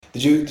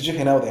Did you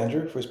hang out with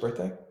Andrew for his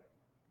birthday?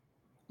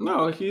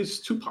 No, he's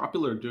too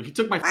popular, dude. He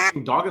took my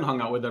f***ing dog and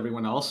hung out with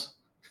everyone else.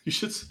 You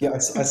should, Yeah, I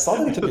saw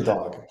that he took your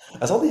dog.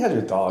 I saw that he had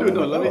your dog. dude. I'm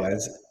No, like,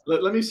 oh,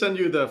 let me send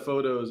you the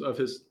photos of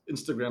his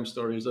Instagram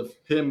stories of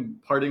him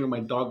partying with my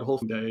dog the whole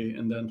day,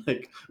 and then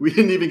like we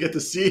didn't even get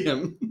to see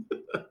him.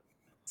 Hold on,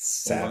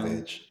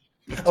 savage.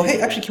 Oh, 15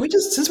 hey, actually, days. can we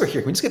just since we're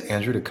here, can we just get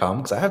Andrew to come?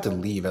 Because I have to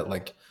leave at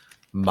like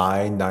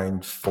my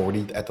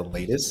 9:40 at the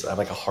latest. I have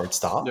like a hard Yeah,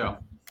 stop you're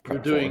prep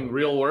for doing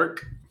real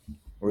work,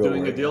 real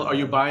doing a work. deal. Are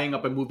you Yeah, buying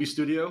up a movie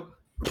studio?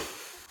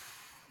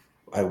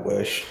 I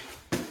wish.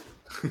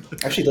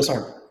 Actually, those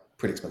aren't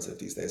pretty expensive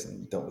these days,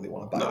 and don't really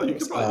want to buy No, you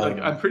could those. probably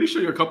like. I'm pretty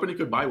sure your company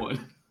could buy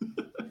one.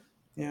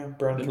 Yeah,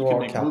 burn Then you through can our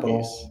make movies.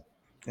 capital.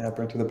 Yeah,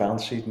 burn through the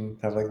balance sheet and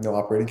have like no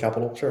operating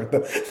capital. Sure,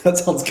 that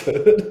sounds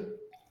good.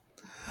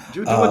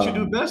 Do what you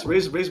do best.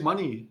 Raise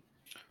money.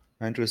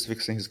 Andrew is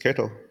fixing his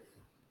kettle.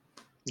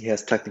 He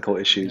has technical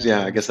issues. Yeah,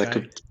 Yeah, I this guess that guy.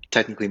 could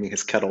technically mean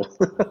his kettle.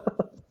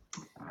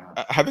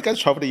 Have you guys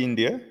traveled to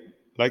India?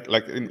 Like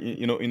when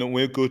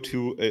you go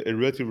to a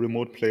relatively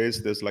remote place,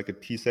 there's like a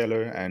tea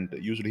seller, and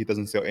usually he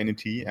doesn't sell any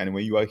tea. And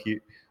when you are here,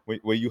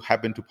 when you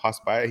happen to pass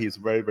by, he's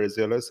very very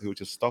zealous. He will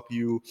just stop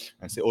you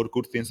and say all the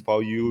good things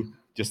about you,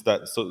 just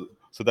that so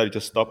that you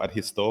just stop at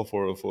his store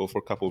for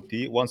a cup of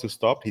tea. Once you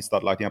stop, he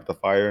start lighting up the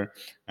fire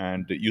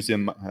and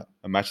using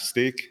a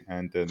matchstick,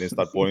 and they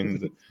start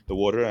boiling the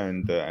water,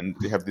 and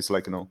they have this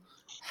like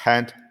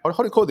hand. How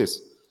do you call this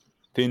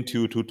thing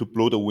to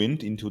blow the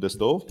wind into the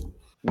stove?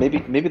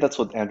 Maybe that's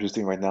what Andrew's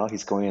doing right now.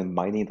 He's going and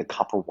mining the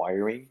copper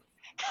wiring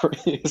for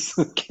his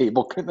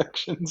cable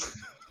connections.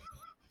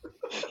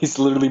 He's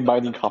literally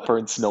mining copper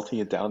and smelting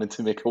it down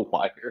into make a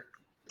wire.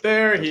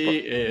 There he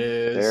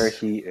is. There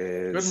he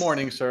is. Good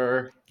morning,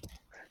 sir.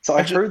 So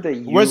I heard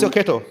that Where's your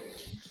kettle?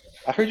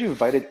 I heard you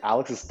invited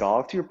Alex's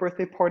dog to your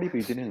birthday party, but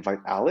you didn't invite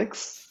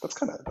Alex. That's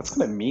kind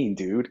of mean,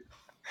 dude.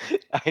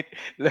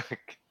 Look,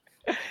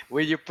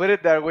 when you put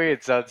it that way,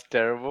 it sounds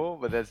terrible,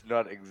 but that's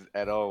not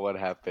at all what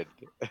happened.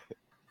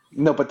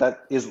 No, but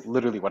that is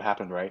literally what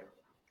happened, right?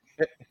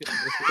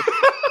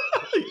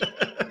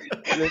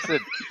 Listen,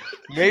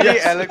 maybe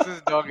Yes,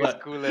 Alex's dog is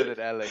but- cooler than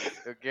Alex,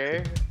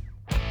 okay?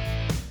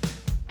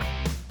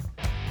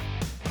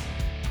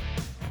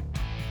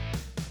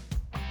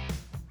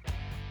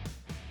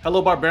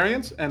 Hello,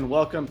 barbarians, and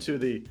welcome to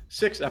the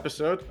 6th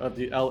episode of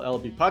the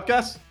LLB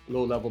podcast,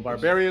 Low Level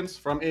Barbarians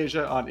from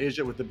Asia on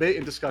Asia, with debate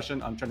and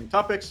discussion on trending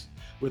topics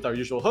with our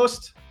usual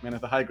host, man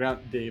at the high ground,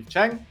 Dave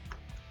Chang.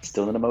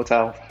 Still in a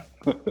motel.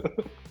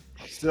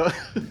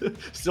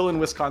 Still in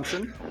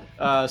Wisconsin.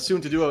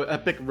 Soon to do an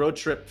epic road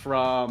trip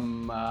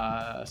from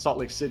Salt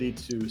Lake City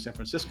to San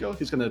Francisco.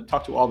 He's going to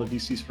talk to all the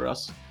VCs for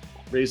us,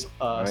 raise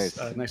Nice.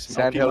 nice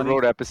Sand LP Hill money.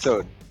 Road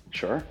episode.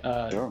 Sure.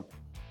 Sure.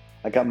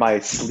 I got my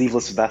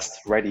sleeveless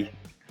vest ready.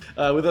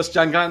 With us,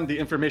 Jangan, the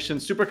information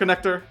super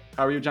connector.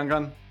 How are you,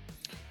 Jangan?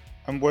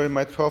 I'm wearing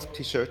my 12th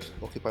t-shirt,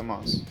 Occupy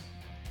Mars,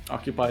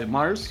 Occupy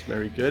Mars.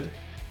 Very good.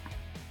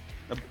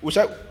 which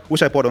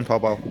I bought on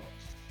Taobao.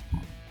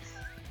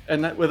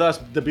 And with us,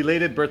 the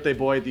belated birthday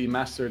boy, the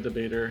master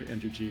debater,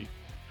 Andrew G.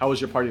 How was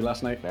your party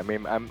last night? I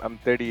mean, I'm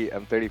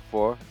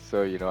 34,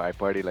 so I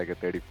party like a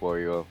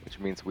 34-year-old, which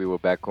means we were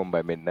back home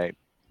by midnight.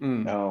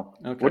 Oh.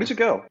 Okay. Where did you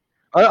go?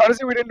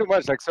 Honestly, we didn't do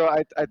much. So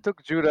I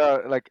took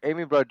Judah,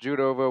 Amy brought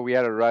Judah over. We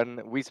had a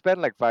run. We spent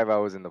 5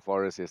 hours in the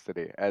forest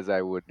yesterday, as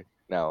I would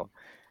now.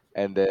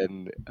 And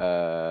then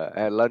I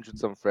had lunch with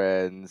some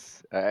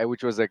friends,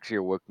 which was actually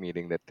a work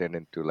meeting that turned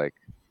into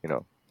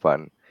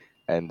fun.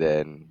 And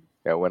then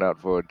I went out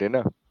for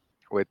dinner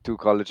with 2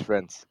 college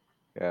friends.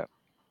 Yeah.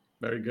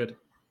 Very good.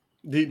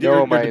 No,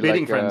 Your my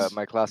debating friends.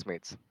 my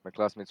classmates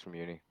from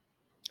uni.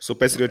 So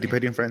basically,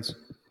 debating friends.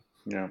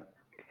 Yeah.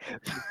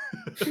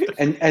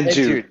 And Jude.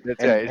 Jude,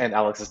 that's right. And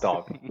Alex's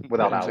dog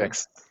without That's right.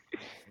 Alex.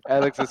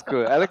 Alex is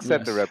cool. Alex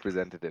sent the Yes.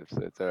 representative,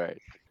 so it's all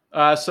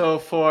right. So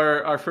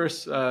for our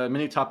first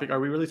mini topic, are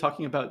we really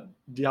talking about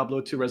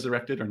Diablo 2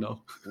 Resurrected or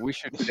no? We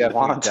should If you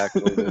definitely want.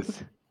 tackle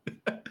this.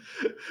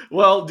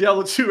 Well,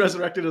 Diablo 2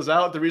 Resurrected is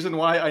out. The reason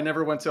why I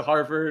never went to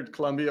Harvard,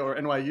 Columbia, or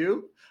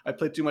NYU, I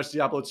played too much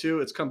Diablo 2.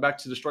 It's come back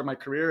to destroy my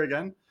career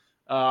again.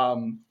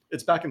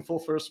 It's back in full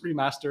force,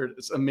 remastered.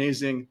 It's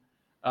amazing.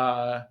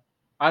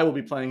 I will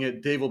be playing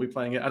it. Dave will be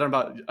playing it. I don't know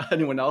about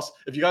anyone else.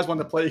 If you guys want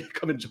to play,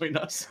 come and join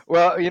us.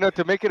 Well,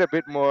 to make it a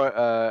bit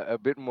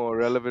more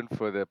relevant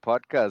for the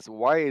podcast,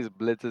 why is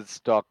Blizzard's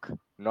stock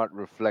not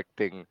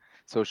reflecting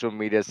social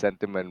media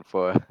sentiment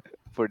for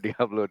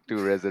Diablo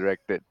 2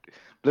 Resurrected?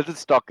 Blizzard's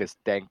stock is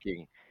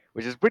tanking,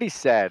 which is pretty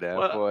sad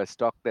Well- for a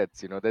stock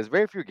that's there's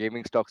very few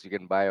gaming stocks you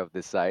can buy of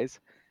this size,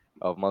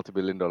 of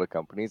multi-billion-dollar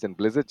companies, and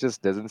Blizzard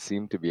just doesn't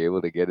seem to be able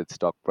to get its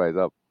stock price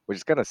up, which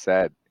is kind of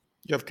sad.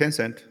 You have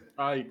Tencent,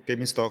 I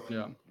gaming stock.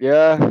 yeah.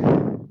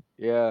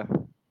 Yeah.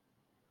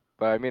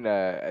 But I mean,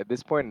 at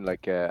this point,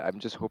 I'm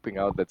just hoping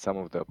out that some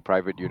of the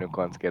private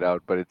unicorns get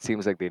out, but it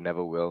seems like they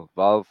never will.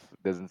 Valve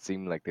doesn't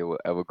seem like they will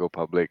ever go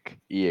public.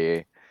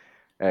 EA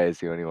is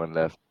the only one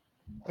left.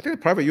 I think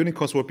the private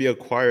unicorns will be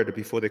acquired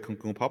before they can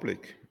go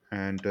public.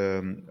 and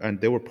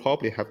they will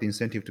probably have the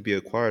incentive to be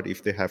acquired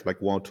if they have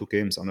like 1 or 2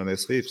 games under their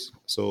sleeves.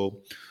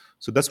 So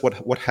that's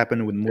what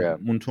happened with Yeah.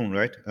 Moonton,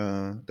 right?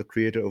 The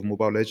creator of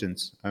Mobile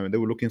Legends. I mean, they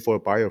were looking for a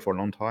buyer for a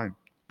long time.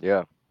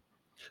 Yeah.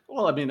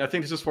 Well, I mean, I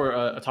think this is for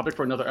a topic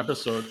for another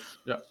episode.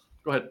 Yeah,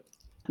 go ahead.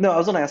 No, I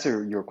was going to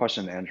answer your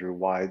question, Andrew,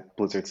 why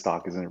Blizzard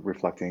stock isn't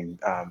reflecting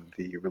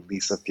the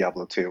release of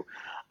Diablo 2.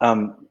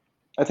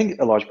 I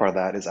think a large part of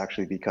that is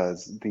actually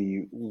because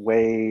the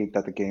way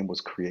that the game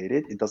was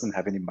created, it doesn't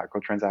have any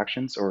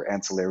microtransactions or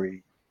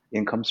ancillary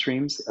income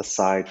streams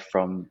aside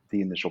from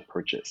the initial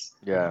purchase.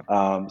 Yeah.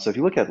 So if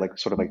you look at like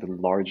sort of like the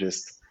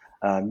largest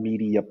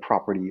media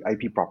property,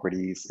 IP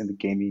properties in the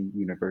gaming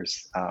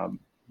universe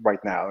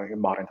right now in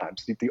modern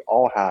times, they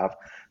all have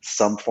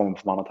some form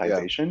of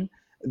monetization.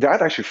 They're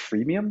either actually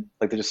freemium,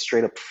 like they're just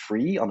straight up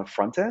free on the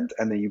front end,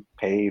 and then you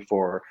pay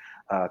for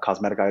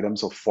cosmetic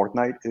items. So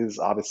Fortnite is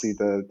obviously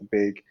the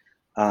big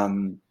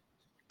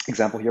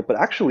example here. But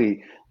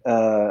actually,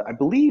 I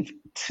believe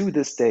to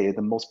this day,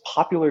 the most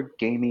popular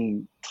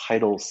gaming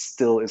title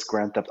still is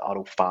Grand Theft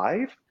Auto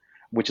 5,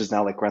 which is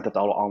now like Grand Theft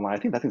Auto Online. I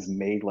think that thing's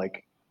made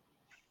like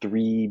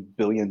 $3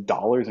 billion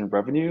in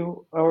revenue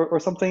or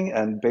something.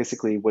 And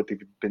basically what they've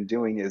been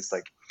doing is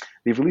like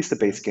they've released the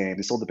base game,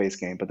 they sold the base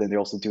game, but then they're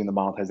also doing the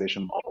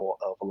monetization model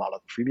of a lot of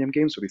freemium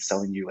games. So they're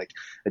selling you like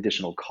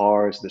additional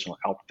cars, additional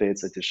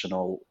outfits,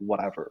 additional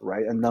whatever,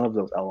 right? And none of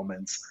those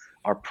elements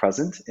are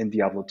present in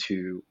Diablo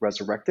 2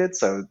 Resurrected.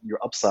 So your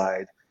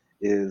upside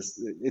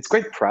is, it's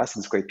great press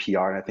and it's great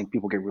PR, and I think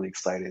people get really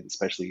excited,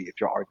 especially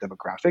if you're our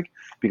demographic,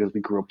 because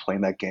we grew up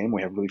playing that game.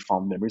 We have really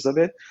fond memories of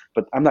it.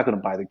 But I'm not going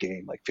to buy the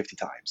game like 50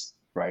 times,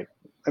 right?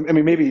 I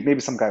mean, maybe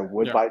some guy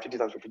would buy it 50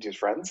 times with his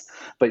friends,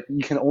 but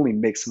you can only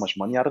make so much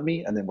money out of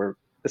me, and then we're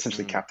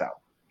essentially capped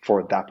out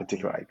for that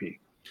particular IP.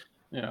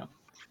 Yeah,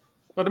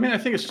 but I mean, I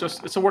think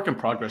it's a work in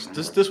progress.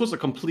 This was a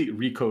complete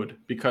recode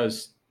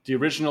because the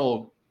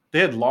original, they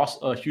had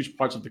lost huge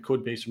parts of the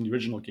code base from the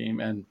original game,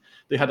 and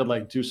they had to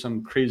like do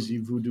some crazy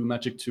voodoo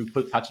magic to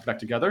put patches back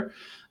together.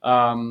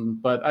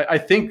 But I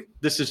think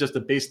this is just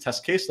the base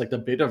test case. Like the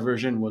beta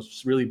version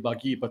was really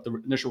buggy, but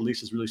the initial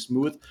release is really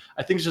smooth.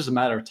 I think it's just a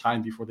matter of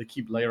time before they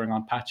keep layering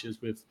on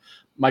patches with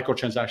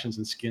microtransactions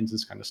and skins and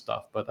this kind of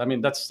stuff. But I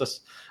mean, that's a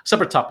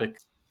separate topic.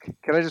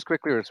 Can I just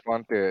quickly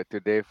respond to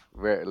Dave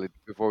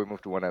before we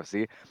move to ONE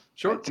FC?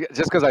 Sure.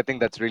 Just because I think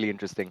that's really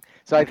interesting.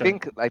 So Okay.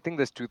 I think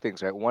there's two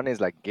things, right? One is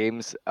like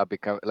games are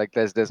become like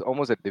there's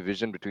almost a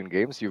division between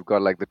games. You've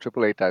got like the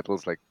AAA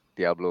titles like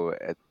Diablo,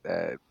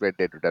 Red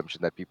Dead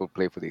Redemption that people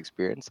play for the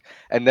experience,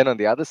 and then on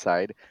the other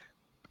side,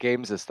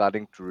 games are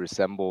starting to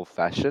resemble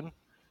fashion,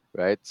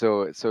 right?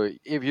 So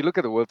if you look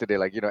at the world today,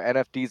 like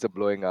NFTs are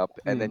blowing up,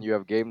 and then you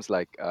have games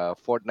like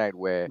Fortnite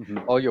where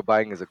all you're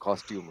buying is a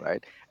costume,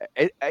 right?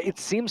 It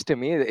seems to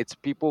me that it's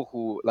people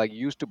who like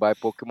used to buy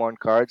Pokemon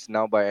cards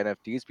now buy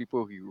NFTs.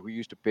 People who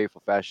used to pay for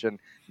fashion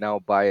now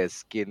buy a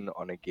skin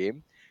on a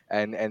game.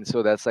 And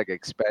so that's like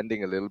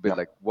expanding a little bit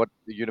like what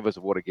the universe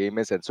of what a game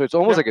is. And so it's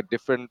almost like a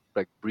different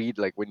like breed.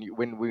 Like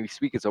when we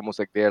speak, it's almost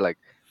like they're like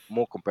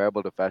more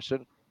comparable to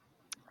fashion.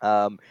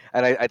 And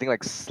I think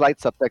like slight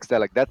subtext there,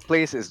 like that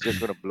place is just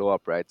going to blow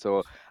up, right?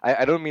 So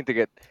I don't mean to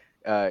get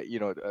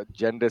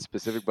gender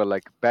specific, but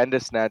like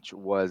Bandersnatch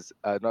was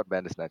not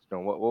Bandersnatch, no,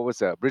 what was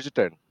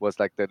Bridgerton was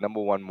like the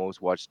 #1 most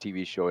watched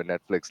TV show in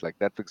Netflix. Like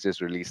Netflix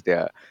just released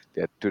their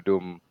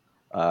Tudum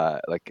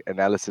like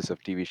analysis of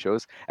TV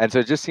shows, and so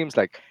it just seems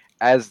like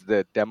as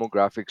the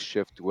demographics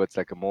shift towards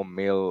like a more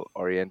male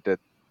oriented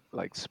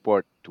like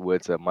sport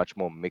towards a much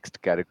more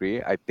mixed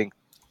category, I think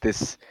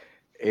this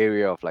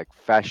area of like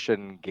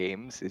fashion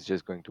games is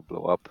just going to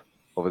blow up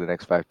over the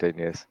next 5-10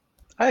 years.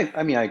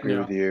 I mean, I agree Yeah.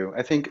 with you.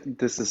 I think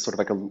this is sort of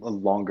like a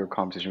longer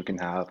conversation we can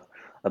have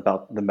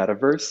about the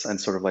metaverse and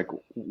sort of like,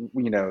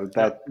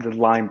 that the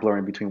line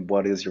blurring between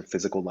what is your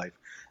physical life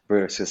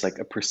versus like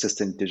a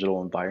persistent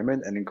digital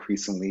environment. And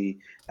increasingly,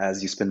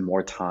 as you spend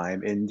more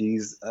time in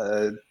these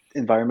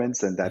environments,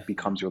 then that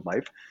becomes your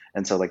life.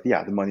 And so like,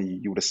 yeah, the money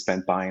you would have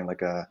spent buying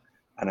like I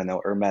don't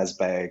know, Hermes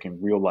bag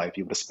in real life,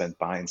 you would have spent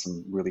buying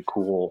some really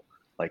cool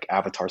like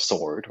Avatar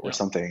sword or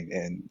something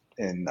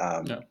in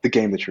the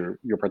game that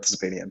you're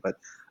participating in. But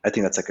I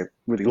think that's like a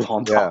really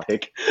long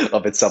topic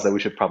of itself that we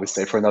should probably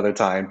stay for another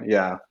time.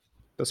 Yeah,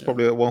 that's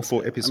probably a one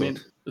full episode. I mean,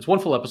 it's one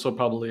full episode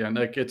probably, and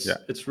like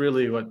it's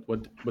really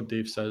what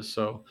Dave says.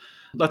 So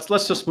let's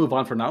just move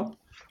on for now.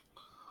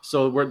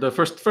 So we're the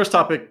first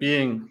topic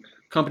being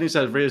companies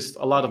that have raised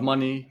a lot of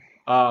money,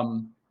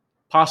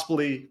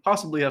 possibly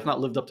have not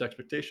lived up to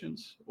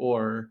expectations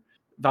or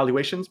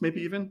valuations,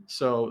 maybe even.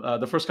 So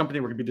the first company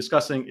we're going to be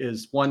discussing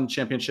is ONE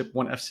Championship,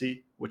 ONE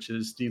FC, which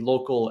is the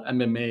local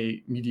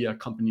MMA media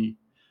company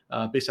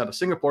based out of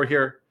Singapore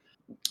here.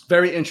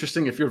 Very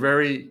interesting. If you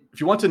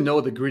want to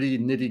know the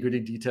nitty-gritty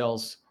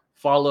details,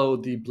 follow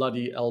the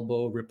Bloody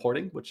Elbow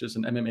Reporting, which is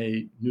an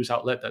MMA news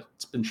outlet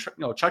that's been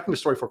tracking the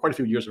story for quite a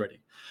few years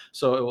already.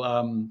 So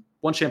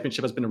ONE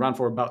Championship has been around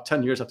for about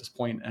 10 years at this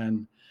point,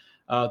 and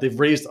They've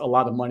raised a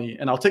lot of money.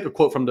 And I'll take a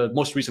quote from the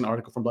most recent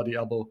article from Bloody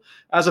Elbow.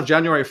 As of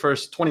January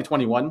 1st,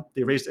 2021,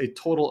 they raised a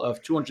total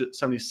of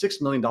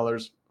 $276 million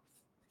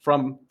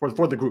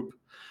for the group.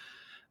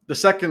 The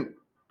second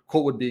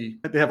quote would be,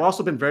 they have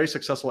also been very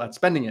successful at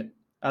spending it.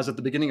 As of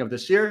the beginning of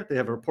this year, they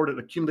have reported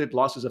accumulated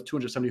losses of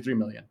 273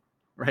 million,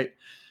 right?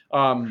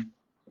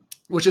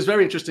 Which is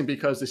very interesting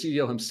because the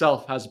CEO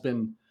himself has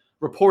been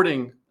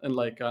reporting and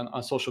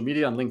on social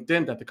media, on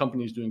LinkedIn, that the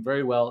company is doing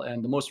very well.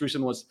 And the most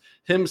recent was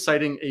him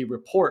citing a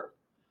report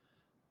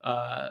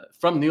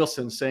from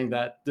Nielsen saying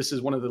that this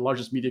is one of the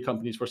largest media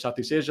companies for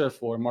Southeast Asia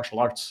for martial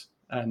arts.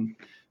 And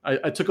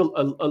I took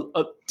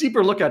a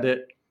deeper look at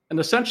it. And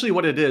essentially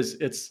what it is,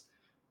 it's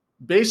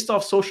based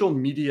off social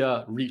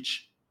media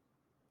reach.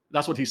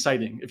 That's what he's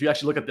citing. If you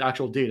actually look at the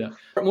actual data.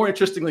 But more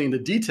interestingly, in the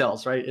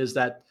details, right, is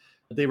that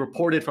they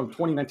reported from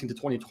 2019 to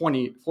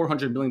 2020,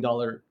 $400 million,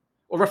 or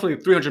roughly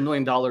 $300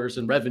 million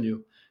in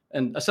revenue.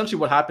 And essentially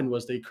what happened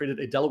was they created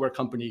a Delaware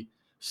company,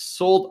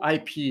 sold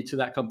IP to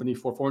that company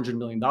for $400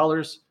 million.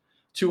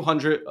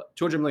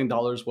 $200 million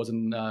was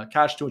in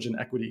cash, 200 in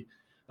equity.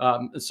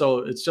 So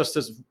it's just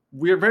this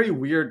very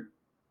weird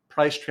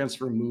price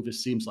transfer move, it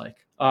seems like.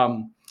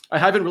 I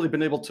haven't really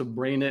been able to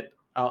brain it.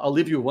 I'll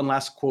leave you one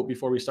last quote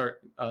before we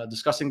start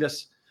discussing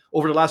this.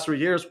 Over the last 3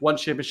 years, One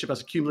Championship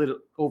has accumulated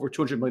over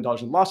 $200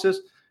 million in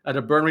losses at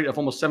a burn rate of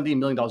almost $70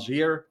 million a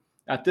year.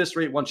 At this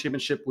rate, One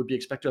Championship would be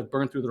expected to have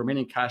burned through the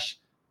remaining cash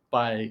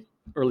by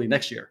early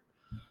next year.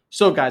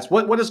 So guys,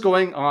 what is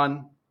going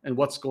on and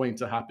what's going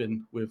to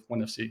happen with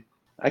ONE FC?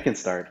 I can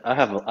start. I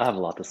have a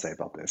lot to say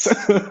about this.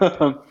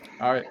 All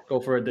right, go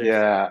for it, Dave.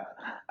 Yeah,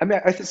 I mean,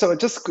 so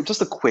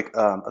just a quick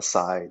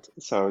aside.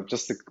 So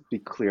just to be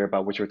clear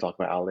about what you were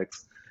talking about,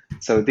 Alex.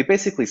 So they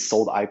basically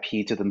sold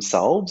IP to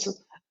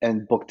themselves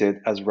and booked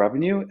it as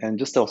revenue. And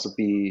just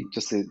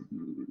to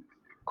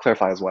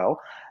clarify as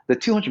well, the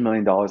 $200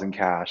 million in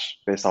cash,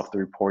 based off the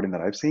reporting that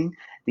I've seen,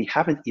 they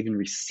haven't even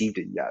received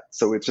it yet.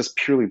 So it's just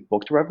purely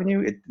booked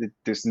revenue.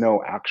 There's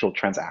no actual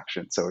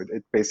transaction. So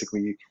it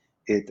basically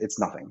it's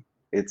nothing.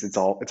 It's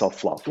all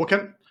fluff.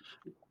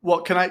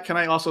 Can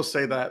I also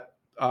say that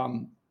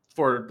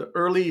for the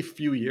early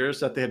few years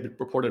that they had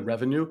reported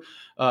revenue,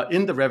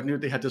 in the revenue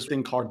they had this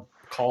thing called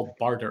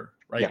barter,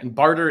 right? Yeah. And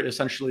barter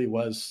essentially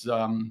was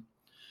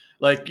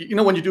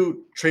when you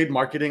do trade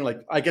marketing,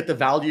 like I get the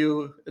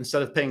value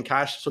instead of paying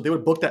cash, so they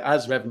would book that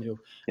as revenue.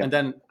 Yeah. And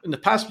then in the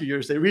past few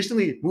years, they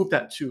recently moved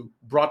that to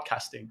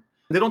broadcasting.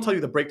 They don't tell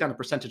you the breakdown of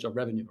percentage of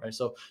revenue, right?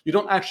 So you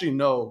don't actually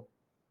know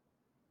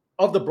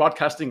of the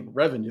broadcasting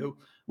revenue,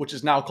 which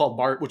is now called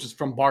which is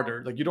from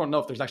barter. Like you don't know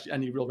if there's actually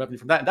any real revenue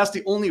from that. And that's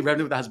the only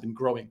revenue that has been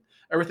growing.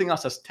 Everything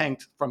else has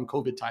tanked from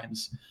COVID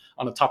times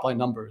on the top line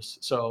numbers.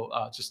 So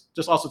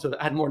just also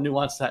to add more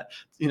nuance that,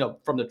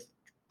 from the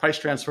price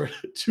transfer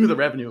to the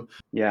revenue.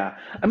 Yeah,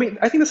 I mean,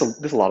 I think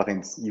there's a lot of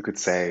things you could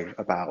say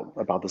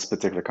about this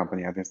particular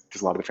company. I think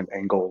there's a lot of different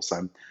angles,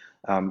 and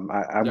I'm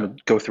going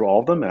to go through all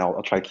of them, and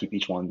I'll try to keep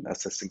each one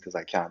as succinct as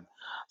I can.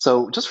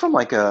 So just from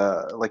like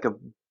a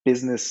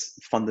business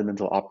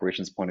fundamental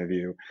operations point of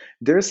view,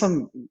 there's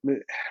some.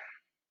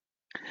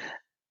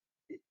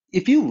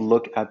 If you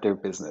look at their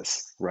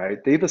business, right,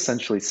 they've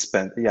essentially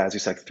spent, as you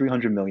said,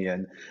 300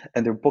 million,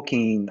 and they're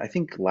booking. I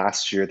think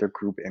last year their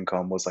group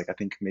income was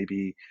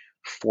maybe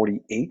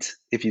 48,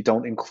 if you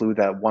don't include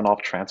that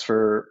one-off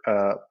transfer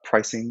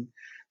pricing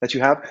that you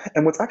have.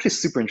 And what's actually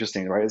super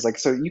interesting, right, is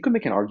so you can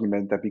make an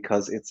argument that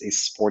because it's a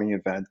sporting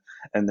event,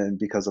 and then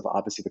because of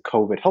obviously the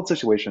COVID health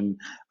situation,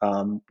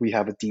 we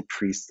have a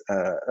depressed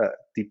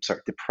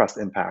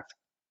impact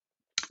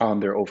on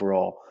their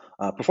overall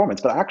performance.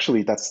 But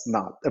actually that's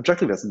not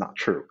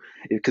true,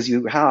 because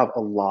you have a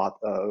lot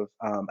of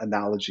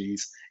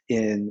analogies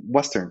in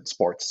Western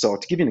sports. So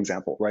to give you an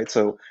example, right?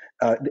 So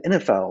the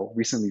NFL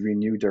recently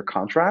renewed their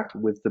contract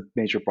with the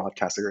major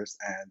broadcasters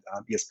and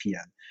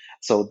ESPN.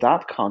 So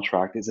that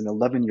contract is an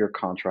 11-year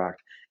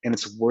contract, and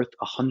it's worth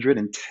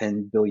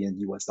 $110 billion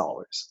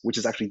US, which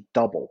is actually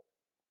double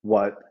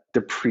what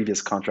the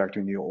previous contract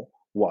renewal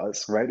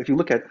was, right? If you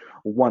look at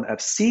ONE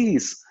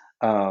FC's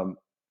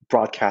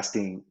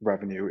broadcasting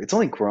revenue, it's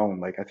only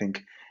grown I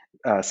think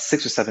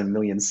 6 or 7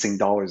 million Sing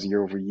dollars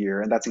year over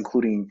year, and that's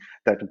including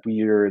that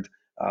weird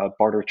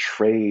barter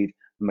trade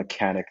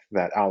mechanic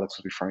that Alex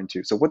was referring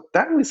to. So what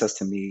that really says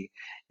to me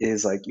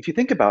is if you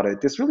think about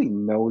it, there's really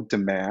no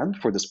demand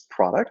for this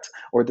product,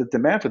 or the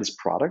demand for this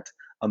product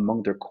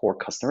among their core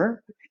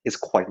customer is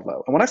quite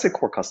low. And when I say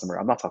core customer,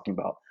 I'm not talking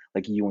about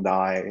you and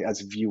I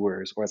as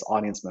viewers or as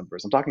audience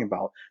members. I'm talking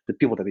about the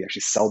people that they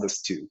actually sell this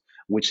to,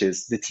 which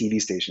is the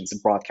TV stations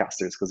and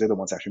broadcasters, because they're the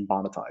ones that actually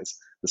monetize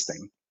this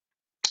thing,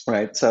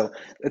 right? So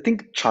I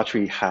think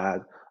Chatri had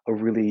a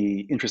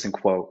really interesting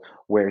quote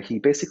where he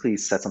basically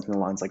said something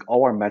along the lines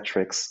all our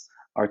metrics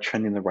are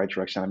trending in the right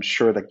direction. I'm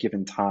sure that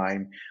given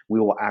time, we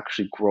will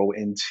actually grow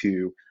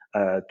into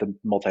the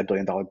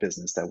multi-billion-dollar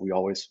business that we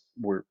always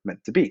were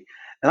meant to be.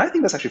 And I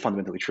think that's actually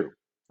fundamentally true,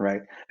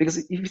 right? Because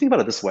if you think about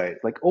it this way,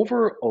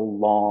 over a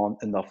long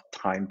enough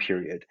time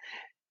period,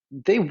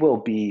 they will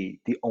be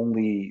the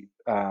only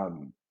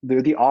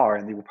they are,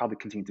 and they will probably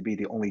continue to be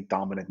the only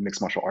dominant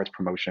mixed martial arts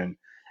promotion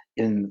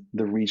in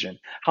the region.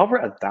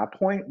 However, at that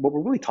point, what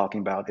we're really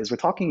talking about is we're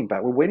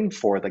waiting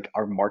for like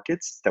our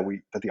markets that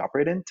they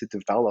operate in to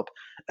develop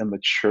and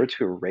mature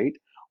to a rate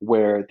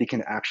where they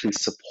can actually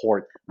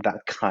support that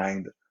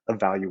kind of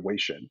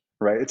valuation,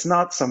 right? It's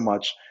not so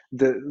much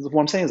what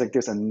I'm saying is like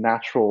there's a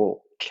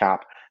natural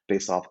cap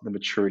based off the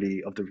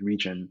maturity of the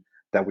region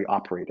that we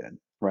operate in,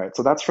 right?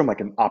 So that's from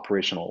like an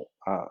operational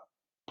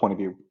point of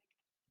view.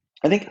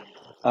 I think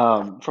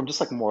from just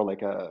like more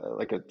like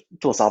a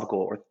philosophical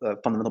or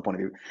fundamental point of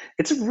view,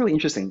 it's a really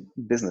interesting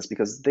business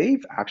because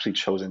they've actually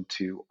chosen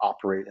to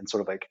operate in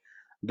sort of like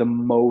the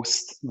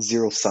most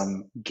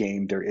zero-sum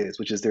game there is,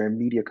 which is they're a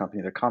media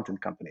company, they're a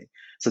content company.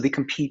 So they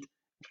compete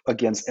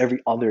against every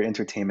other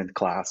entertainment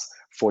class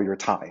for your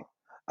time.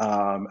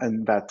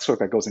 And that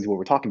sort of goes into what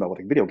we're talking about with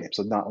like video games.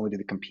 So not only do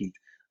they compete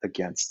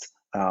against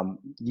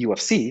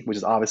UFC, which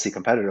is obviously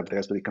competitive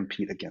theirs, but they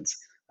compete against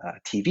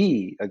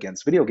TV,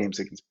 against video games,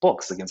 against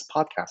books, against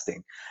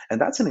podcasting. And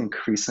that's an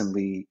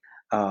increasingly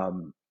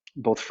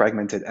both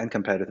fragmented and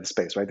competitive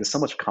space, right? There's so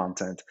much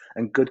content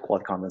and good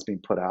quality content that's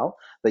being put out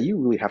that you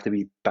really have to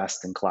be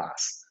best in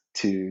class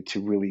to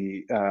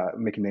really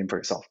make a name for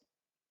yourself.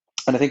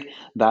 And I think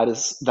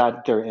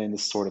that therein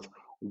is sort of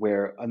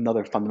where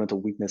another fundamental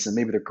weakness, and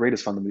maybe their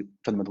greatest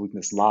fundamental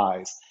weakness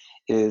lies,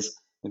 is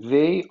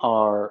they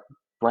are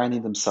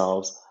branding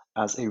themselves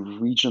as a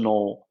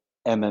regional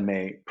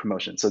MMA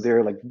promotion. So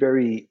they're like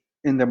very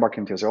in their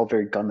marketing materials, they're all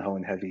very gung-ho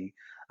and heavy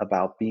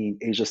about being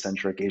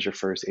Asia-centric, Asia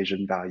first,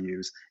 Asian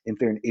values. If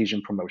they're an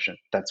Asian promotion,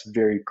 that's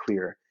very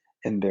clear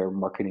in their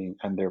marketing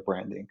and their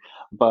branding.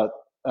 But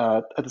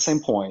at the same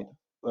point,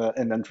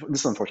 and then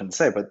this is unfortunate to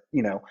say, but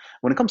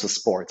when it comes to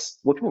sports,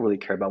 what people really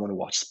care about when they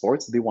watch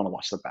sports, they want to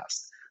watch the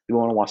best. They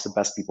want to watch the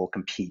best people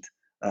compete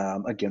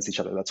against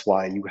each other. That's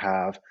why you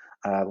have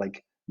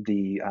like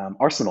the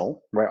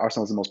Arsenal, right?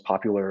 Arsenal is the most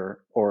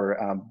popular, or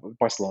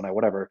Barcelona,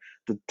 whatever.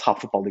 The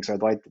top football leagues are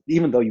like,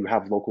 even though you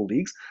have local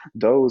leagues,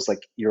 those like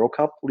Euro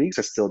Cup leagues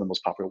are still the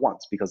most popular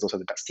ones because those are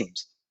the best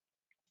teams.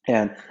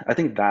 And I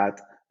think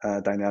that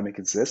dynamic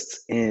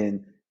exists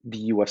in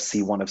the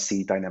UFC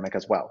 1FC dynamic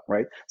as well,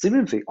 right? So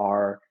even if they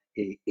are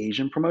a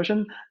Asian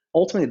promotion,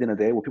 ultimately at the end of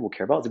the day, what people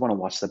care about is they want to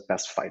watch the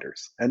best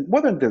fighters. And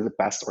whether they're the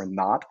best or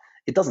not,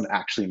 it doesn't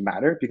actually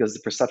matter because the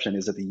perception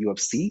is that the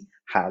UFC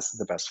has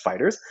the best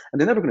fighters, and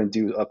they're never going to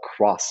do a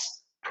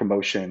cross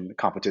promotion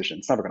competition.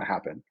 It's never going to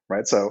happen,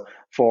 right? So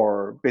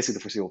for basically the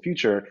foreseeable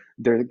future,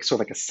 they're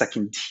sort of like a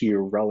second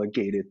tier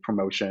relegated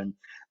promotion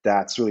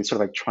that's really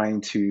sort of like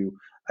trying to,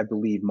 I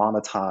believe,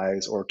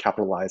 monetize or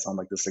capitalize on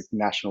like this like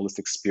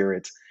nationalistic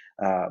spirit,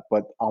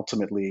 but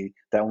ultimately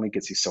that only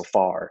gets you so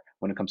far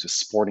when it comes to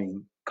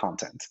sporting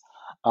content.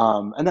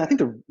 And then I think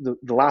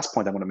the last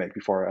point I want to make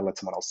before I let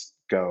someone else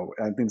go,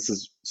 and I think this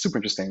is super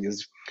interesting,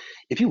 is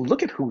if you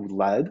look at who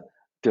led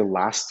their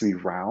last 3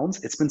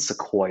 rounds, it's been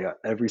Sequoia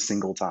every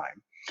single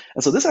time.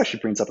 And so this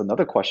actually brings up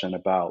another question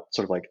about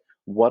sort of like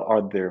what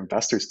are their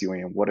investors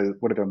doing and what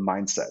are their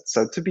mindsets.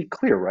 So to be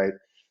clear, right,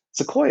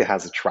 Sequoia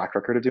has a track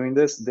record of doing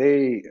this.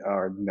 They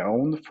are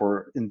known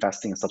for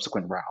investing in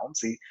subsequent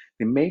rounds. They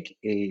make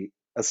a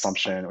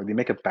assumption or they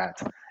make a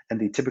bet, and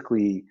they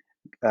typically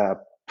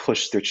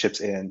push their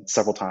chips in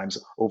several times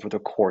over the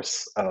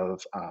course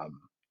of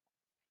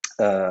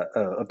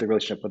the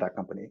relationship with that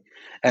company.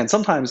 And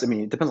sometimes, I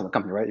mean, it depends on the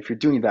company, right? If you're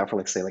doing that for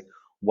like, say, like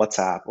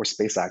WhatsApp or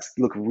SpaceX,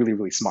 you look really,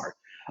 really smart.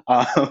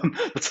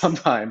 But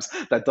sometimes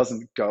that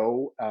doesn't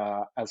go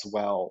as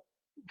well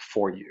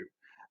for you.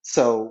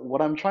 So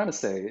what I'm trying to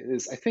say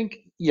is, I think,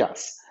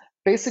 yes,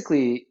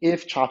 basically,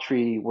 if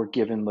Chatri were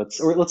given, let's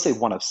say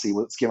 1FC,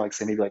 let's give like,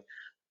 say, maybe like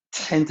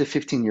 10 to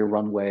 15 year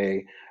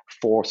runway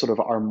for sort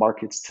of our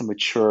markets to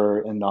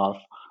mature enough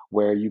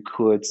where you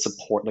could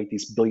support like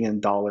these $1 billion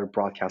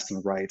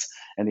broadcasting rights,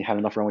 and they had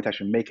enough runway to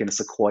actually make it a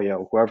Sequoia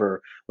or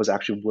whoever was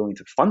actually willing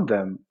to fund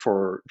them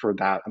for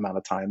that amount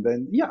of time,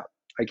 then yeah,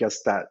 I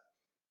guess that,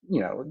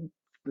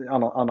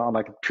 on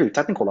like a purely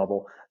technical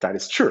level, that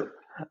is true.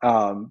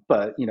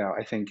 But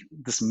I think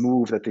this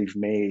move that they've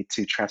made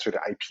to transfer the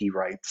IP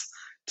rights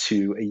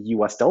to a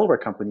US Delaware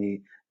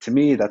company, to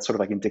me, that's sort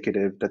of like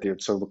indicative that they're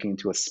sort of looking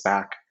into a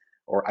SPAC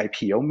or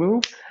IPO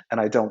move.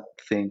 And I don't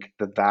think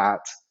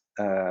that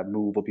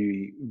move will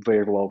be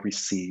very well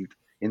received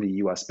in the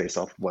US based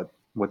off what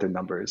their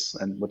numbers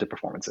and what their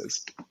performance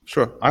is.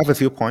 Sure, I have a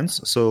few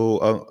points. So,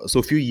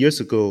 a few years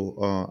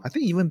ago, I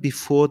think even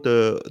before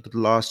the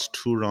last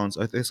 2 rounds,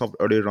 I think some of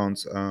the early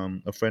rounds,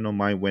 a friend of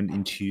mine went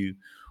into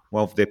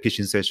one of their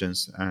pitching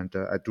sessions, and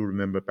I do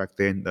remember back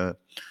then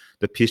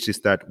the pitch is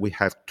that we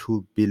have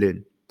 2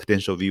 billion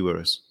potential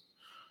viewers,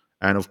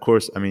 and of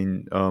course, I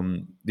mean,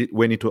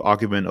 went into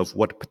argument of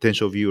what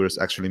potential viewers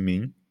actually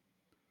mean.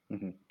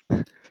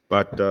 Mm-hmm.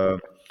 But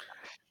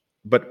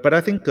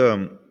I think.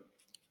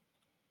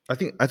 I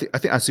think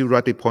as you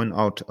rightly point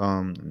out,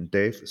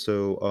 Dave.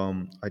 So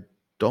I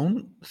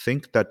don't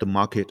think that the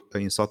market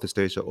in Southeast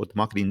Asia or the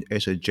market in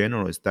Asia in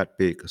general is that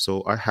big.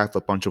 So I have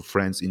a bunch of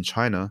friends in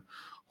China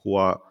who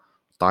are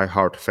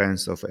diehard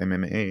fans of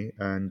MMA,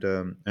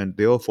 and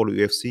they all follow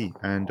UFC.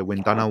 And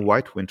when Dana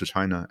White went to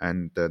China,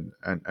 and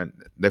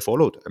they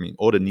followed. I mean,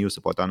 all the news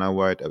about Dana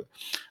White,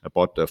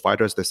 about the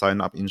fighters they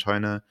sign up in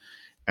China,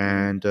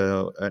 and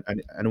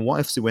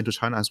ONE FC went to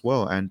China as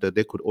well, and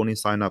they could only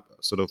sign up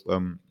sort of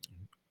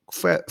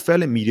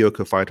fairly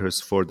mediocre fighters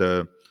for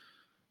the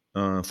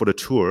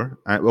tour.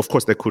 And of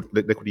course, they could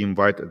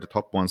invite the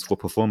top ones for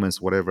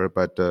performance, whatever.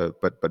 But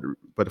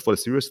for the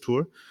serious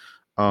tour,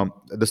 I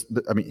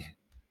mean,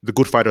 the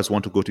good fighters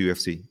want to go to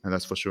UFC, and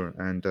that's for sure.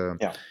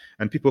 Yeah.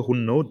 And people who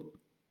know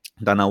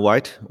Dana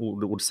White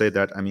would say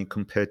that, I mean,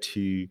 compared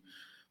to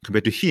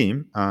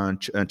him,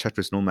 Chatri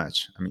is no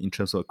match. I mean, in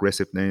terms of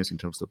aggressiveness, in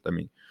terms of, I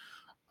mean,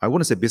 I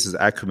wouldn't say business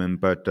acumen,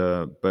 but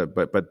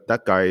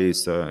that guy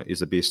is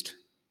a beast.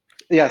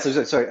 Yeah,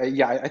 sorry.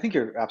 Yeah, I think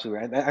you're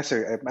absolutely right.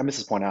 Sorry, I missed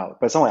this point out,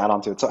 but it's only add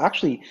on to it. So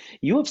actually,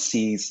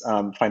 UFC's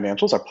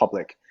financials are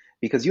public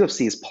because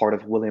UFC is part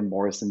of William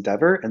Morris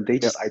Endeavor, and they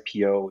just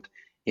IPO'd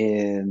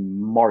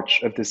in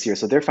March of this year.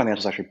 So their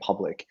financials are actually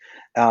public.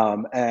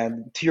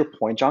 And to your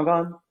point,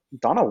 John,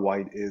 Dana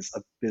White is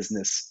a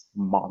business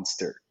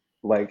monster.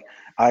 Like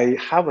I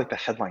have like the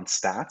headline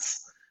stats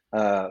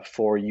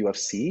for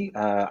UFC.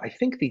 I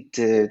think they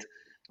did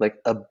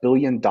like $1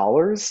 billion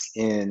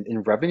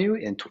in revenue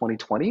in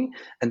 2020,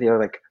 and their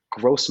like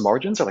gross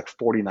margins are like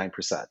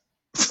 49%.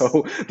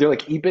 So they're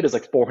like EBIT is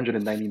like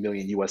 490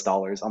 million US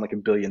dollars on like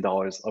 $1 billion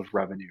of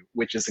revenue,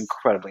 which is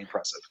incredibly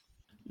impressive.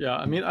 Yeah,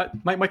 I mean,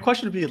 my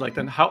question would be like,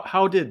 then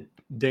how did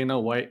Dana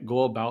White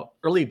go about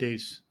early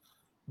days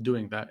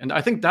doing that? And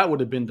I think that would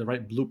have been the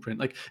right blueprint.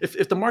 Like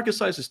if the market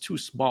size is too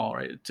small,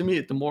 right? To me,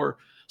 the more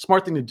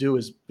smart thing to do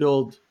is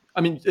build.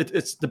 I mean,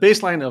 it's the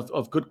baseline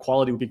of good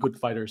quality would be good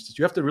fighters.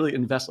 You have to really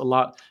invest a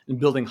lot in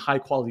building high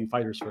quality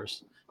fighters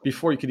first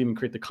before you could even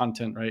create the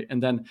content, right?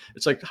 And then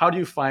it's like, how do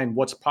you find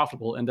what's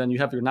profitable? And then you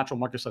have your natural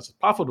market size that's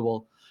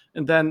profitable.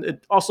 And then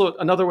it also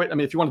another way. I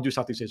mean, if you want to do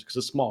Southeast Asia because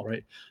it's small,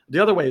 right? The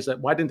other way is that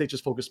why didn't they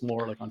just focus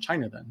more like on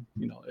China then?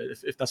 You know,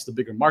 if that's the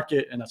bigger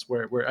market and that's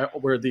where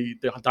the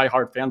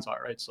diehard fans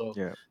are, right? So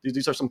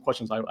these are some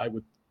questions I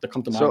would that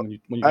come to mind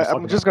when you guys talk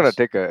I'm about just gonna this.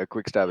 take a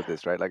quick stab at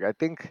this, right? Like I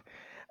think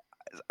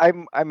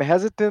I'm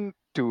hesitant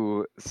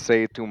to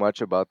say too much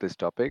about this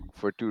topic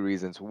for two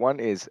reasons. One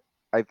is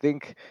I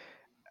think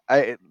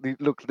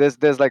look,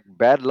 there's like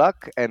bad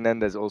luck, and then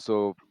there's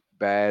also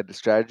bad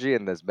strategy,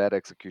 and there's bad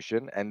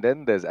execution, and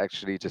then there's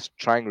actually just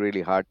trying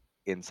really hard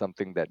in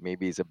something that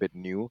maybe is a bit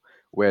new,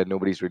 where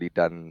nobody's really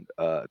done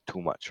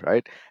too much,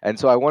 right? And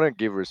so I want to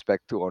give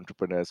respect to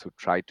entrepreneurs who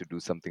try to do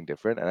something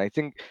different, and I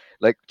think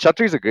like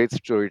Chatri is a great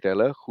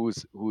storyteller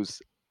who's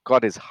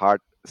got his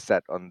heart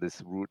set on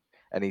this route,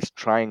 and he's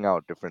trying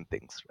out different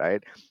things,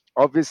 right?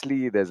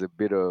 Obviously there's a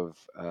bit of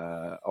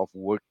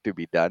work to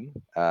be done,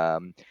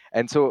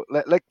 and so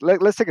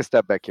let's take a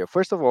step back here.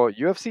 First of all,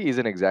 UFC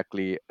isn't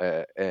exactly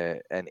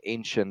an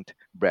ancient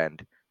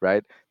brand,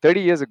 right?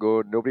 30 years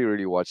ago, nobody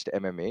really watched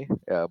MMA.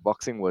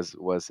 Boxing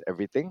was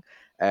everything,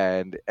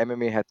 and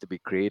MMA had to be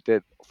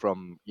created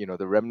from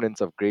the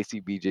remnants of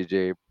Gracie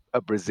BJJ, a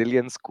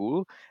Brazilian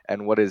school,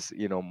 and what is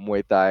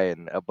Muay Thai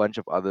and a bunch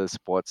of other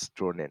sports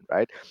thrown in,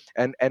 right?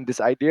 And this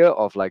idea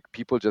of like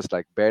people just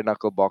like bare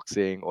knuckle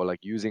boxing or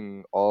like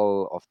using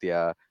all of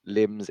their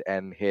limbs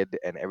and head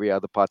and every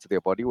other parts of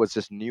their body was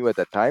just new at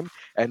that time,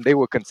 and they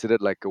were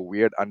considered like a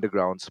weird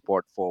underground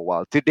sport for a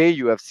while. Today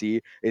UFC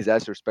is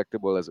as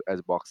respectable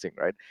as boxing,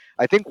 right?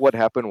 I think what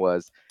happened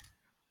was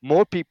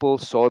more people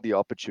saw the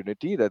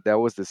opportunity that there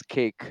was this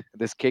cake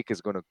is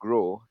going to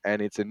grow,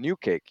 and it's a new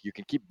cake. You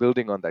can keep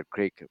building on that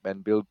cake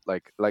and build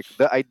like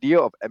the idea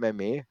of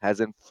MMA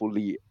hasn't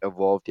fully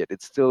evolved yet.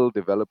 It's still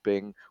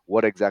developing.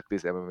 What exactly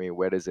is MMA?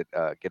 Where does it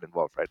get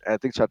involved, right? And I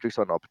think Chatri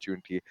saw an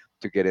opportunity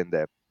to get in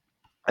there.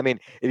 I mean,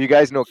 if you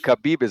guys know,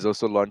 Khabib is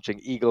also launching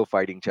Eagle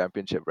Fighting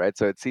Championship, right?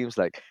 So it seems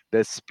like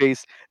there's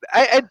space.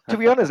 And to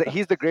be honest,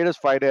 he's the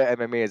greatest fighter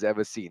MMA has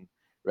ever seen,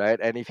 right?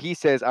 And if he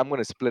says, I'm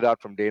going to split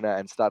out from Dana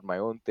and start my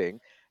own thing,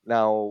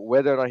 now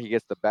whether or not he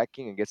gets the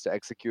backing and gets to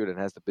execute and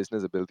has the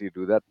business ability to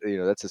do that,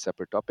 that's a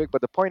separate topic.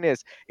 But the point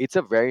is, it's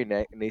a very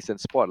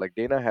nascent sport. Like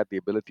Dana had the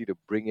ability to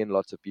bring in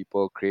lots of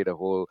people, create a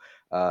whole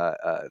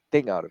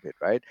thing out of it,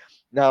 right?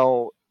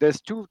 Now,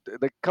 there's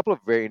like couple of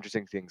very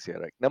interesting things here.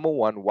 Like number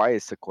one, why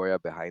is Sequoia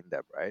behind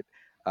them, right?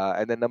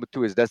 And then number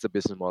two is, does the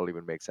business model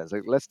even make sense?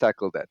 Like, let's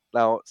tackle that.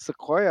 Now,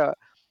 Sequoia,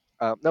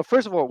 now,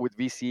 first of all, with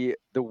VC,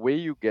 the way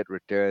you get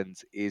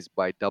returns is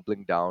by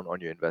doubling down on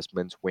your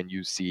investments when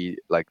you see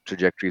like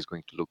trajectory is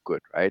going to look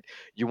good, right?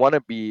 You want to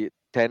be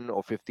 10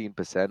 or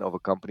 15% of a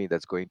company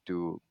that's going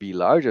to be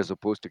large, as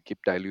opposed to keep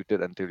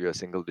diluted until you're a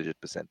single digit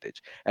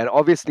percentage. And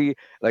obviously,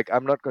 like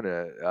I'm not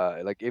gonna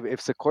like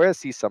if Sequoia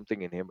sees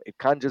something in him, it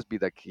can't just be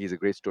that he's a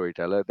great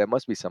storyteller. There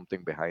must be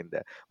something behind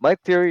that. My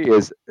theory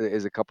is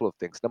a couple of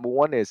things. Number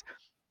one is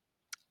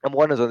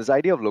on this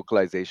idea of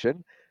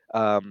localization.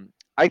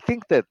 I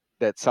think that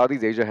that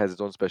Southeast Asia has its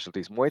own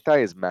specialties. Muay Thai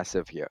is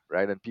massive here,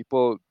 right? And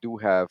people do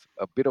have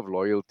a bit of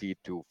loyalty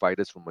to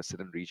fighters from a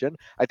certain region.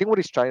 I think what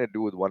he's trying to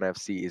do with ONE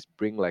FC is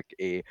bring like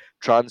a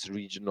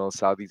trans-regional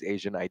Southeast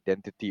Asian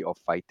identity of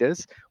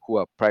fighters who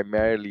are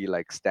primarily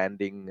like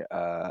standing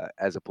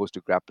as opposed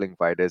to grappling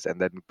fighters, and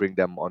then bring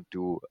them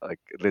onto like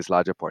this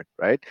larger point,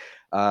 right?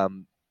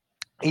 Um,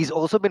 he's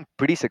also been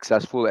pretty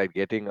successful at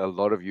getting a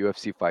lot of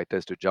UFC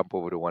fighters to jump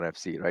over to ONE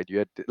FC, right? You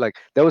had like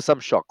there was some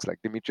shocks, like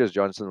Demetrius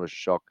Johnson was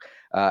shocked.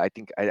 I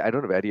think I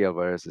don't know if Eddie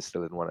Alvarez is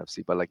still in ONE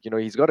FC, but like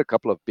he's got a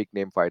couple of big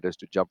name fighters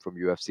to jump from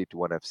UFC to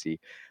ONE FC.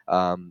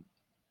 Um,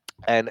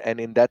 and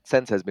in that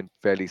sense has been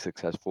fairly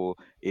successful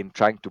in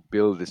trying to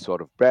build this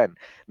sort of brand.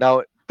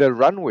 Now the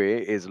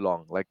runway is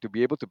long, like to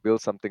be able to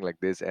build something like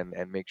this and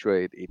make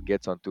sure it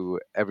gets onto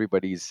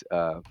everybody's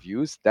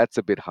views, that's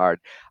a bit hard.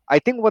 I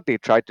think what they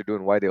tried to do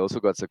and why they also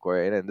got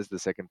Sequoia in, and this is the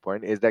second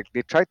point, is that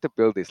they tried to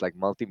build this like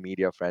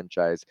multimedia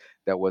franchise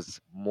that was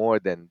more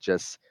than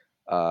just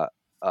uh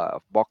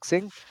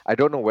boxing. I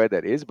don't know where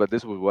that is, but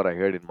this was what I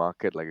heard in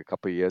market like a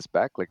couple of years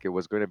back. Like it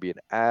was going to be an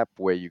app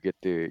where you get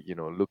to,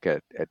 look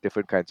at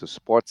different kinds of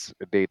sports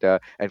data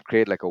and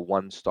create like a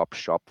one-stop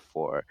shop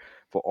for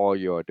all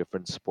your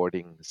different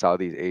sporting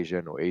Southeast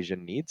Asian or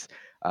Asian needs.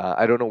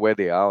 I don't know where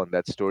they are on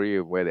that story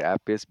or where the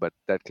app is, but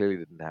that clearly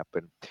didn't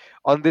happen.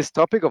 On this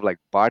topic of like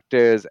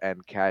barters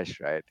and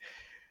cash, right?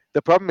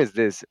 The problem is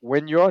this: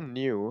 when you're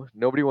new,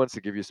 nobody wants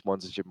to give you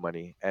sponsorship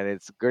money, and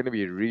it's going to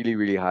be really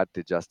really hard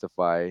to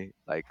justify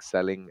like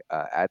selling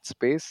ad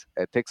space.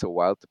 It takes a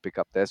while to pick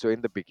up there, so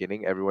in the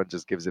beginning everyone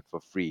just gives it for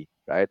free,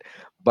 right?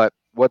 But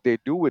what they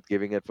do with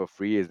giving it for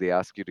free is they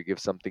ask you to give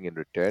something in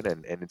return,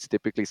 and it's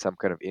typically some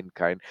kind of in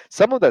kind.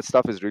 Some of that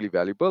stuff is really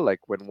valuable. Like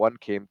when one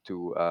came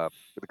to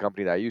the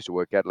company that I used to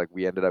work at, like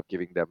we ended up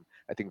giving them,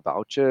 I think,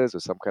 vouchers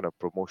or some kind of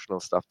promotional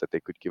stuff that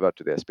they could give out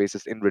to their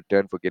spaces in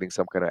return for getting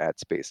some kind of ad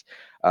space.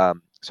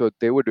 So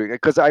they were doing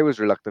it because I was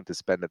reluctant to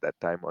spend at that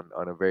time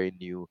on a very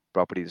new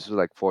property. This was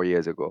like 4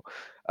 years ago.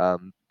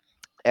 Um,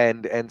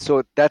 and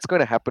so that's going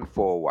to happen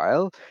for a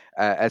while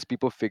as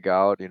people figure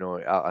out,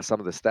 are some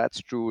of the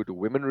stats true? Do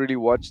women really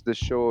watch this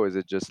show, or is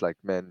it just like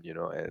men,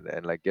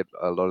 and like get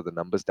a lot of the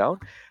numbers down?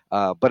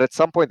 But at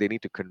some point they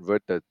need to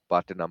convert the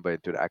barter number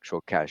into the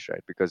actual cash,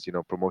 right? Because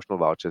promotional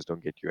vouchers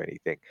don't get you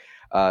anything.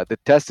 The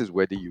test is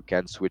whether you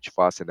can switch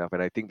fast enough,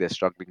 and I think they're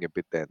struggling a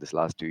bit there in this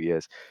last 2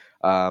 years.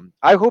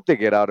 I hope they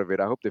get out of it.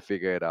 I hope they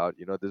figure it out.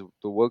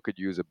 The world could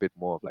use a bit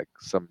more of like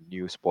some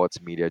new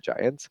sports media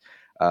giants.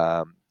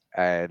 um,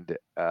 and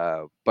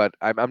But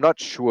I'm not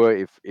sure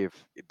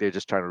if they're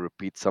just trying to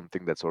repeat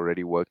something that's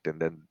already worked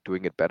and then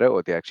doing it better,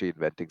 or they're actually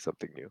inventing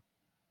something new.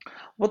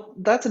 Well,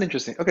 that's an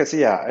interesting. Okay, so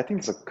yeah, I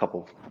think there's a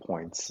couple of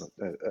points.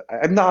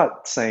 I'm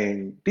not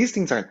saying these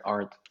things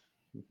aren't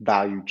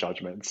value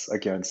judgments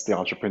against the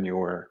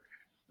entrepreneur,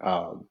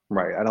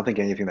 right? I don't think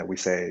anything that we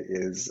say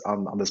is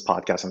on this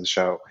podcast on the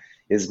show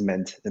is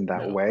meant in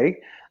that No.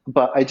 way.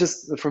 But I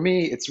just, for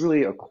me, it's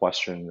really a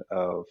question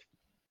of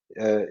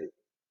uh,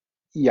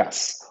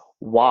 yes,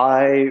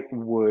 why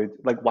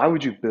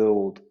would you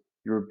build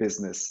your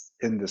business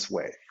in this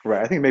way,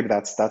 right? I think maybe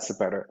that's a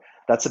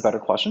better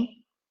question.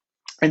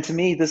 And to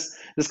me, this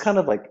kind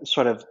of like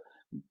sort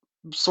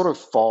of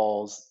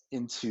falls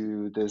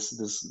into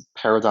this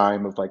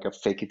paradigm of like a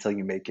fake it till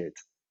you make it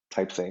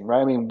type thing,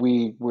 right? I mean,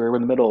 we're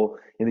in the middle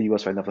in the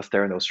U.S. right now of a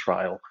Theranos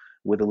trial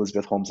with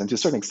Elizabeth Holmes, and to a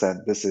certain extent,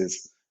 this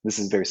is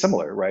very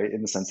similar, right?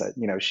 In the sense that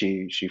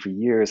she for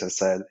years has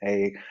said,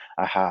 "Hey,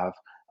 I have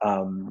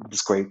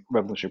this great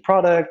revolutionary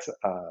product,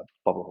 blah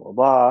blah blah blah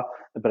blah,"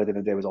 but at the end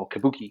of the day, it was all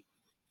kabuki,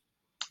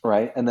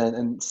 right?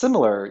 And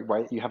similar,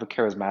 right? You have a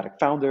charismatic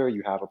founder,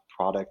 you have a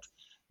product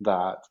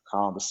that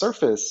on the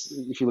surface,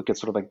 if you look at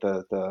sort of like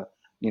the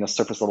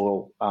surface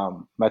level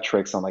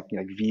metrics on like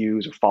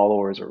views or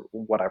followers or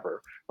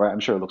whatever, right? I'm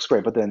sure it looks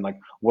great, but then like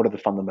what are the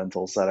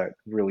fundamentals that are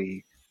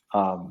really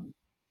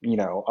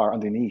are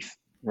underneath,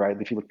 right?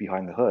 If you look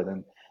behind the hood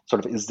and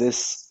sort of is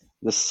this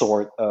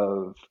sort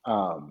of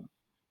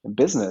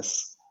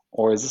business,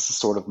 or is this a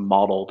sort of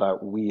model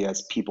that we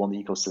as people in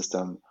the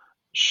ecosystem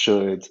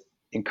should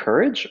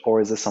encourage, or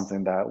is this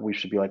something that we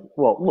should be like,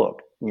 well,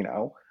 look,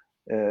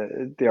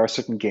 there are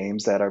certain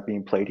games that are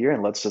being played here,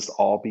 and let's just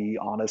all be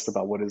honest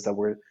about what it is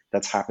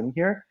that's happening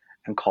here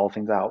and call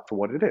things out for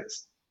what it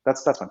is.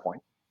 That's my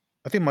point.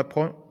 I think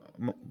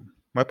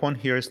my point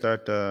here is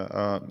that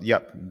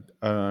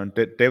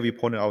David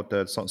pointed out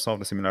that some of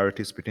the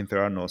similarities between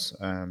Theranos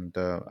and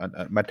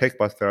my take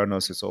about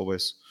Theranos is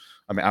always,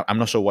 I mean, I'm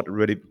not sure what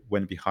really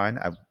went behind.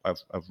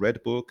 I've read the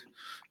book,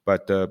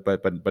 but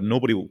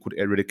nobody could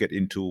really get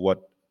into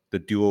what the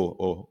duo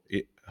or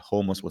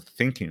Holmes was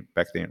thinking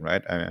back then,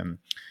 right? And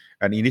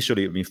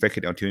initially, I mean, fake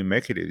it until you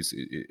make it is,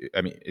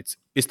 I mean, it's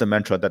the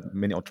mantra that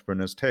many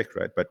entrepreneurs take,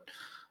 right? But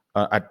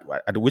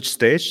at which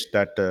stage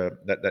that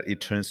it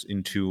turns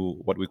into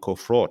what we call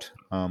fraud.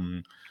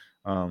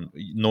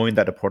 knowing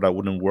that the product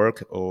wouldn't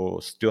work,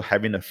 or still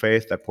having the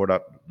faith that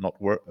product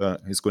not work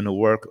is going to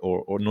work,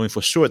 or knowing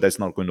for sure that it's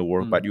not going to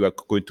work, but you are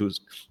going to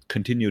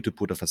continue to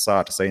put a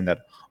facade saying that,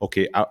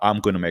 okay, I'm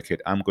going to make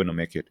it. I'm going to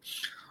make it.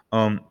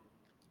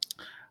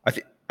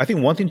 I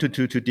think one thing to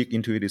dig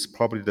into it is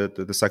probably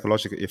the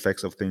psychological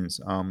effects of things.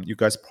 You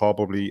guys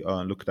probably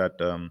looked at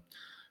the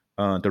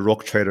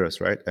rogue traders,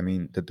 right? I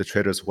mean, the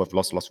traders who have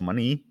lost lots of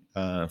money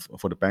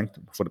for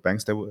the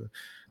banks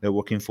they're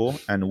working for,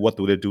 and what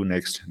do they do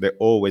next? They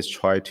always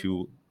try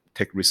to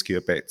take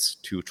riskier bets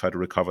to try to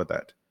recover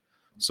that.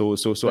 So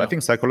I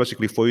think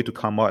psychologically, for you to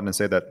come out and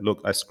say that,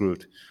 look, I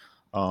screwed.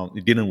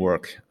 It didn't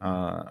work.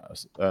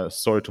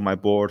 Sorry to my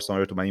board.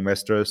 Sorry to my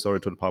investors.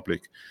 Sorry to the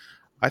public.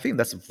 I think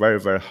that's a very,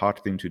 very hard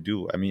thing to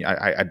do. I mean,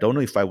 I don't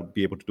know if I would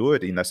be able to do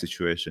it in that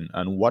situation.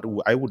 And what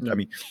I would, I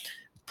mean,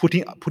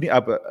 putting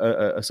up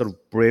a sort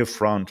of brave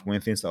front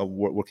when things are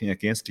working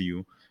against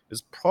you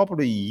is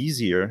probably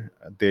easier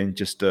than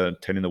just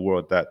telling the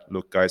world that,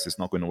 look, guys, it's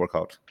not going to work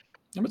out.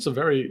 It's a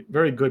very,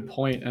 very good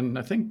point. And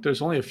I think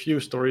there's only a few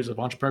stories of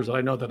entrepreneurs that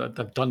I know that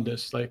have done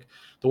this. Like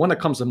the one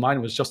that comes to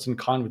mind was Justin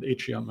Kan with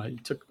Atrium. He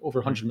took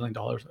over $100 million.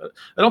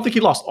 I don't think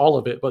he lost all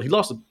of it, but he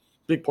lost a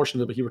big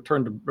portion of it, but he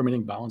returned the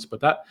remaining balance.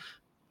 But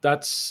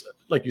that's,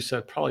 like you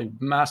said, probably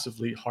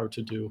massively hard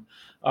to do.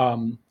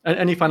 And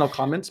any final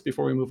comments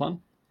before we move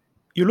on?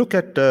 You look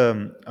at,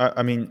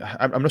 I mean,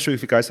 I'm not sure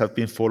if you guys have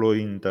been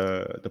following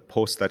the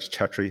post that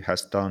Chatri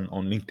has done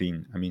on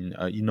LinkedIn. I mean,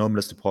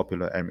 enormously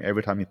popular. I mean,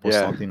 every time he posts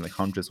something, like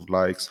hundreds of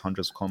likes,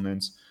 hundreds of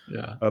comments.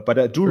 Yeah. But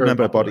I do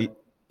remember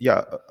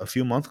a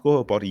few months ago,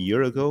 about a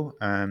year ago,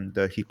 and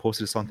he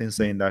posted something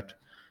saying that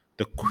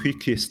the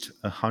quickest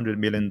 $100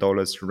 million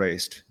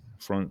raised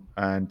from,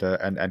 and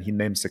he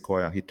named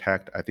Sequoia. He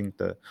tagged, I think,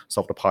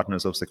 some of the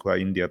partners of Sequoia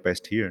India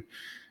based here.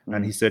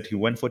 And he said he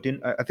went for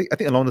dinner. I think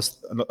along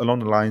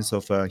the lines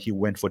of he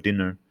went for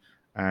dinner,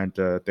 and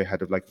they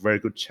had a very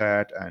good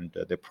chat, and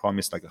they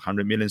promised like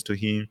 100 millions to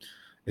him,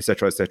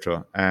 etc.,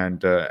 etc.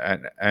 And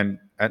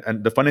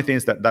the funny thing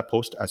is that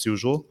post, as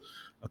usual,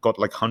 got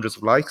like hundreds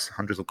of likes,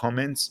 hundreds of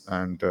comments,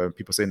 and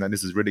people saying that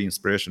this is really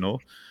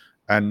inspirational,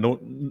 and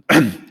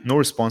no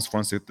response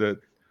from the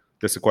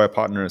Sequoia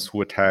partners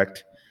who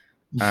attacked.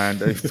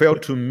 And it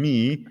felt to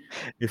me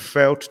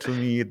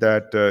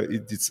that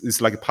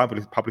it's like a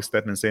public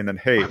statement saying that,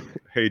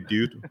 hey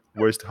dude,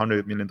 where's the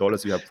 $100 million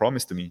you have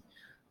promised to me?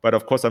 But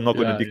of course I'm not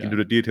going to dig into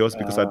the details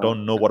because I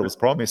don't know what was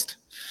promised.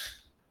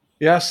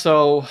 Yeah,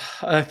 so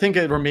I think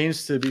it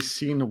remains to be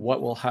seen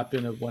what will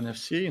happen at ONE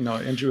FC. You know,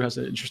 Andrew has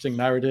an interesting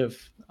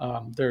narrative.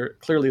 There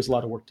clearly is a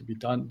lot of work to be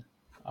done.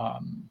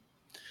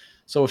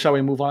 So shall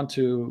we move on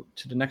to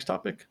the next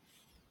topic?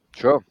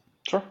 Sure.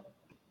 Okay.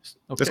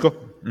 Let's go.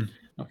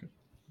 Okay.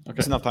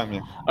 It's enough time,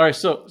 yeah. All right.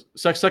 So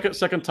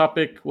second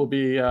topic will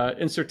be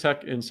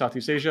Insurtech in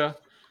Southeast Asia.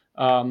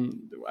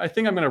 I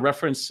think I'm going to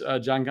reference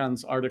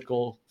Jangan's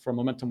article from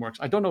Momentum Works.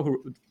 I don't know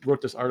who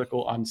wrote this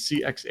article on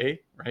CXA,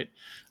 right?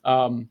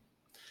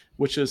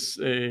 Which is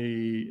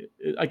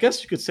I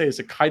guess you could say it's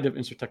a kind of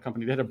Insurtech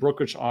company. They had a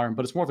brokerage arm,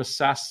 but it's more of a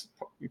SaaS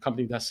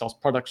company that sells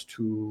products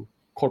to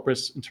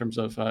corporates in terms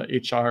of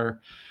HR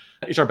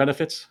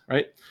benefits,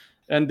 right?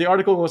 And the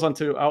article goes on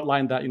to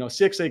outline that,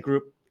 CXA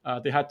Group,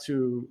 they had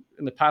to,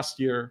 in the past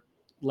year,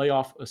 lay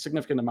off a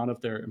significant amount of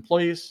their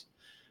employees.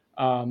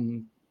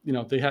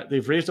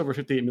 They've raised over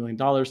 $58 million.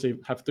 They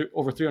have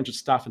over 300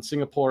 staff in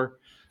Singapore.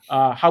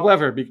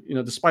 However,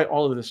 despite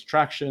all of this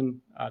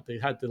traction, they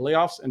had the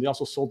layoffs, and they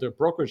also sold their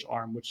brokerage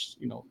arm, which,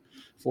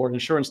 for an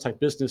insurance type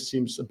business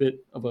seems a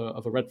bit of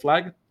a red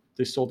flag.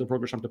 They sold their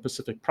brokerage arm to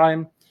Pacific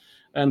Prime,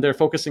 and they're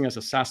focusing as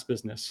a SaaS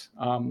business.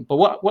 But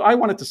what I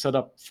wanted to set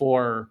up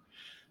for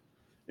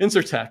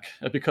Insurtech,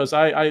 because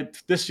I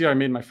this year I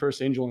made my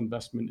first angel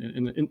investment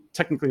in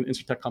technically an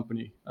Insurtech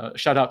company.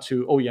 Shout out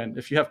to Oyen.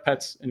 If you have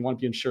pets and you want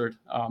to be insured,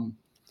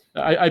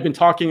 I've been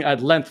talking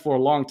at length for a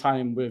long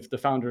time with the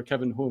founder,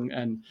 Kevin Hung,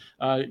 and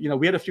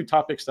we had a few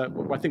topics that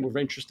I think were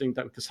very interesting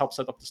that could help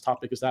set up this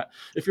topic. Is that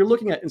if you're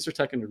looking at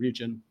Insurtech in the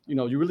region,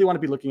 you really want to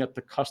be looking at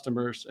the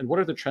customers and what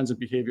are the trends and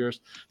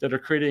behaviors that are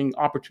creating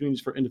opportunities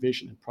for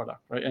innovation in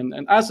product, right? And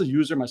as a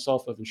user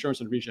myself of insurance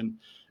in the region,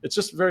 it's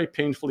just very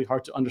painfully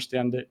hard to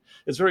understand it.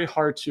 It's very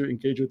hard to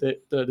engage with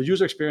it. The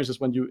user experience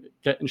is when you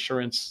get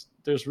insurance,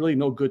 there's really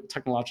no good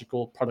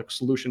technological product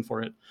solution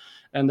for it.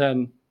 And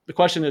then the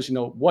question is,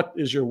 what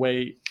is your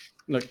way,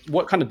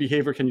 what kind of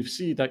behavior can you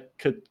see that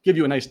could give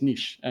you a nice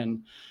niche?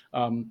 And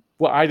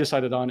what I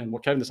decided on and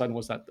what Kevin decided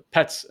was that the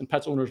pets and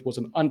pets owners was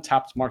an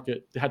untapped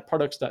market. They had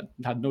products that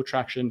had no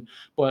traction,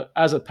 but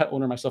as a pet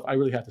owner myself, I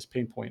really had this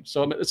pain point.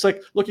 So it's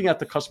like looking at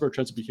the customer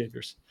trends and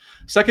behaviors.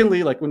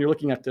 Secondly, like when you're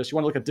looking at this, you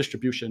want to look at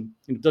distribution.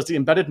 Does the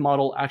embedded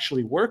model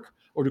actually work,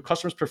 or do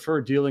customers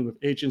prefer dealing with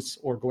agents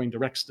or going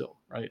direct still,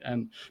 right?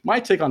 And my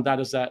take on that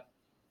is that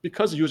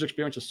because the user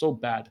experience is so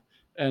bad,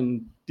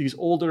 and these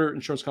older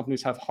insurance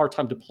companies have a hard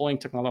time deploying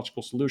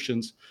technological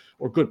solutions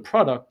or good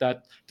product,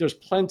 that there's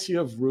plenty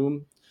of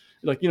room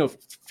like,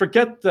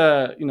 forget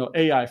the,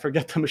 AI,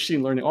 forget the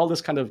machine learning, all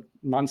this kind of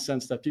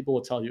nonsense that people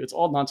will tell you. It's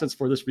all nonsense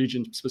for this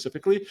region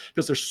specifically,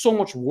 because there's so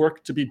much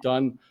work to be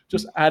done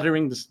just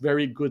adding this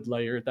very good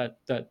layer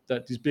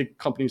that these big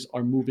companies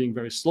are moving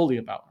very slowly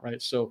about,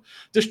 right? So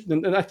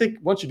and I think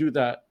once you do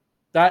that,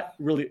 that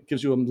really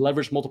gives you a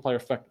leverage multiplier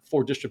effect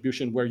for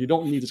distribution, where you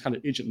don't need this kind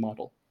of agent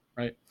model,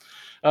 right?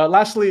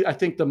 Lastly, I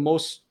think the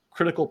most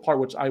critical part,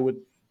 which I would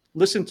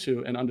listen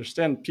to and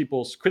understand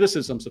people's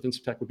criticisms of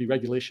InsurTech, would be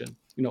regulation.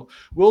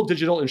 Will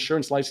digital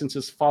insurance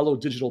licenses follow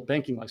digital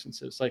banking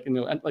licenses?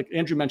 And like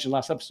Andrew mentioned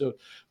last episode,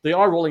 they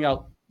are rolling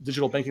out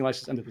digital banking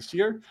license end of this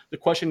year. The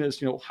question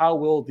is, how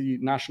will the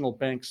national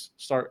banks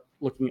start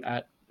looking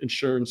at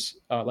insurance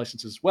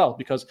licenses as well?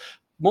 Because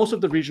most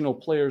of the regional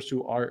players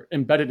who are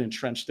embedded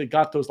entrenched, they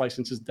got those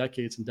licenses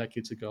decades and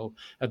decades ago,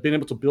 have been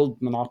able to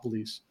build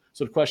monopolies.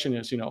 So the question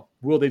is,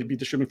 will they be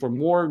distributing for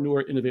more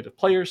newer, innovative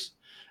players?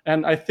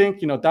 And I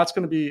think, that's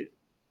going to be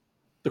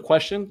the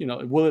question.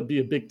 Will it be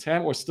a big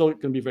TAM, or still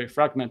going to be very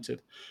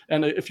fragmented?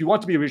 And if you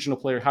want to be a regional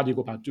player, how do you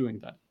go about doing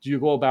that? Do you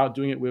go about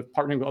doing it with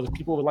partnering with other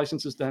people with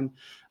licenses then?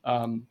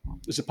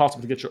 Is it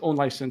possible to get your own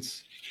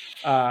license?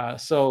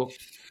 So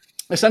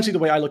essentially, the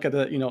way I look at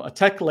it, a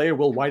tech layer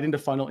will widen the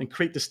funnel and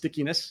create the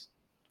stickiness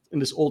in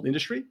this old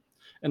industry.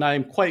 And I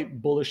am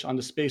quite bullish on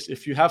the space.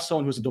 If you have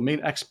someone who's a domain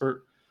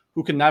expert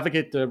who can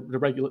navigate the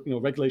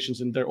regulations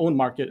in their own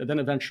market, and then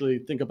eventually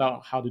think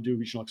about how to do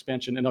regional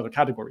expansion in other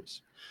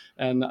categories.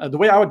 And the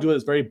way I would do it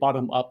is very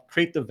bottom up,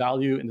 create the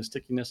value and the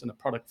stickiness in the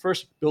product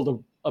first,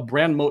 build a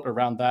brand moat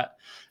around that.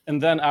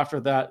 And then after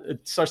that,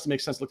 it starts to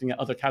make sense looking at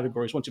other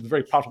categories once you have a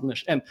very profitable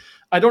niche. And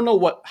I don't know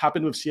what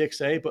happened with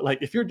CXA, but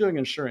if you're doing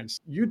insurance,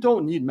 you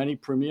don't need many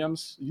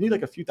premiums. You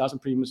need a few thousand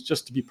premiums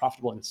just to be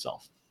profitable in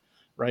itself.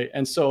 Right.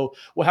 And so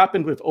what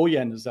happened with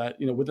Oyen is that,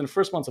 within the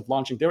first months of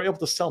launching, they were able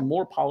to sell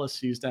more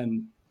policies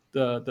than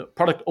the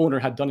product owner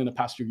had done in the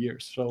past few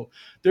years. So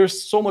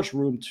there's so much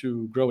room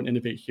to grow and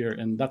innovate here.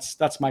 And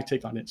that's my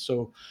take on it.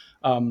 So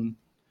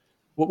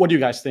what do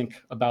you guys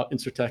think about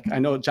InsurTech? I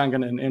know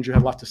Jangan and Andrew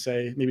have a lot to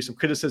say, maybe some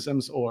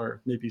criticisms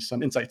or maybe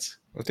some insights.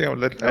 I think I'll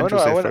let Andrew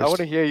say first. I want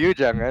to hear you,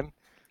 Jangan.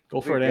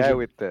 Go for it,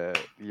 Andrew. Andrew. With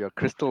your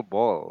crystal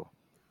ball.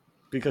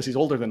 Because he's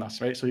older than us,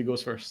 right? So he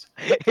goes first.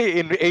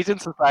 In Asian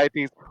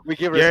societies, we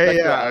give respect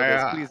to our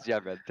elders. Please,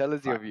 Jangan, tell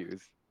us your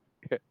views.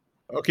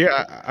 Okay,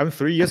 I'm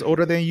 3 years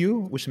older than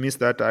you, which means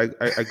that I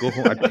go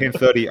home at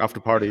 10:30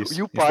 after parties.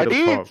 You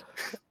party?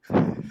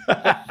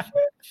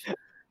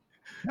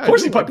 Of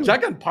course,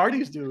 Jangan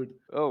parties, dude.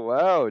 Oh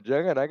wow,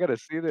 Jangan, I gotta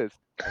see this.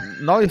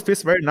 Now it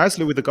fits very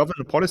nicely with the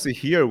government policy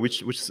here,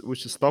 which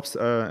stops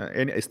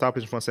any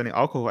establishment from selling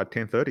alcohol at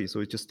 10:30. So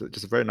it just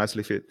very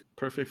nicely fit.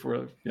 Perfect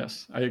for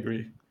yes, I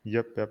agree.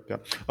 Yep.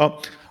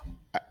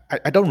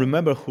 I don't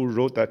remember who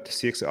wrote that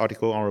CX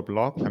article on our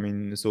blog. I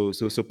mean, so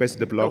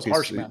basically the blog is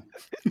harsh, man.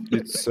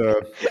 It's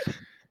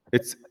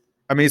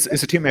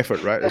a team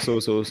effort, right? So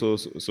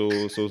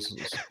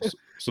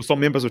some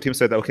members of the team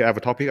said, okay, I have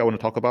a topic I want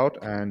to talk about,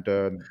 and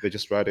they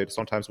just write it.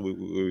 Sometimes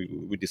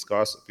we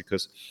discuss,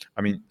 because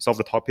some of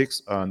the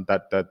topics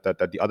that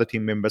the other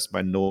team members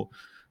might know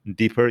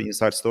deeper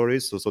inside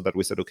stories. So that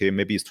we said, okay,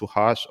 maybe it's too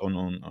harsh on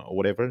or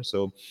whatever.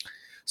 So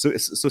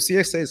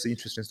CXA is an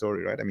interesting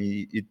story, right?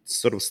 It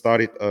sort of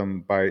started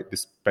by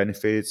these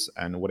benefits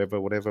and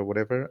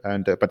whatever,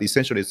 and but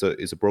essentially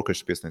it's a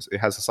brokerage business. It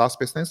has a SaaS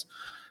business,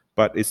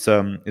 but it's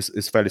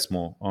fairly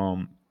small.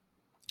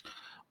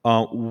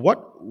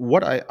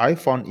 What I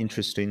found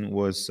interesting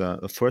was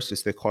first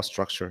is their cost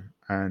structure,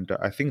 and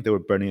I think they were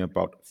burning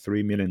about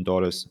 $3 million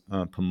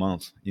per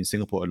month in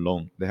Singapore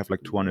alone. They have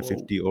like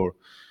 250 or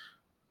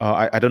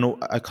I don't know,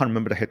 I can't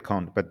remember the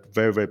headcount, but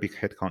very, very big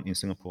headcount in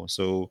Singapore.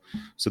 So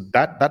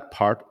that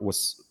part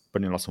was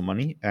burning lots of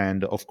money,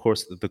 and of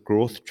course the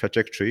growth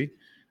trajectory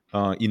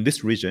in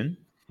this region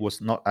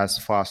was not as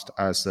fast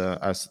as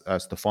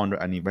the founder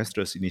and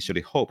investors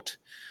initially hoped.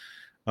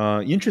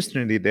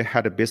 Interestingly, they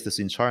had a business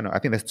in China. I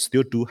think they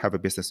still do have a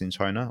business in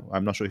China.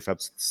 I'm not sure if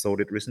I've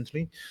sold it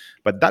recently,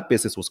 but that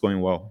business was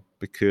going well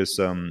because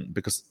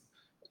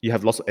you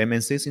have lots of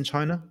MNCs in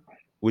China,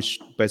 which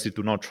basically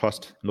do not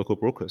trust local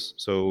brokers.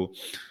 So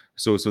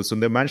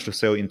they managed to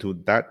sell into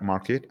that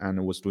market, and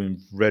it was doing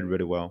really,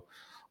 really well.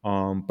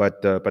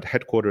 But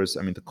headquarters,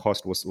 the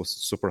cost was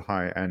super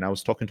high. And I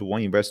was talking to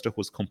one investor who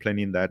was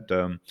complaining that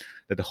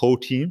the whole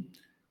team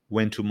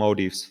went to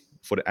Maldives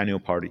for the annual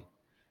party,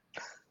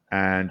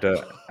 and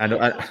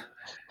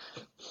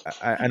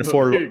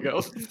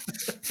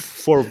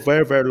for a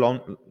very, very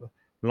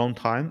long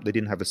time they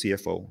didn't have a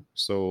CFO.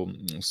 So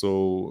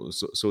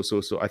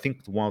I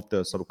think one of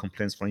the sort of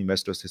complaints from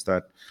investors is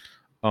that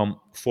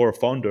for a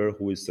founder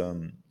who's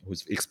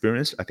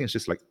experienced, I think it's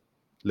just like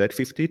late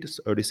 50s,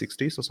 early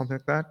 60s or something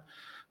like that.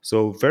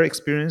 So very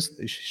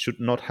experienced, should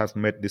not have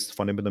made this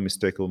fundamental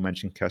mistake of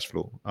managing cash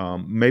flow.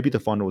 Maybe the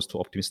founder was too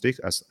optimistic,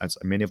 as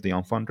many of the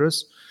young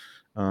founders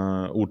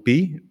would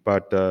be,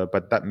 but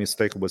that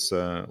mistake was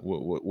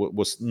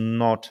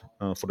not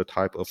for the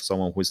type of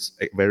someone who is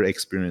very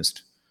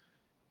experienced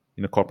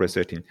in a corporate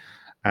setting.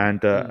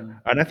 And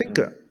I think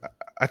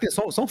I think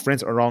some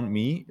friends around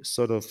me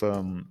sort of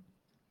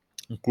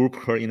group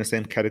her in the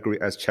same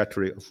category as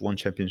Chattery of One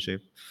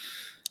Championship.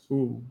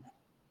 Ooh,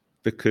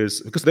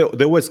 Because they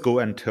always go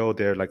and tell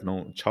their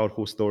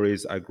childhood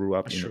stories. I grew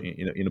up that's in true.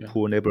 in a Yeah.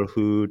 poor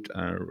neighborhood,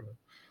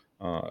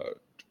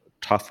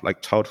 tough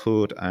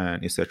childhood,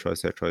 and etc.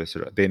 etc.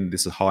 etc. Then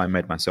this is how I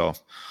met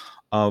myself.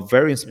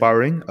 Very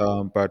inspiring,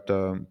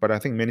 but I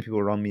think many people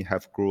around me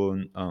have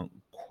grown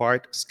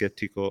quite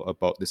skeptical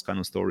about this kind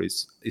of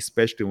stories,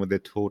 especially when they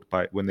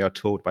are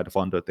told by the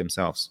founder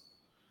themselves.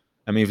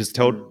 I mean, if it's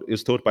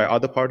told by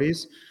other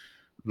parties,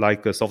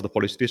 like some of the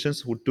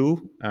politicians would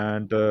do,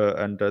 and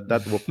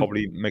that will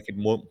probably make it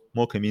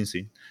more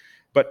convincing.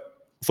 But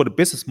for the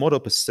business model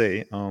per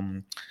se,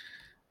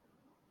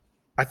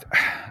 I, th-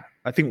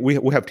 I think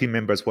we have team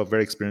members who are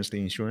very experienced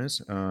in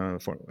insurance,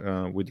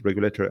 with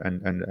regulator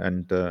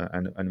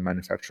and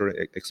manufacturer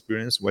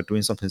experience. We're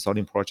doing some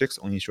consulting projects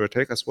on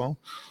insurtech as well.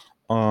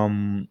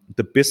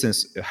 The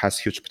business has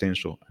huge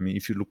potential. I mean,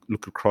 if you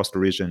look across the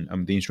region,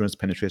 the insurance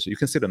penetration, you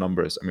can see the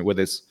numbers. I mean,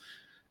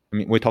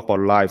 we talk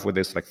about life,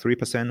 whether it's like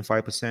 3%,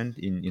 5%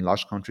 in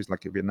large countries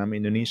like Vietnam,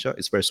 Indonesia,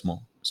 it's very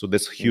small. So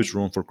there's huge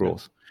room for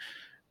growth.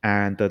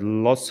 And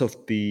lots of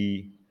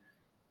the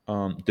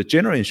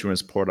general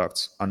insurance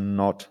products are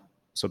not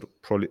sort of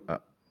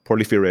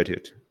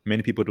proliferated.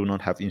 Many people do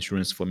not have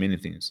insurance for many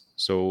things.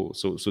 So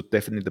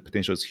definitely the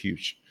potential is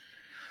huge.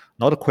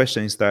 Now the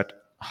question is that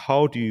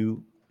how do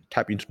you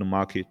tap into the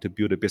market to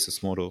build a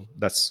business model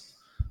that's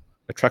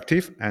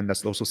attractive and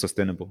that's also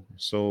sustainable?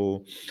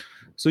 So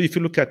if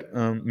you look at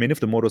many of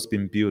the models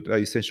being built are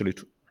essentially,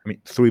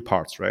 three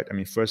parts, right? I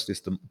mean, first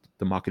is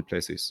the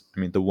marketplaces. I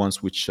mean, the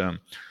ones which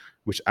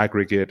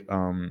aggregate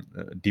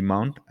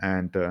demand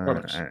and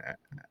Products.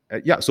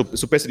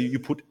 So basically you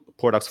put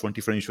products from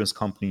different insurance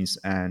companies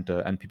and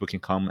people can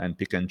come and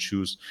pick and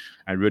choose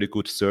and really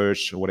good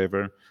search or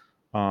whatever.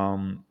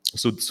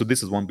 So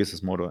this is one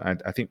business model,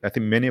 and I think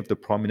many of the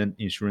prominent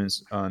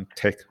insurance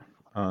tech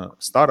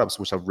startups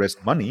which have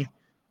raised money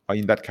are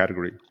in that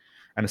category.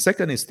 And the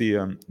second is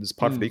this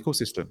part of the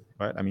ecosystem,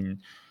 right? I mean,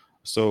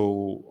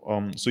 so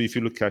if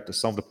you look at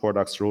some of the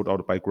products rolled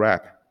out by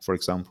Grab, for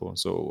example,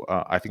 so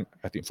I think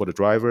for the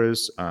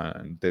drivers,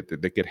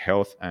 they get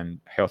health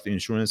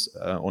insurance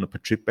on a per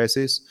trip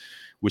basis,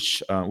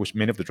 which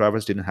many of the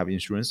drivers didn't have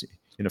insurance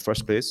in the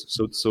first place.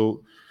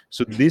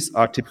 So these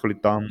are typically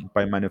done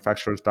by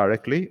manufacturers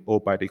directly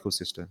or by the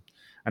ecosystem.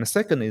 And the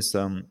second is,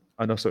 and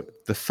also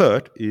the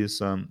third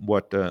is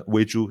what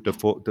Wei Zhu,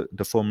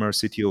 the former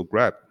CTO of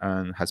Grab,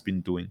 has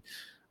been doing,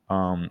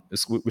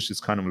 which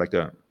is kind of like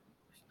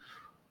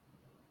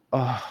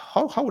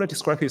how would I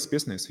describe his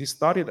business? He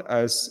started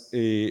as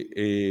a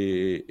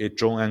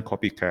ZhongAn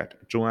copycat.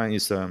 ZhongAn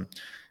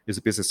is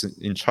a business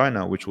in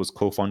China which was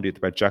co-founded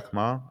by Jack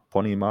Ma,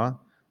 Pony Ma,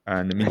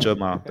 and Minzhe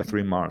Ma, the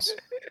three Mars,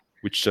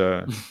 which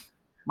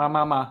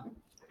Ma.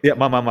 yeah,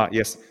 Ma,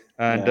 yes.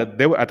 And Yeah.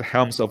 they were at the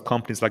helms of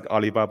companies like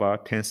Alibaba,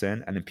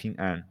 Tencent, and Ping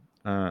An.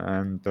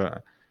 And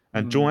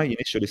ZhongAn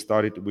initially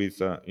started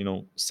with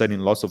selling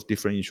lots of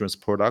different insurance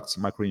products,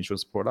 micro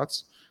insurance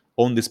products,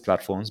 on these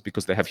platforms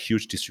because they have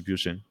huge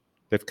distribution,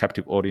 they have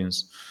captive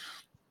audience.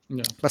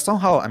 Yeah. But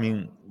somehow, I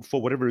mean,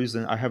 for whatever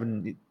reason, I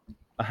haven't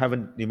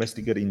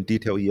investigated in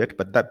detail yet,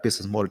 but that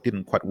business model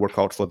didn't quite work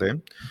out for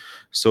them.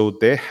 So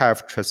they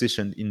have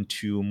transitioned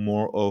into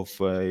more of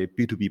a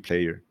B2B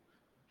player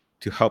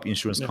to help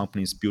insurance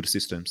companies build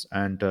systems.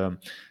 And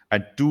I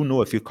do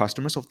know a few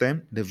customers of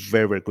them. They're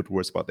very, very good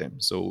words about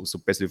them. So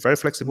basically very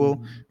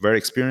flexible, very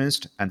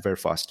experienced, and very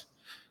fast.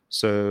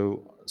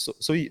 So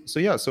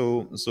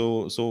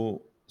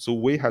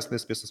Wei has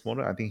this business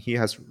model. I think he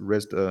has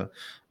raised a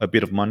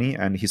bit of money,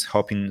 and he's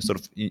helping sort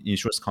of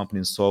insurance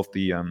companies solve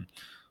the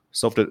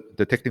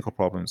technical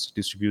problems,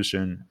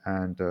 distribution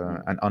and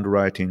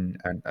underwriting,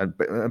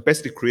 and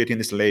basically creating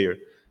this layer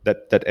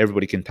that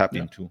everybody can tap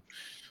into.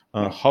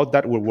 How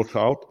that will work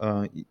out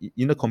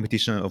in the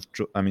competition of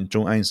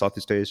ZhongAn in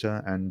Southeast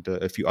Asia and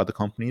a few other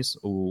companies,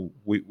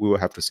 we will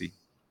have to see.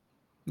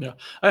 Yeah,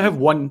 I have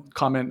one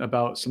comment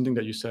about something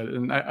that you said,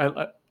 and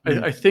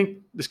I think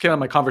this came out of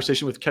my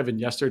conversation with Kevin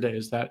yesterday.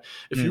 Is that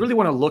if you really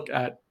want to look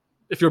at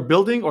if you're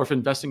building or if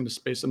investing in the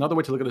space, another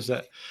way to look at it is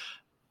that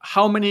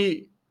how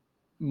many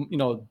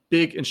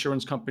big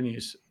insurance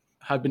companies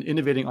have been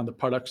innovating on the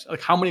products,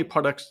 like how many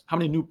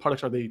new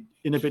products are they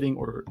innovating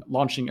or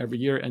launching every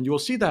year? And you will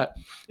see that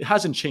it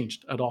hasn't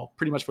changed at all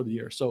pretty much for the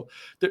year. So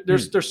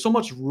there's so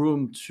much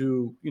room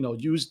to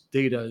use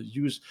data,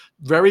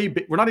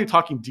 we're not even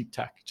talking deep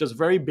tech, just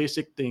very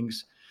basic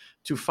things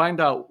to find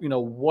out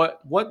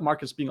what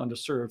market's being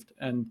underserved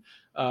and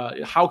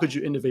how could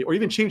you innovate or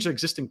even change the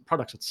existing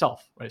products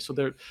itself, right? So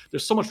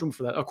there's so much room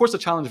for that. Of course, the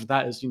challenge of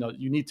that is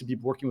you need to be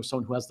working with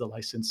someone who has the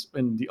license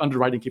and the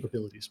underwriting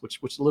capabilities, which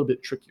is a little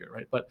bit trickier,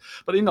 right? But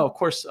of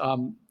course,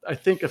 I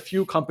think a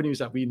few companies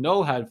that we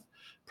know have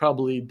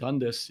probably done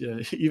this.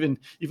 Even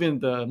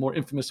the more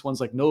infamous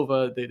ones like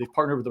Nova, they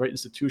partnered with the right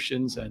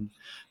institutions and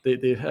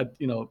they had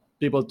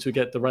be able to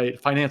get the right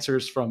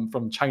financiers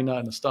from China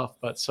and the stuff.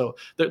 But so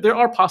there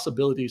are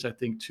possibilities, I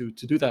think, to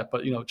do that.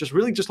 But just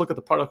really just look at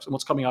the products and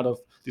what's coming out of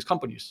these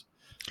companies,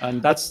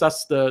 and that's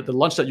the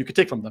lunch that you could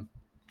take from them.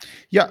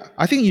 Yeah,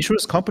 I think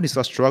insurance companies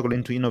are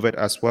struggling to innovate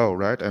as well,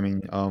 right? I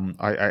mean,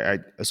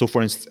 so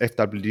for instance,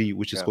 FWD,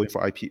 which is going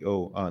for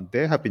IPO,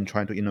 they have been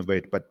trying to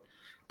innovate, but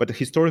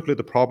historically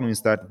the problem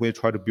is that we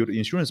try to build an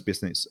insurance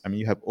business. I mean,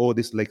 you have all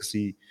these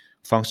legacy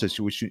functions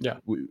which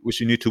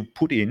you need to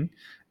put in,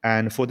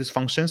 and for these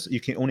functions,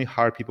 you can only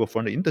hire people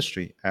from the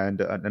industry,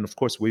 and of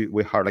course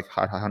we hire like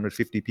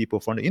 150 people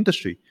from the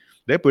industry.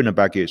 They bring a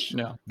baggage.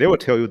 Yeah. They will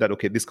tell you that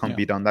okay, this can't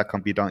be done, that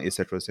can't be done,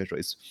 etc., etc.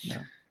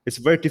 It's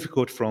very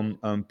difficult from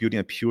building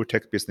a pure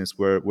tech business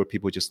where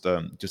people just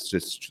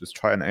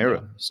try and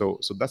error. So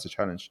that's a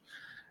challenge.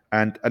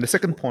 And the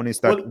second point is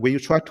that when you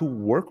try to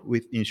work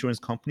with insurance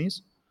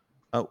companies,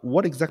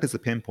 what exactly is the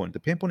pain point? The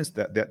pain point is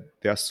that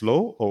they are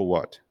slow, or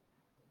what?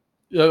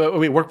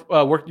 Wait,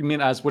 work. You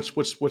mean as which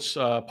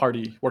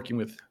party working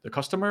with, the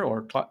customer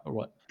or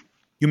what?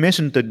 You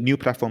mentioned that new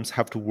platforms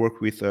have to work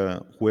with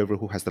whoever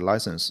who has the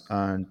license,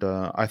 and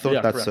I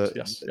thought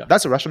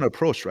that's a rational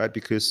approach, right?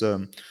 Because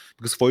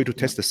for you to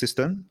test the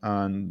system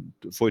and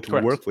for it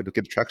to work, for you to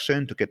get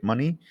traction, to get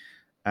money,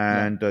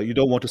 and you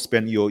don't want to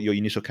spend your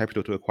initial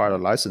capital to acquire a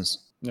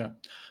license. Yeah,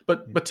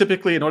 but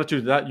typically in order to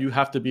do that, you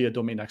have to be a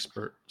domain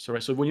expert. So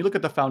when you look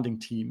at the founding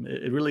team,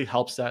 it really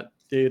helps that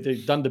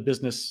they've done the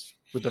business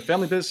with their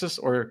family business,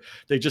 or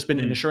they've just been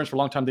in insurance for a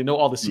long time. They know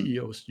all the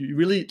CEOs. You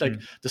really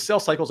the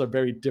sales cycles are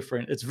very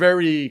different. It's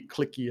very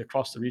clicky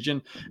across the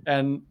region,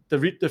 and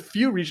the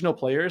few regional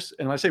players,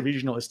 and when I say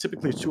regional, it's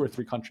typically 2 or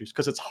 3 countries,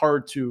 because it's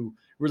hard to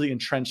really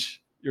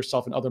entrench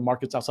yourself in other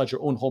markets outside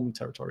your own home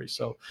territory.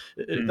 So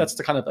that's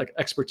the kind of like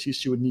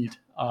expertise you would need.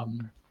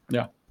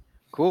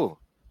 Cool.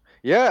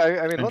 Yeah,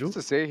 I mean, Andrew? Lots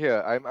to say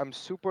here. I'm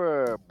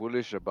super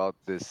bullish about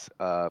this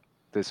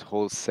this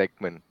whole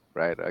segment,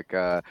 right? Like,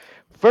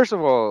 first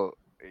of all,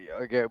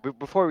 okay,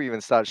 before we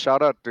even start,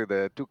 shout out to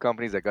the 2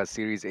 companies that got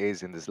Series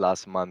A's in this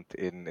last month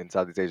in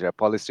Southeast Asia.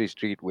 Polystry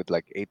Street with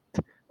like 8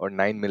 or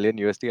 9 million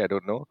USD, I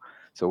don't know.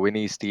 So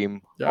Winnie's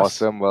team,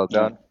 awesome, well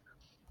done.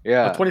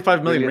 Yeah,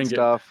 25 million ringgit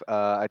stuff.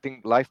 I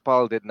think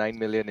LifePal did 9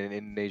 million in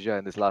Indonesia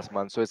in this last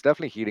month, so it's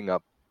definitely heating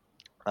up.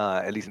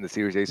 At least in the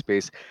Series A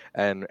space,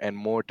 and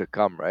more to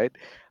come, right?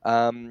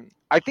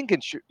 I think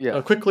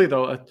quickly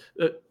though,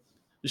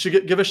 you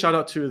should give a shout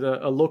out to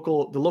the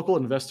local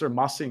investor,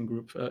 Masing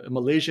Group, a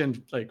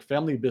Malaysian like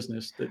family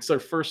business. It's their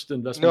first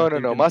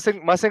investment. No.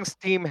 Masing's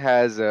team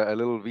has a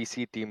little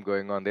VC team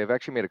going on. They've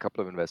actually made a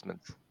couple of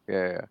investments.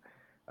 No,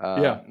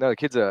 the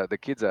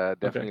kids are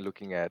definitely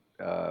looking at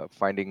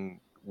finding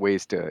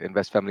ways to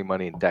invest family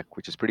money in tech,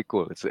 which is pretty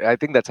cool. I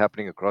think that's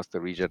happening across the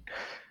region.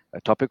 A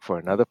topic for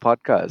another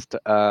podcast.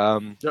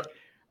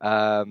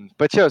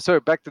 But yeah, so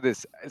back to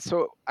this.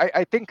 So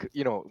I think,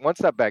 one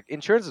step back,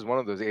 insurance is one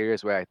of those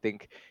areas where I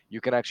think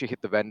you can actually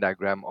hit the Venn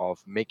diagram of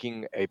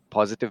making a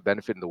positive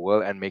benefit in the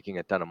world and making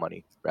a ton of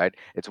money, right?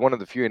 It's one of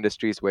the few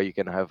industries where you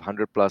can have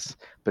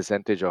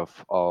 100+%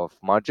 of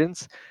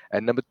margins.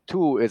 And number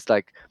 2 is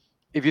like,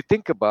 if you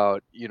think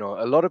about,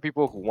 a lot of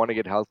people who want to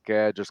get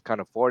healthcare just can't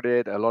afford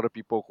it. A lot of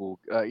people who,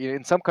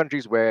 in some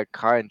countries where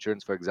car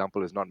insurance, for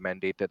example, is not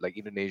mandated, like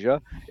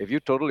Indonesia, if you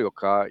total your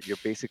car, you're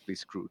basically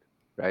screwed,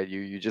 right?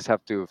 You just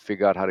have to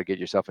figure out how to get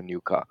yourself a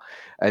new car.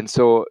 And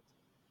so,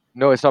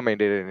 no, it's not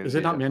mandated in Indonesia. Is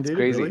it not mandated? It's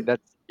crazy. Really?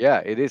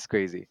 It is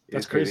crazy.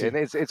 That's crazy. And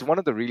it's one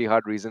of the really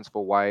hard reasons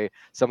for why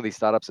some of these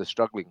startups are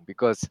struggling,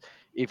 because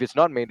if it's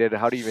not mandated,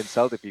 how do you even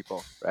sell to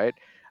people, right?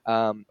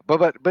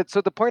 But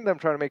so the point that I'm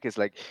trying to make is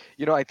like,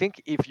 I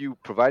think if you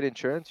provide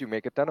insurance, you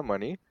make a ton of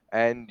money,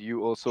 and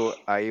you also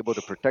are able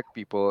to protect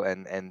people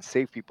and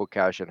save people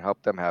cash and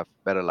help them have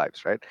better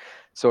lives, right?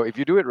 So if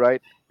you do it right,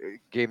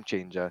 game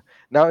changer.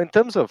 Now, in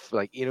terms of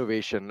like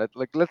innovation,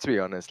 let's be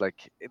honest,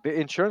 like the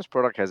insurance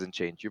product hasn't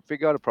changed. You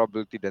figure out a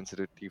probability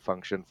density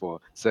function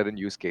for certain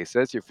use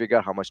cases, you figure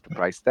out how much to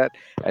price that,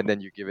 and then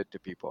you give it to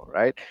people,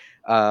 right?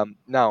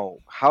 Now,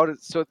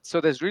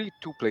 so there's really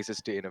 2 places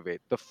to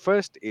innovate. The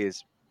first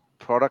is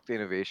product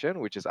innovation,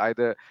 which is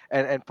either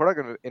and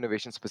product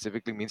innovation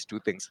specifically means 2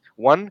 things.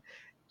 One,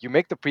 you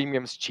make the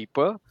premiums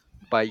cheaper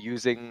by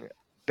using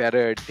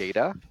better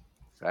data,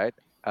 right?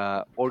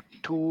 Or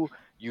 2,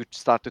 you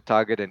start to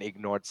target an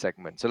ignored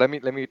segment. So let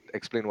me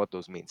explain what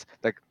those means.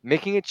 Like,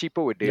 making it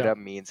cheaper with data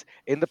means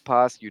in the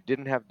past you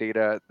didn't have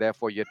data,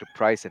 therefore you had to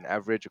price an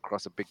average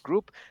across a big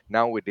group.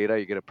 Now with data,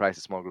 you get to price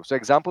a small group. So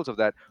examples of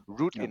that: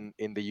 Root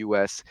in the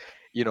US.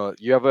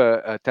 You have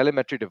a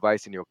telemetry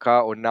device in your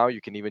car, or now you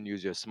can even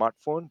use your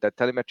smartphone. That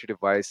telemetry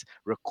device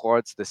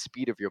records the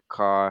speed of your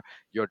car,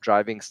 your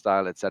driving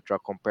style, etc.,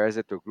 compares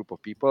it to a group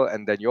of people,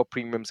 and then your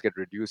premiums get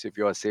reduced if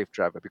you're a safe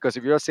driver. Because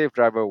if you're a safe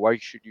driver, why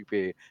should you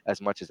pay as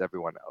much as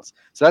everyone else?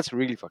 So that's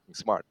really fucking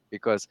smart,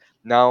 because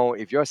now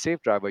if you're a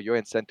safe driver, you're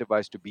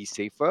incentivized to be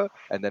safer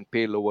and then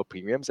pay lower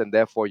premiums, and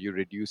therefore you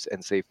reduce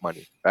and save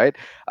money, right?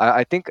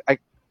 I think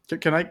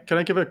Can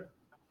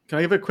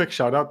I give a quick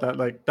shout out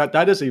that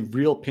that is a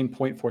real pain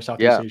point for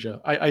Southeast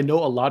Asia. I know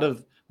a lot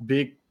of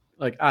big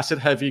like asset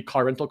heavy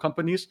car rental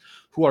companies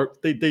who are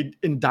they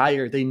in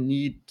dire, they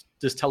need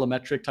this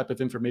telemetric type of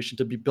information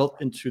to be built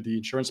into the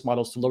insurance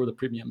models to lower the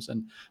premiums,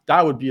 and that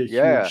would be a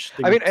Yeah, huge I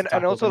thing mean, to and tackle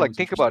if also like anyone's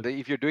think about interested.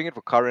 it. If you're doing it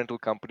for car rental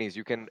companies,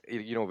 you can,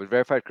 with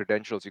verified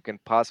credentials, you can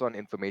pass on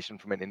information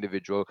from an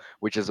individual,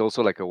 which is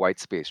also like a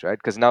white space, right?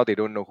 Because now they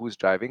don't know who's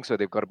driving, so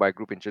they've got to buy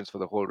group insurance for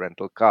the whole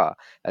rental car,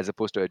 as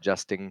opposed to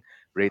adjusting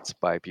rates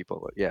by people.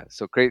 But yeah,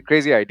 so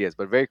crazy ideas,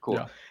 but very cool.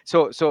 Yeah.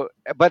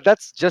 But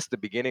that's just the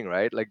beginning,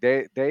 right? Like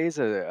there is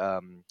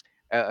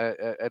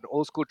an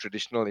old school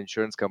traditional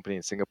insurance company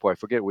in Singapore, I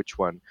forget which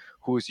one,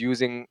 who's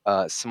using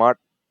smart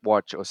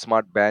watch or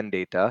smart band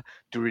data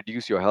to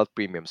reduce your health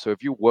premium. So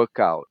if you work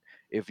out,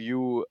 if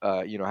you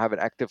have an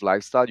active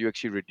lifestyle, you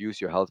actually reduce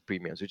your health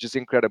premiums, which is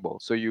incredible.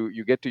 So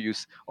you get to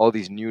use all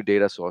these new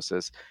data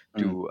sources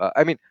to.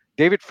 I mean,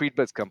 David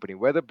Friedberg's company,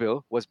 Weather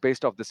Bill, was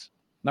based off this.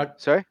 Not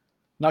Sorry,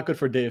 not good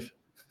for Dave.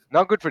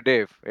 not good for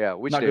Dave. Yeah,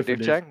 which Not Dave? good for Dave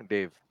Dave. Chang.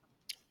 Dave.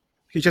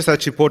 He just had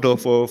Chipotle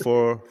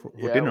for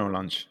Yeah. dinner or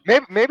lunch.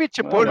 Maybe Well,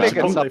 Chipotle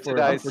can Chipotle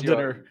subsidize for your.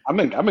 dinner. I'm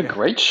in Yeah.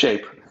 great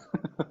shape.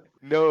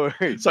 No,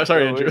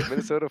 Sorry, no Andrew. worries.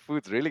 Minnesota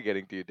food's really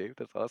getting to you, Dave.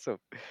 That's awesome.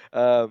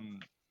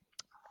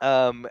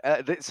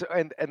 So,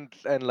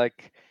 and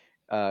like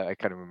I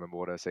can't remember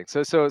what I was saying.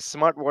 So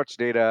smartwatch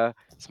data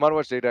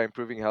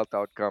improving health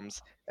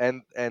outcomes,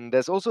 and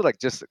there's also like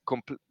just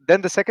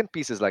then the second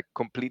piece is like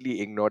completely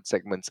ignored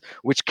segments,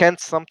 which can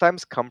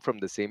sometimes come from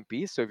the same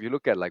piece. So if you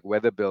look at like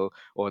Weather Bill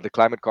or the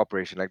Climate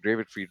Corporation, like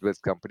David Friedberg's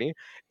company,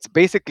 it's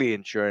basically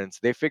insurance.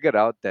 They figured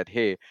out that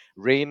hey,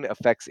 rain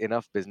affects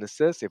enough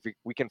businesses. If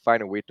we can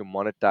find a way to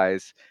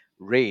monetize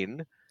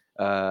rain,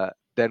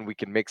 then we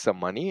can make some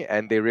money.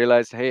 And they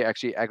realized, hey,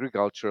 actually,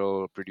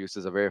 agricultural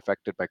producers are very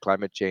affected by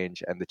climate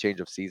change and the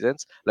change of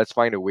seasons. Let's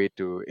find a way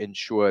to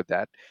ensure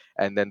that.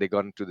 And then they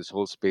got into this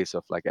whole space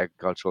of like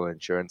agricultural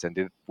insurance and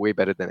did way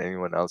better than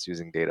anyone else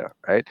using data,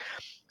 right?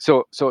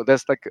 So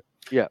that's like,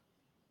 yeah.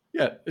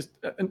 Yeah,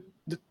 and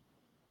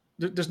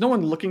there's no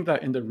one looking at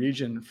that in the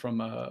region from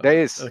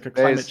There like a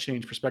climate is.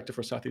 change perspective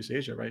for Southeast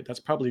Asia, right? That's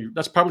probably huge.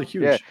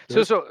 Yeah. There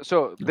is-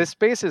 So this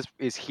space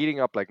is heating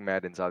up like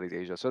mad in Southeast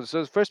Asia. So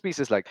the first piece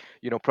is like,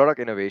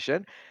 product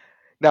innovation.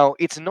 Now,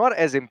 it's not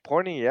as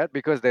important yet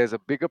because there's a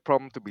bigger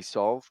problem to be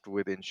solved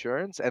with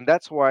insurance. And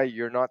that's why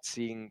you're not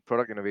seeing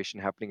product innovation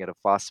happening at a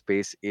fast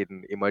pace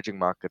in emerging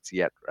markets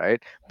yet, right?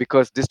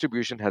 Because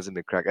distribution hasn't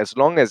been cracked. As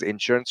long as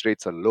insurance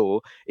rates are low,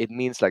 it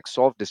means like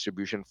solve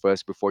distribution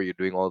first before you're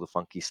doing all the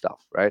funky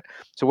stuff, right?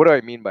 So, what do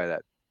I mean by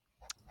that?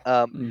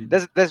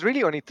 There's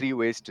really only three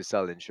ways to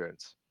sell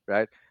insurance,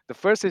 right? The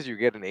first is you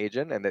get an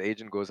agent, and the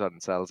agent goes out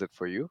and sells it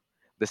for you.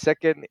 The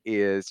second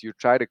is you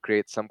try to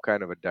create some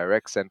kind of a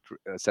direct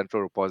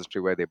central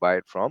repository where they buy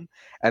it from.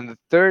 And the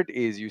third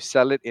is you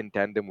sell it in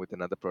tandem with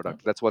another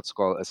product. That's what's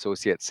called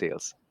associate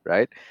sales,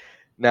 right?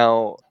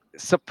 Now,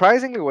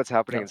 surprisingly, what's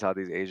happening yeah. in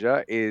Southeast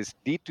Asia is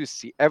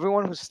D2C.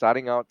 Everyone who's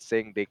starting out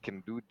saying they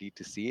can do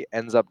D2C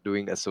ends up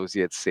doing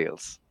associate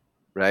sales,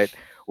 right?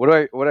 What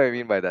do I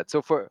mean by that?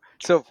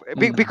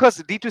 Because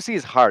D2C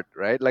is hard,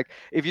 right? Like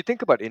if you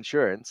think about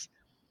insurance,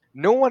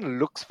 no one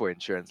looks for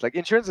insurance. Like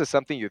insurance is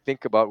something you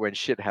think about when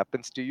shit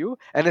happens to you,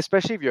 and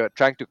especially if you're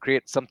trying to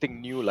create something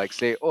new, like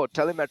say, oh,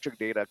 telemetric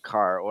data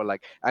car, or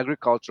like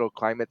agricultural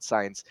climate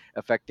science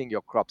affecting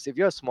your crops. If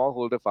you're a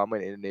smallholder farmer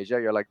in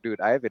Indonesia, you're like,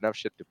 dude, I have enough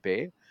shit to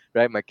pay,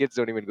 right? My kids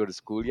don't even go to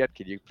school yet.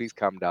 Can you please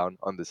calm down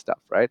on this stuff,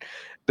 right?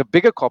 The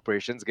bigger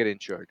corporations get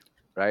insured,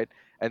 right?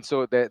 And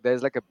so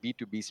there's like a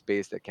B2B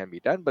space that can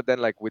be done, but then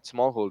like with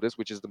smallholders,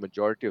 which is the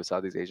majority of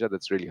Southeast Asia,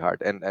 that's really hard.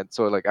 And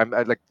so like I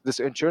like this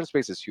insurance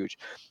space is huge.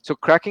 So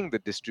cracking the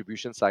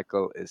distribution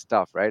cycle is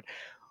tough, right?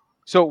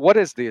 So what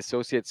is the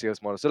associate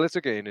sales model? So let's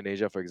look at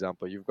Indonesia, for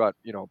example. You've got,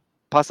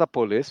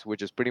 Pasapolis,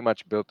 which is pretty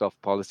much built off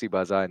Policy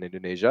Bazaar in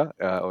Indonesia.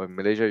 Or in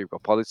Malaysia, you've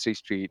got Policy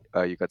Street.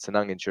 You've got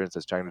Senang Insurance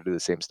that's trying to do the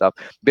same stuff.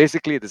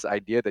 Basically, this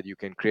idea that you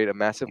can create a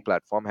massive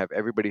platform, have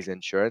everybody's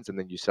insurance, and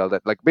then you sell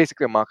that, like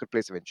basically a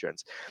marketplace of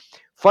insurance.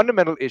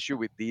 Fundamental issue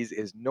with these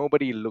is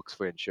nobody looks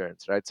for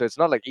insurance, right? So it's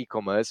not like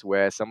e-commerce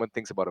where someone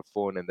thinks about a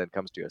phone and then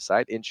comes to your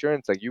site.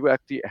 Insurance, like you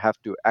actually have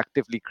to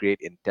actively create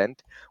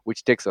intent,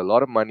 which takes a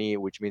lot of money,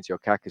 which means your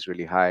CAC is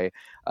really high.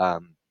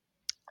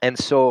 And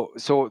so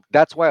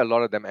that's why a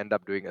lot of them end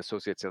up doing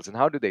associate sales. And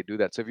how do they do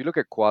that? So if you look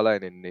at Kuala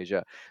in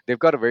Indonesia, they've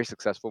got a very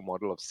successful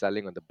model of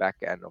selling on the back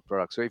end of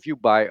products. So if you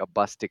buy a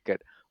bus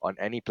ticket on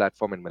any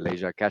platform in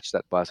Malaysia, catch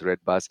that bus, red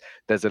bus,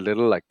 there's a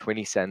little like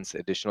 20 cents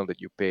additional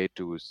that you pay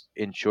to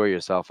insure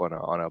yourself on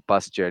a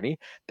bus journey.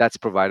 That's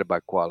provided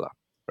by Kuala,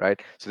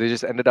 right? So they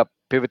just ended up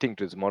pivoting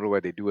to this model where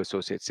they do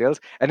associate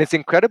sales. And it's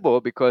incredible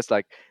because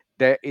like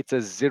it's a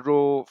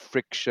zero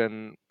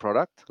friction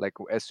product. Like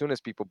as soon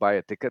as people buy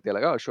a ticket, they're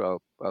like, oh sure,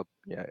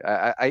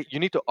 yeah, you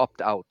need to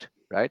opt out,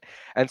 right?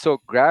 And so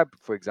Grab,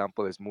 for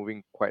example, is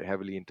moving quite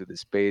heavily into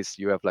this space.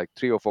 You have like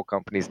 3 or 4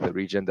 companies in the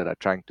region that are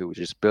trying to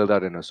just build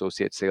out an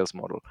associate sales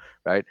model,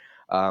 right?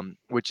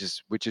 Which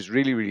is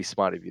really really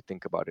smart if you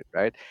think about it,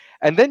 right?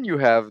 And then you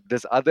have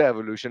this other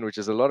evolution, which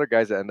is a lot of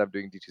guys that end up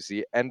doing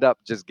D2C end up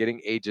just getting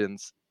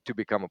agents to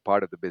become a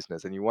part of the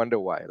business, and you wonder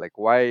why. Like,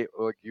 why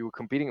you were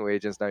competing with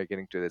agents, now you're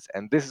getting to this.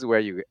 And this is where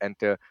you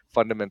enter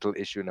fundamental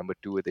issue number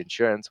 2 with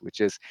insurance, which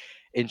is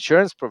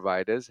insurance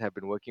providers have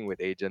been working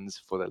with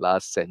agents for the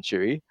last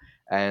century,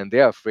 and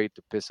they're afraid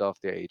to piss off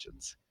their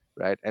agents,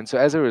 right? And so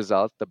as a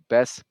result, the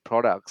best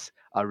products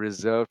are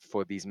reserved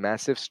for these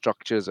massive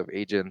structures of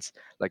agents,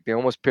 like they're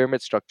almost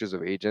pyramid structures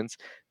of agents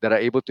that are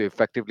able to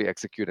effectively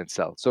execute and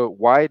sell. So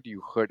why do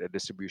you hurt a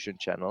distribution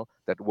channel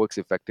that works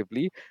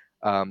effectively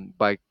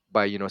by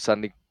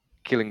suddenly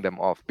killing them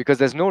off? Because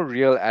there's no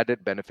real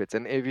added benefits.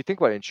 And if you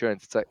think about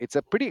insurance, it's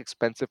a pretty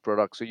expensive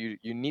product, so you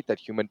need that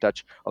human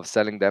touch of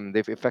selling them.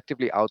 They've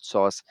effectively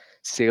outsourced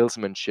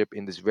salesmanship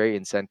in this very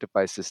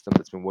incentivized system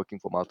that's been working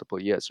for multiple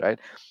years, right?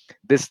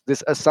 This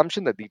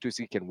assumption that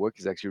D2C can work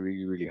is actually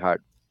really, really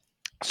hard.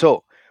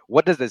 So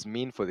what does this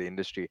mean for the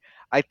industry?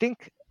 I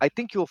think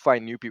you'll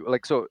find new people.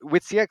 Like, so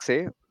with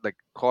CXA, like,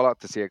 call out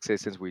to CXA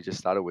since we just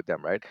started with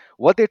them, right?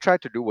 What they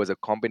tried to do was a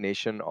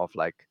combination of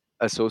like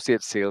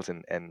associate sales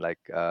and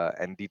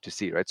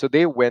D2C, right? So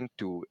they went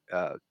to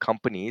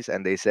companies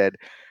and they said,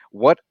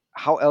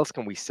 how else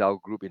can we sell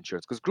group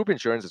insurance? Because group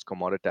insurance is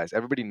commoditized.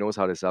 Everybody knows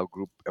how to sell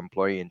group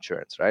employee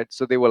insurance, right?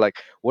 So they were like,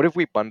 what if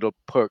we bundle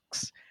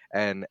perks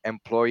and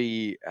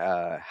employee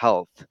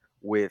health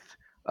with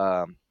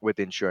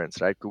insurance,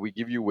 right? Could we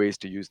give you ways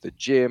to use the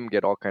gym,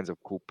 get all kinds of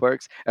cool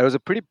perks? And it was a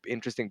pretty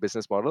interesting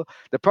business model.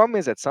 The problem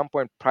is at some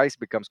point price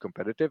becomes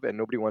competitive and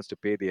nobody wants to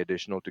pay the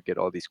additional to get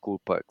all these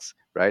cool perks,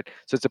 right?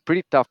 So it's a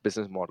pretty tough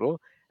business model,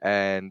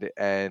 and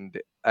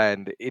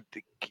it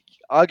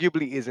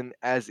arguably isn't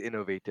as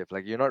innovative.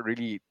 Like, you're not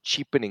really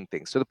cheapening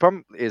things. So the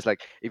problem is,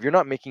 like, if you're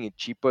not making it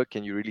cheaper,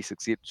 can you really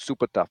succeed?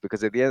 Super tough,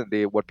 because at the end of the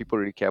day, what people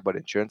really care about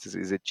insurance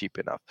is it cheap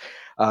enough?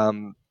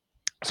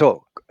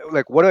 So,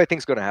 like, what do I think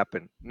is going to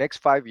happen next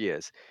 5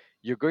 years?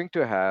 You're going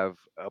to have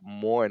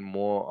more and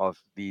more of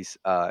these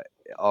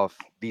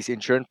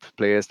insurance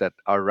players that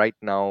are right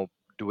now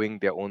doing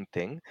their own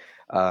thing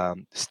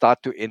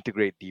start to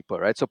integrate deeper,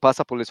 right? So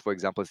Pasapolis, for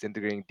example, is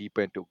integrating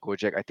deeper into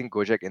Gojek. I think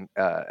Gojek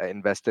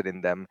invested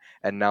in them,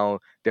 and now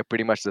they're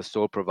pretty much the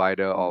sole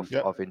provider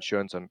of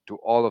insurance to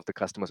all of the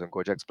customers on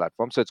Gojek's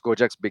platform. So it's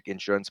Gojek's big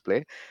insurance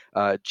play.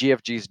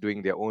 GFG is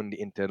doing their own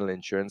internal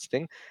insurance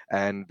thing,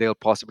 and they'll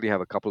possibly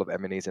have a couple of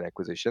M&As and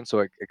acquisitions.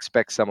 So I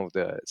expect some of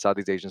the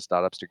Southeast Asian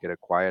startups to get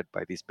acquired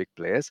by these big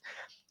players.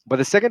 But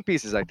the second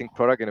piece is, I think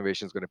product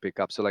innovation is going to pick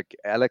up. So like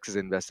Alex is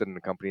invested in a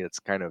company that's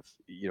kind of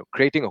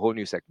creating a whole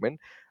new segment,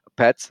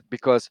 pets,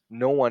 because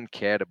no one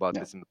cared about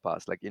this in the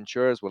past. Like,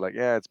 insurers were like,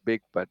 yeah, it's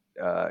big, but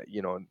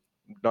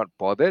not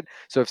bothered.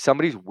 So if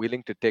somebody's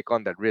willing to take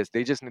on that risk,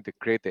 they just need to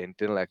create the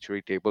internal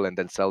actuary table and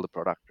then sell the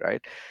product,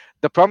 right?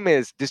 The problem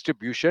is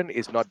distribution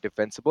is not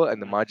defensible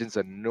and the margins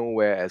are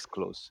nowhere as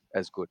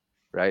good,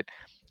 right?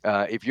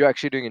 If you're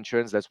actually doing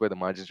insurance, that's where the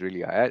margins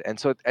really are at. And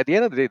so at the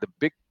end of the day, the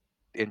big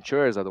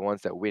insurers are the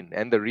ones that win,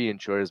 and the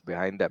reinsurers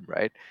behind them,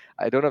 right?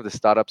 I don't know if the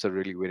startups are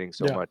really winning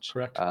so much.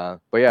 Correct.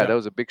 But yeah, that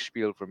was a big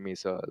spiel from me.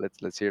 So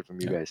let's hear it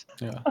from you guys.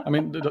 Yeah, I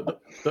mean,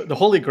 the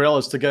holy grail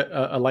is to get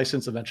a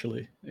license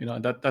eventually.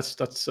 And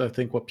that's I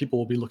think what people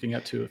will be looking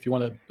at too. If you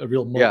want a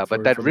real moat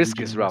but that risk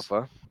is rough,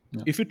 huh?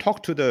 Yeah. If you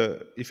talk to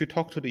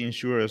the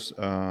insurers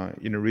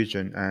in a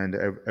region, and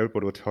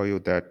everybody will tell you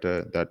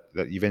that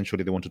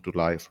eventually they want to do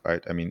life,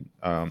 right? I mean,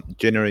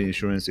 general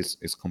insurance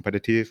is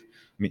competitive.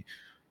 I mean,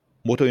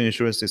 motor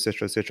insurance,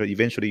 etc., etc.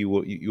 Eventually, you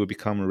will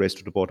become a race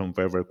to the bottom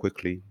very, very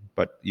quickly.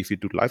 But if you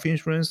do life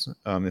insurance,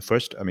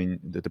 first, I mean,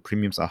 the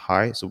premiums are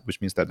high, so which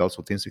means that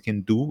also things you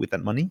can do with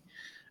that money.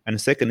 And the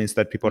second is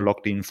that people are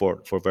locked in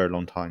for a very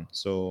long time.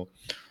 So,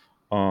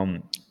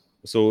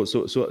 so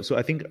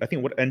I think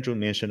what Andrew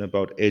mentioned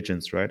about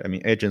agents, right? I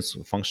mean, agents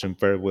function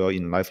very well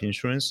in life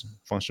insurance,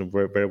 function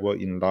very, very well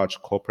in large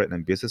corporate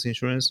and business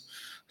insurance.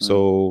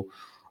 So.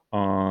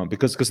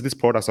 Because these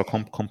products are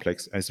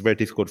complex, and it's very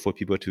difficult for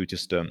people to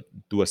just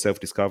do a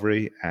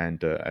self-discovery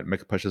and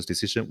make a purchase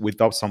decision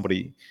without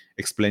somebody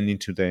explaining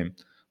to them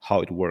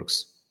how it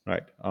works,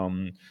 right?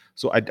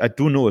 So I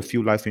do know a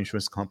few life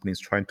insurance companies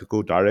trying to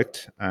go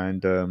direct,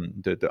 and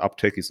the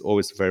uptake is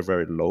always very,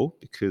 very low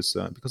because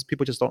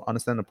people just don't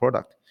understand the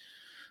product.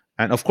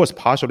 And of course,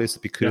 partially it's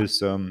because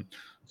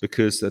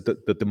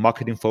the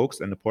marketing folks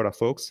and the product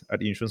folks at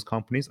the insurance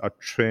companies are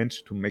trained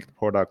to make the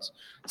products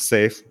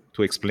safe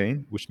to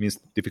explain, which means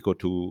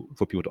difficult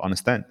for people to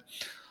understand.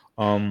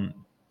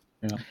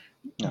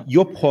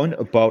 Your point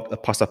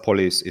about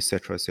Pasapolis,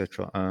 etc.,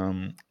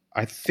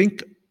 I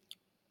think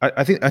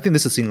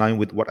this is in line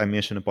with what I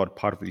mentioned about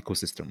part of the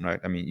ecosystem, right?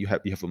 I mean, you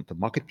have the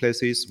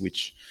marketplaces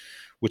which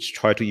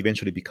try to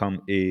eventually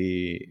become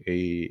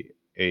a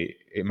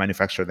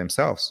manufacturer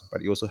themselves,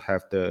 but you also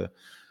have the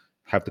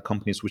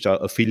companies which are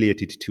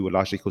affiliated to a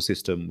large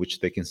ecosystem, which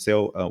they can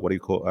sell what do you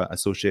call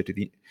associated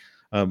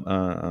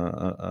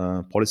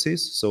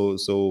policies.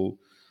 So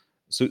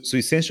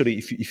essentially,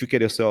 if you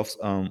get yourself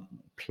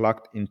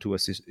plugged into a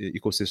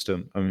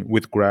ecosystem,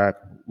 with Grab,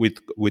 with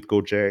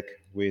Gojek,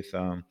 with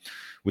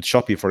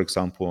Shopee, for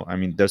example, I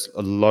mean, there's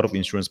a lot of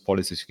insurance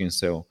policies you can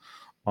sell.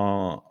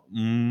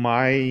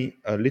 My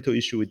little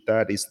issue with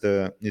that is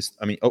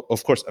I mean,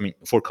 of course, I mean,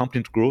 for a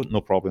company to grow,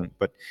 no problem,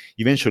 but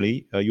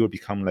eventually you will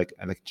become like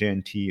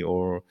JNT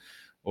or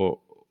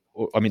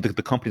I mean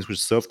the companies which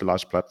serve the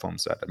large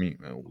platforms. That I mean,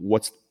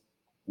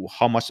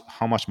 how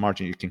much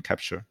margin you can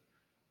capture,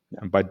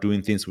 and by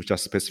doing things which are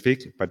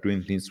specific, by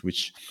doing things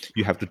which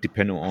you have to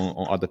depend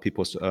on other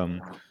people's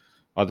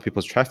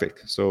traffic.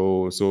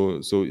 So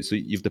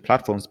if the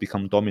platforms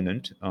become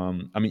dominant,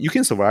 I mean, you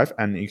can survive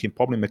and you can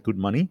probably make good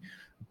money,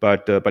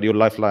 but your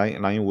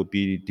lifeline would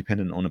be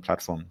dependent on the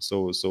platform.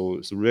 So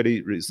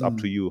really it's up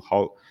to you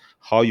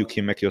how you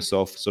can make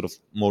yourself sort of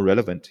more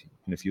relevant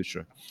in the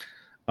future.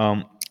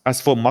 As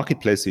for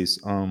marketplaces,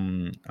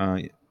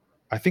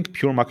 I think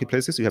pure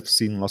marketplaces, you have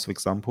seen lots of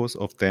examples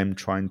of them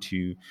trying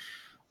to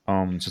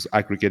just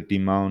aggregate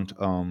demand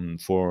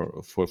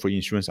for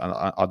insurance and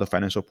other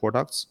financial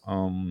products.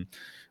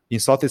 In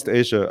Southeast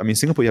Asia, I mean,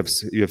 Singapore,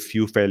 you have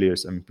few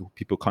failures, and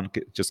people can't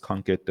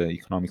get the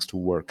economics to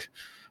work.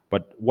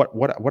 But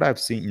what I've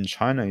seen in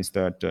China is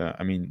that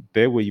I mean,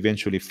 they will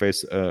eventually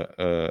face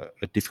a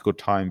difficult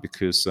time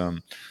because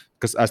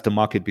as the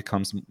market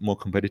becomes more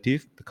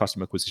competitive, the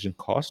customer acquisition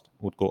cost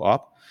would go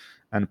up,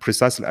 and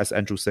precisely as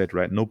Andrew said,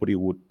 right, nobody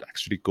would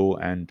actually go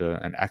and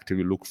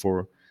actively look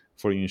for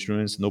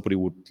insurance. Nobody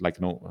would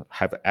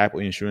have an app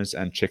or insurance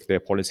and check their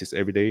policies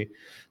every day.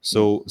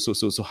 So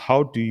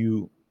how do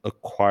you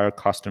acquire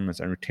customers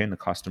and retain the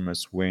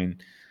customers when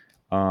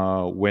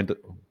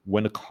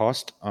the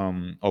cost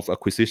of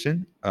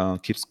acquisition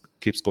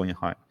keeps going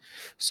high?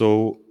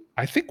 So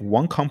I think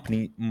one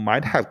company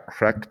might have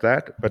cracked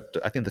that, but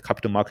I think the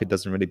capital market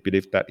doesn't really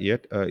believe that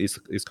yet. Is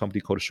a company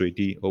called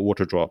Shuidi or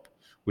Waterdrop,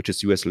 which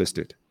is US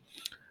listed.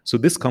 So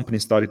this company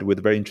started with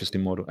a very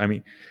interesting model. I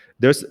mean,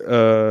 there's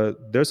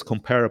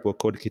comparable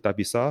called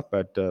Kitabisa,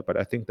 but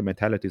I think the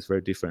mentality is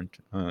very different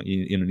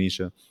in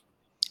Indonesia.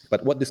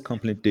 But what this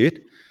company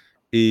did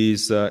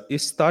is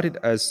it started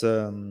as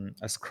a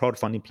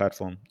crowdfunding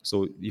platform.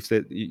 So if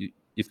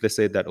they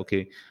say that,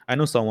 okay, I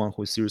know someone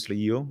who is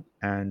seriously ill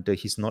and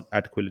he's not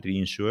adequately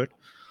insured,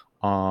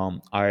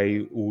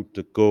 I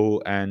would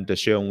go and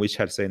share on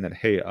WeChat saying that,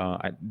 hey,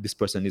 this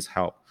person needs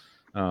help.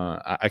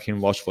 I can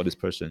vouch for this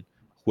person.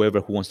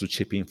 Whoever who wants to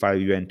chip in 5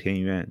 yuan, 10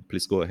 yuan,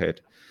 please go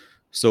ahead.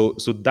 So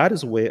that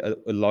is a way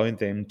allowing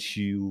them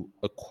to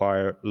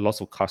acquire lots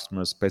of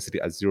customers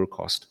basically at zero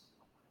cost.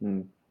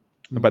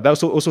 But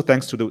that's also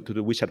thanks to the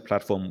WeChat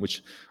platform,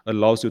 which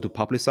allows you to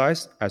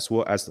publicize as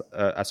well as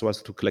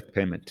to collect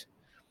payment.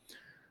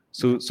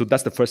 So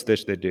that's the first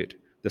stage they did.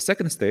 The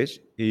second stage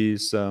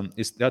is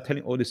they're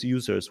telling all these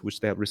users which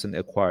they have recently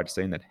acquired,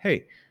 saying that,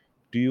 hey,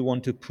 do you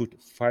want to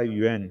put 5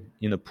 yuan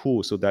in a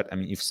pool so that, I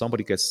mean, if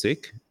somebody gets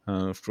sick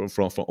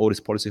from all these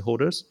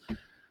policyholders,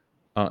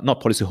 not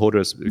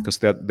policyholders because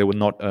they were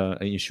not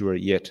an insurer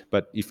yet,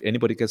 but if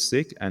anybody gets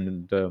sick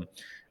and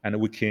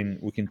we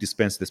can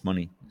dispense this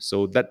money,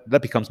 so that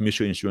becomes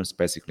mutual insurance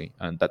basically,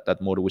 and that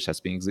model which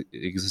has been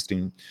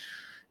existing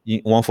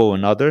in one form or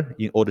another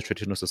in all the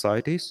traditional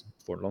societies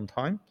for a long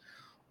time.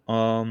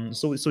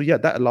 So yeah,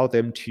 that allowed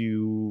them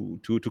to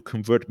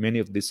convert many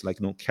of these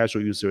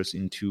casual users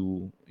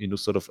into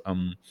sort of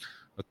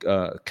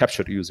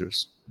captured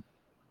users.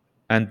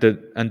 And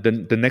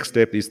then the next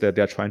step is that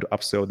they are trying to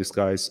upsell these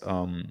guys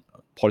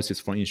policies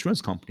from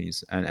insurance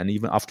companies, and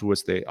even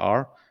afterwards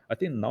I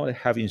think now they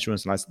have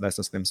insurance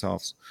license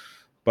themselves,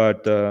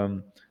 but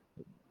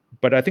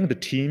I think the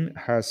team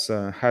has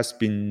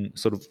been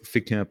sort of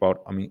thinking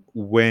about, I mean,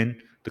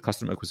 when the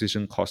customer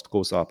acquisition cost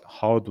goes up,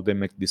 how do they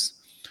make this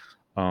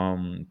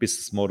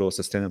business model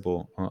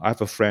sustainable? I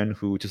have a friend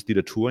who just did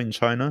a tour in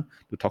China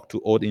to talk to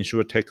all the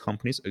insurance tech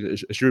companies.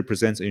 She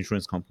represents an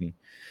insurance company,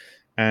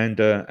 and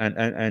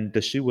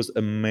she was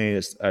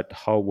amazed at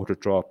how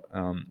Waterdrop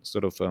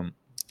sort of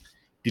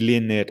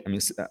delineate, I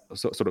mean,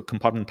 sort of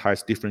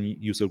compartmentalize different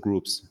user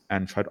groups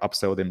and try to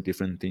upsell them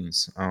different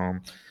things.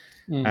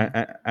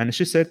 And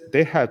she said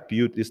they have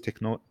built this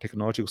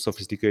technological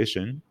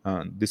sophistication,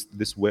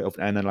 this way of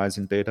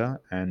analyzing data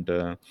and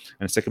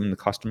segmenting the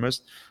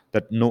customers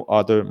that no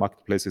other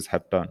marketplaces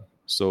have done.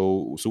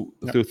 So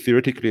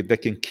theoretically, they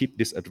can keep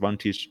this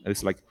advantage.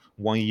 It's like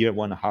 1 year,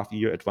 1.5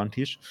 year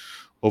advantage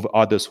over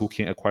others who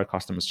can acquire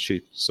customers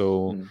cheap.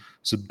 So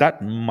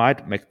that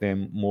might make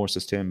them more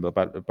sustainable.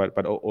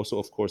 But also,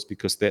 of course,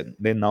 because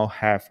they now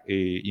have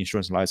a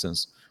insurance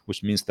license,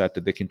 which means that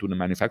they can do the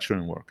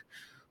manufacturing work.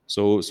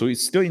 So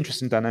it's still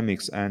interesting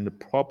dynamics, and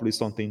probably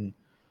something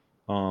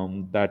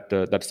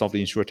that some of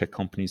the insurtech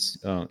companies,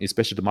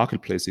 especially the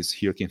marketplaces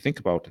here, can think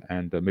about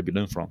and maybe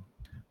learn from.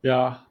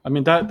 Yeah, I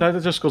mean that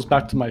just goes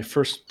back to my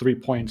first 3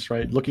 points,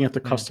 right? Looking at the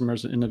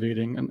customers and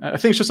innovating, and I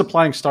think it's just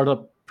applying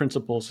startup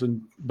principles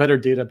and better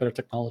data, better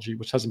technology,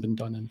 which hasn't been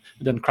done, and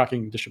then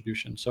cracking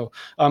distribution. So,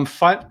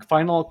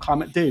 final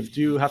comment, Dave.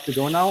 Do you have to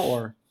go now,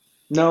 or?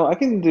 No, I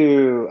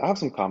have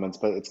some comments,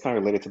 but it's kind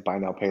of related to buy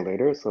now, pay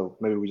later. So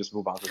maybe we just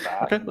move on to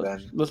that. Okay, And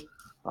then let's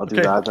I'll do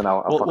Okay. that, then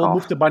I'll fuck We'll off.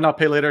 move to buy now,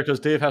 pay later because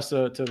Dave has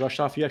to rush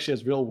off. He actually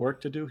has real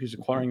work to do. He's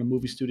acquiring a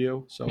movie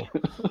studio. So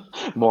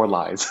More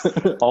lies.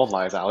 All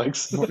lies,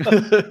 Alex.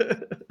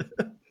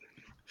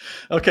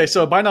 Okay,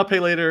 so buy now, pay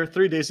later.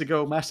 3 days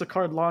ago,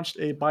 Mastercard launched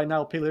a buy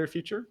now, pay later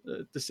feature.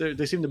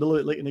 They seem to be a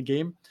little late in the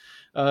game.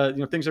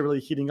 Things are really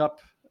heating up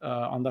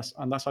on that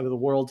side of the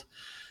world.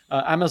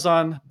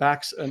 Amazon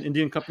backs an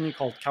Indian company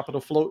called Capital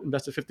Float,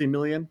 invested $50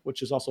 million,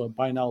 which is also a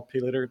buy now, pay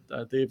later.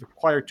 They've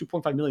acquired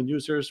 2.5 million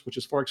users, which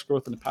is 4x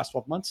growth in the past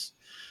 12 months.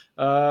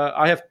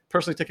 I have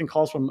personally taken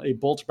calls from a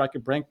bulge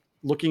bracket bank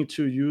looking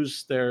to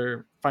use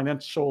their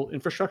financial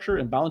infrastructure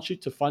and balance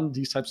sheet to fund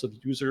these types of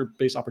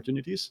user-based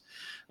opportunities.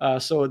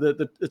 So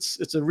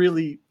it's a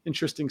really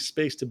interesting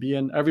space to be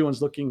in.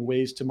 Everyone's looking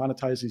ways to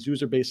monetize these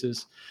user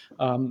bases.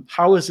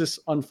 How is this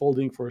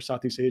unfolding for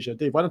Southeast Asia?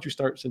 Dave, why don't you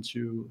start since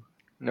you...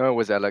 No, it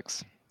was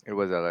Alex. It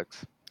was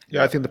Alex.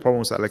 Yeah, I think the problem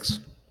was Alex.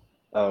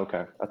 Oh,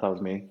 okay. I thought it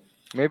was me.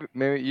 Maybe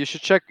you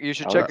should check. You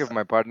should check Alex. if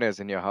my partner is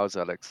in your house,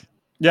 Alex.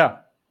 Yeah.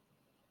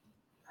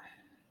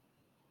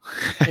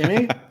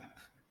 Amy,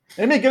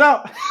 get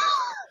out.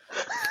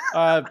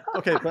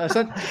 Okay, but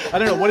I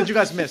don't know. What did you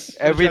guys miss?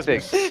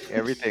 Everything.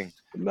 Everything.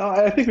 No,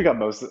 I think we got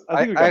most.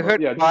 I heard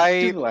just buy,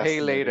 do the last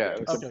pay minute later.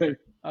 or something.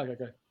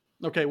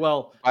 Okay.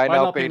 Well, Buy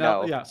now, pay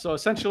now. Yeah. So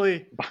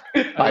essentially,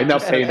 Buy now,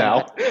 pay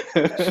now.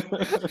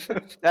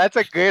 That's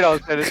a great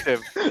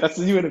alternative. That's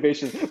the new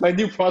innovation. My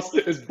new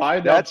process is buy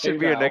now, That pay should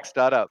be now. your next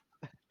startup.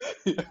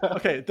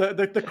 okay.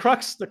 The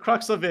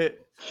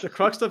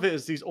crux of it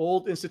is these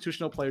old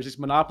institutional players, these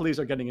monopolies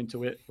are getting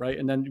into it, right?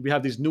 And then we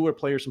have these newer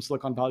players from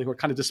Silicon Valley who are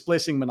kind of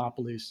displacing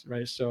monopolies,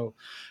 right? So,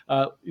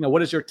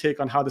 what is your take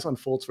on how this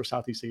unfolds for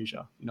Southeast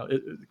Asia? In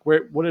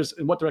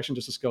what direction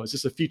does this go? Is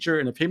this a feature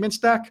in a payment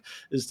stack?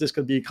 Is this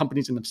going to be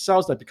companies in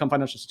themselves that become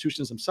financial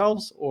institutions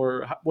themselves,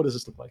 or what does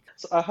this look like?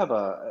 So I have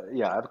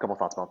a couple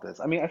thoughts about this.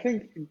 I mean, I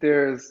think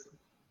as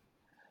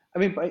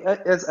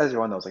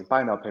everyone knows, like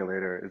buy now, pay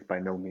later is by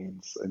no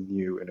means a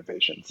new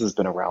innovation. This has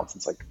been around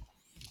since like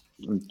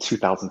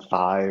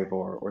 2005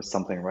 or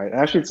something, right? And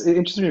actually, it's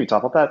interesting when we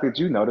talk about that. Did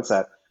you notice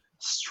that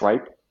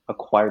Stripe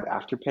acquired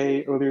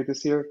Afterpay earlier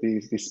this year? They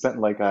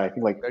spent I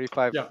think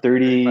 35. Yeah.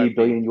 30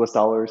 billion US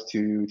dollars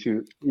to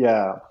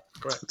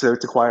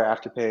acquire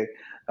Afterpay.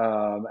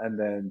 And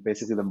then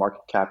basically the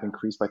market cap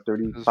increased by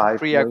 35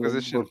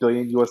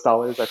 billion US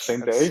dollars that same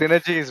day.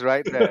 Synergy is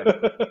right there.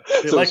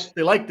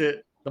 They liked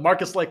it. The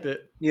markets liked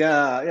it.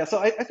 Yeah. So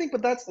I think,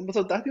 I think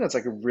that's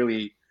like a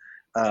really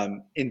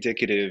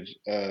indicative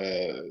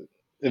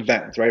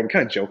event, right? We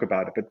kind of joke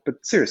about it,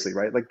 but seriously,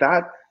 right? Like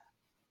that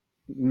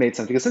made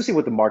sense because essentially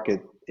what the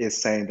market is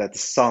saying that the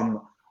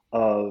sum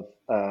of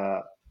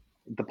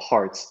the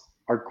parts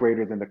are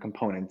greater than the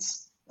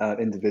components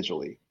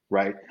individually,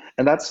 right?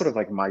 And that's sort of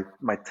like my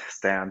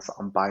stance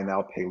on buy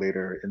now, pay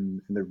later in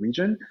the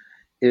region,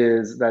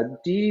 is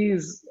that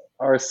these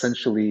are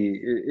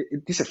essentially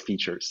these are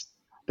features.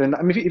 Then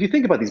I mean, if you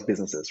think about these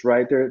businesses,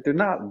 right? They're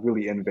not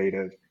really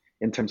innovative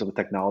in terms of the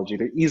technology.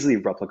 They're easily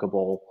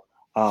replicable.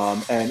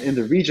 And in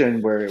the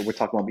region where we're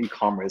talking about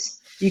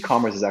e-commerce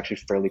is actually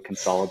fairly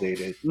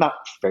consolidated. Not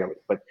fairly,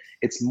 but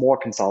it's more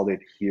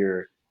consolidated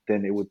here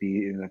than it would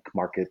be in a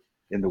market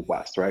in the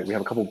West, right? We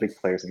have a couple of big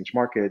players in each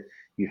market.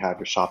 You have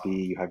your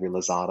Shopee, you have your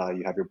Lazada,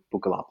 you have your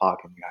Bukalapak,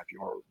 and you have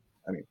your,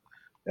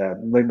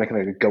 like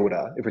a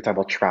Goda, if we're talking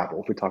about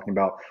travel, if we're talking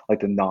about like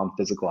the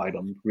non-physical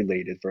item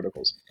related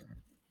verticals.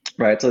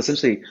 Right. So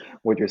essentially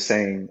what you're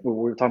saying, what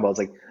we're talking about is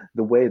like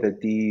the way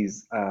that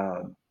these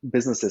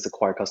businesses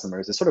acquire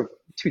customers is sort of,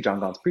 to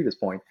John Gohn's previous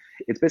point,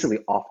 it's basically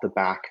off the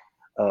back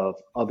of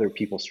other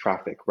people's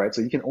traffic, right?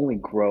 So you can only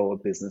grow a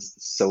business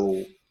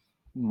so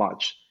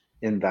much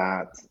in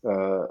that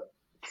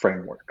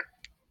framework.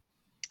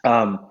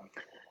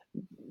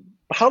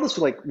 How this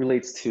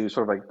relates to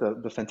sort of like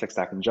the fintech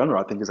stack in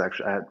general, I think is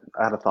actually, I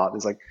had a thought,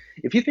 is like,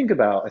 if you think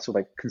about sort of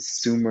like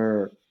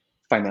consumer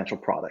financial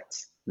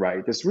products,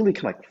 right? There's really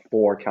kind of like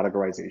 4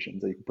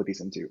 categorizations that you can put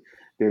these into.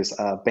 There's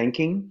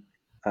banking,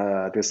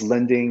 there's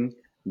lending,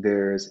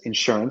 there's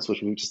insurance,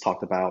 which we just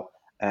talked about,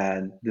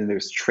 and then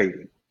there's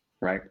trading,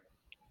 right?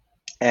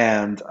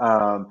 And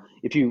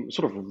if you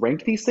sort of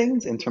rank these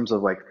things in terms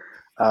of like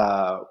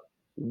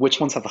which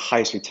ones have the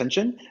highest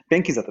retention,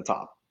 banking's at the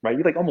top, right?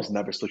 You like almost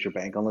never switch your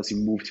bank unless you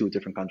move to a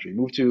different country.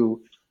 Move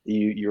to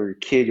your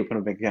kid, you put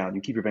a bank account,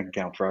 you keep your bank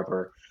account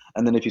forever.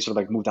 And then if you sort of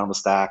like move down the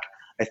stack,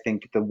 I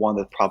think the one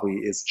that probably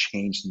is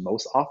changed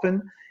most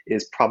often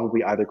is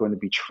probably either going to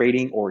be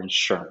trading or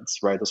insurance,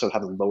 right? Those sort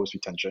of have the lowest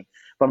retention.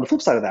 But on the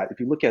flip side of that, if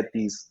you look at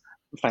these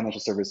financial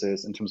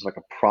services in terms of like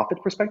a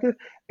profit perspective,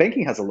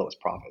 banking has the lowest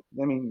profit.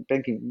 I mean,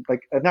 banking,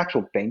 like an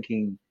actual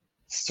banking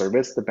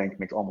service, the bank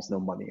makes almost no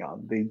money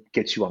on. They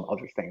get you on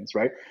other things,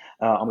 right?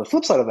 On the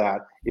flip side of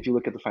that, if you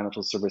look at the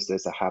financial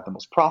services that have the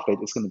most profit,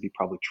 it's going to be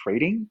probably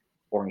trading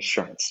or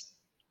insurance,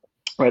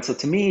 right? So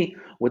to me,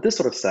 what this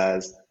sort of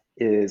says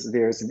is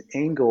there's an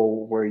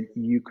angle where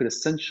you could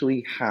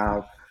essentially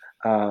have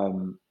not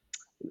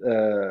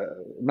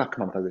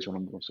commoditization,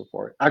 I'm going so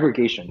far,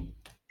 aggregation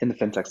in the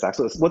fintech stack.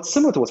 So it's what's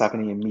similar to what's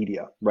happening in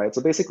media, right?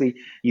 So basically,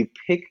 you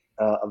pick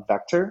a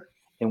vector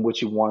in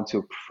which you want to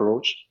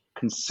approach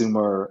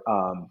consumer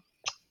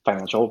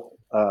financial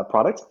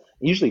products.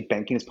 Usually,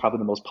 banking is probably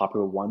the most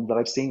popular one that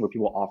I've seen, where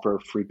people offer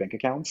free bank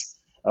accounts,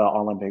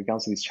 online bank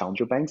accounts to these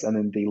challenger banks, and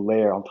then they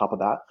layer on top of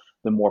that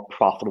the more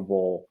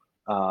profitable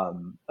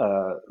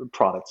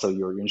products. So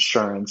your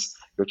insurance,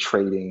 your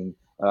trading,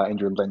 and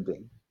your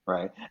lending,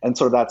 right? And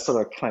so that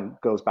sort of kind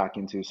of goes back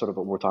into sort of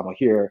what we're talking about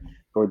here,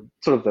 or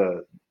sort of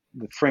the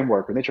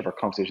framework or nature of our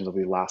conversations over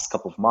the last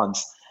couple of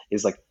months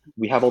is like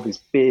we have all these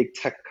big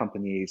tech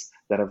companies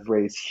that have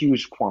raised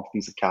huge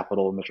quantities of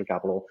capital, venture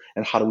capital,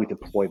 and how do we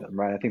deploy them,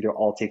 right? I think they're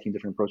all taking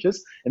different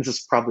approaches. And this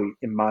is probably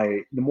the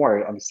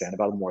more I understand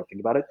about it, the more I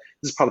think about it,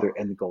 this is probably their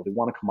end goal. They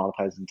want to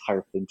commoditize the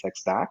entire fintech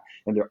stack,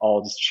 and they're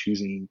all just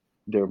choosing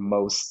their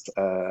most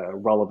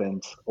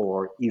relevant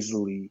or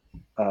easily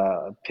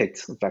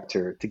picked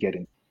vector to get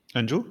in.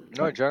 Andrew?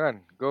 No,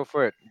 Jangan, go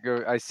for it.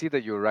 I see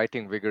that you're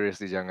writing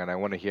vigorously, Jangan. I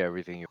want to hear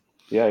everything you.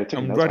 Yeah, you're taking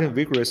I'm notes, writing man.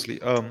 vigorously.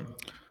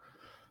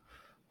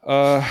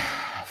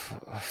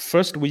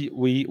 First, we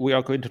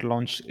are going to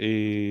launch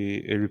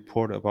a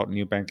report about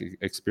new bank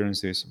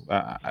experiences.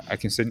 I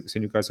can send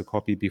you guys a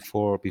copy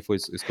before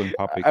it's going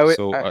public.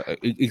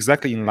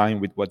 Exactly in line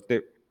with what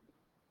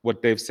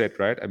Dave said,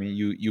 right? I mean,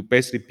 you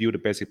basically build a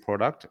basic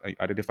product,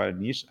 identify a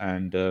niche,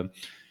 and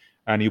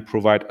you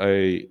provide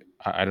a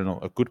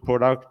good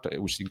product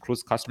which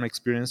includes customer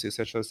experience,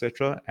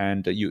 etc.,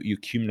 and you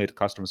accumulate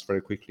customers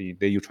very quickly.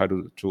 Then you try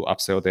to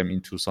upsell them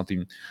into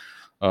something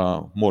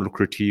more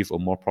lucrative or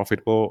more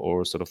profitable,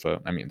 or sort of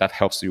that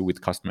helps you with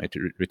customer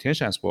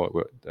retention as well.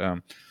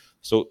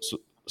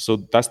 So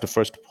that's the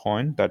first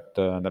point that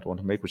I want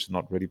to make, which is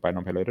not really buy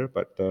now pay later,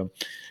 but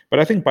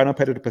I think buy now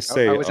pay later per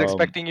se. I was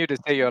expecting you to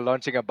say you're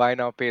launching a buy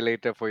now pay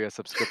later for your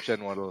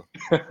subscription model.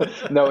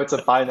 No, it's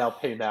a buy now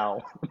pay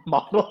now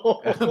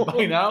model.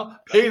 Buy now,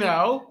 pay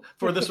now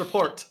for this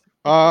report.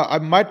 I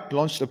might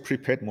launch a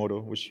prepaid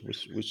model, which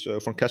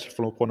from cash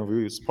flow point of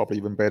view is probably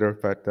even better.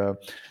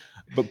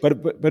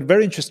 But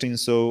very interesting.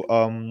 So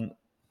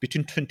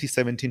between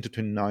 2017 to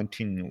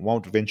 2019, one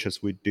of the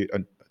ventures we did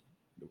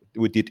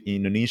in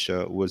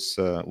Indonesia was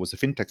a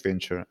fintech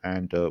venture,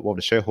 and one of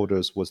the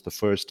shareholders was the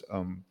first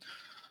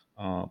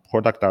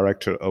product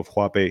director of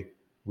Huabei,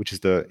 which is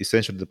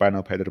essentially the buy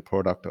now pay later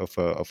product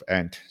of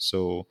Ant.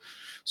 So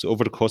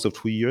over the course of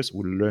 2 years,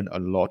 we learned a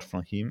lot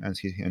from him and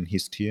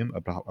his team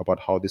about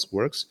how this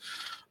works.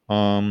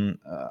 I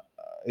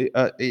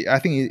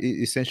think it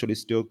essentially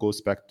still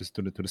goes back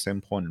to the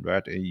same point,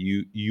 right?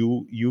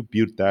 You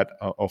build that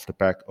off the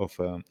back of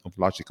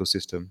large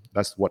ecosystem.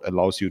 That's what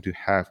allows you to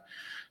have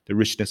the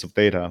richness of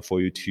data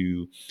for you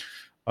to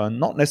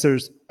not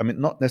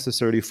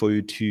necessarily for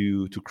you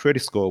to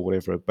credit score or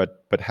whatever,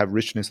 but have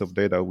richness of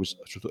data which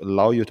should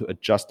allow you to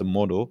adjust the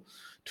model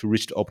to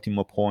reach the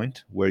optimal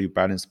point where you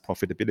balance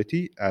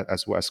profitability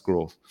as well as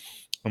growth.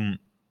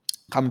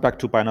 Coming back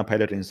to buy now pay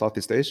later in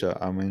Southeast Asia,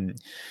 I mean,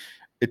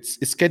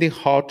 it's getting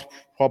hard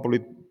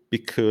probably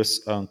because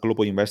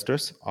global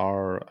investors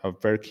are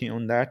very keen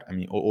on that. I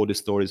mean, all the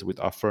stories with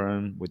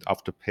Affirm, with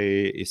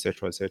Afterpay,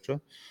 etc.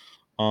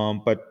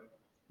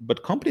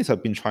 But companies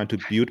have been trying to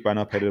build buy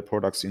now pay later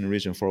products in the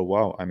region for a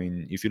while. I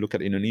mean, if you look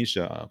at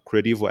Indonesia,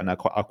 Kredivo and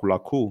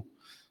Akulaku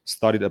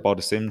started about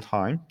the same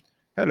time.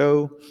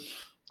 Hello.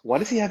 Why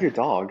does he have your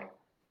dog?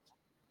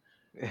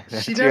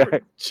 She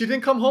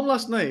didn't come home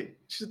last night.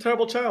 She's a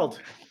terrible child.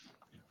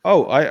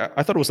 Oh,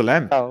 I thought it was a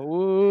lamb.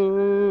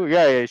 Oh,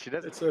 yeah, she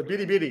does. It's a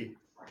bitty bitty.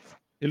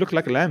 It looked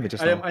like a lamb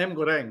just now. I am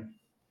Goreng.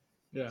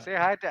 Yeah. Say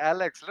hi to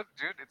Alex. Look,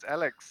 dude, it's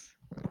Alex.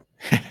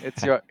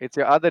 It's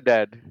your other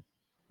dad.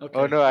 Okay.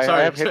 Oh no, I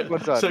have Sorry.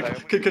 headphones on. So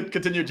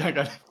continue,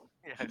 Jangan.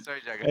 Yeah, sorry,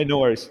 Jagan. Hey, no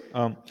worries.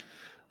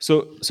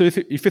 So if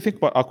you think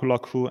about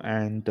Akulaku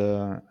and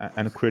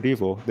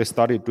Kredivo, they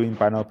started doing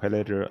buy now pay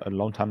later a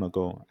long time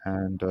ago,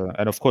 and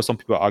of course some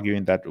people are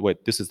arguing that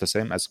this is the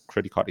same as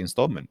credit card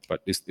installment,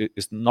 but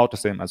it's not the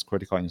same as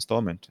credit card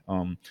installment,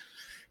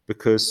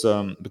 because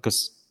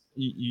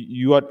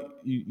you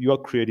are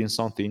creating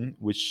something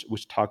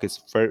which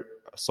targets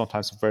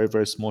sometimes very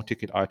very small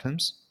ticket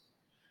items,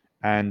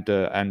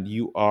 and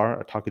you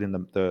are targeting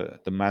the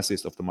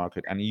masses of the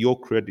market, and your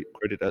credit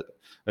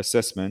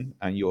assessment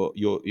and your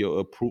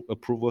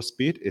approval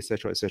speed,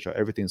 etc.,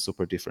 everything is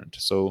super different.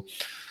 So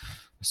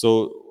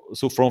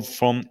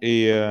from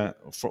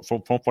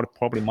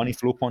probably money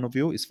flow point of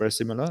view, it's very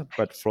similar,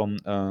 but from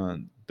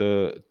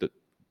the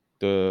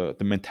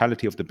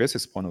mentality of the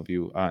business point of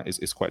view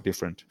is quite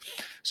different.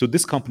 So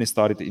this company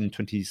started in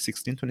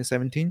 2016,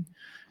 2017.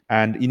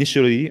 And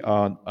initially,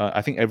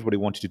 I think everybody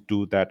wanted to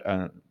do that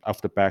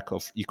off the back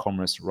of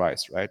e-commerce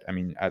rise, right? I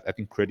mean, I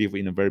think Kredivo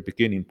in the very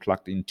beginning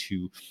plugged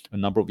into a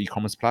number of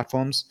e-commerce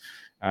platforms,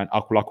 and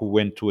Akulaku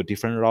went to a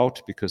different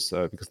route because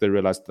they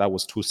realized that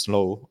was too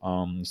slow.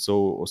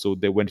 So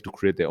they went to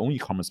create their own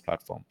e-commerce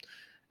platform,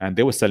 and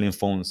they were selling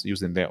phones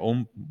using their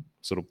own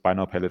sort of buy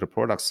now pay later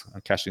products,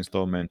 cash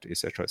installment,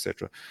 etc.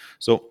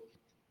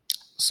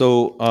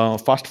 So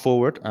fast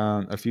forward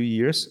a few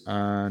years,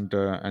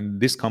 and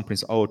these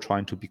companies are all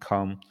trying to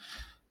become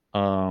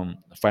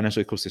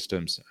financial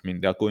ecosystems. I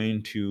mean, they're going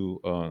into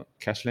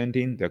cash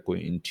lending, they're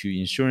going into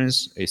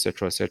insurance,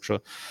 etc.,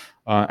 etc.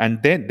 And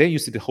then they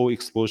use the whole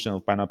explosion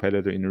of buy now pay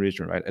later in the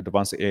region, right?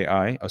 Advanced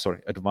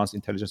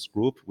Intelligence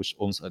Group, which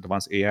owns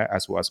Advanced AI,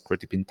 as well as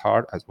Credit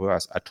Pintard, as well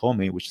as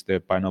Atomi, which the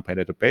buy now pay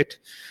later bet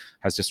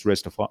has just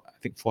raised, I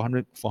think,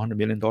 $400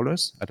 million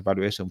at a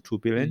valuation of $2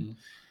 billion.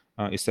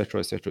 Et cetera,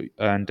 et cetera.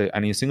 And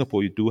in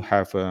Singapore, you do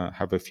have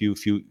a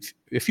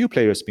few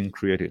players being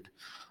created.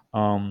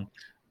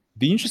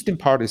 The interesting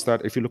part is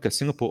that if you look at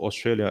Singapore,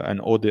 Australia,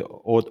 and all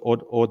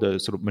the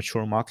sort of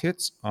mature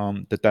markets,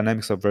 the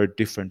dynamics are very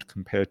different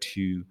compared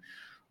to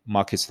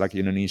markets like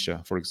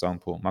Indonesia, for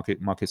example,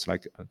 markets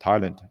like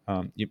Thailand.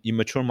 In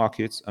mature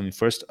markets,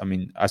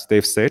 as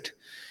they've said,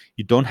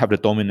 you don't have the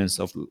dominance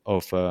of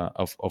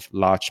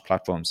large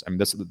platforms. I mean,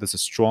 there's a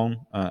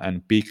strong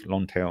and big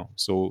long tail.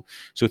 So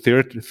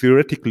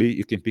theoretically,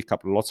 you can pick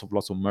up lots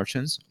of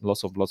merchants,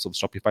 lots of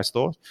Shopify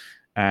stores,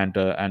 and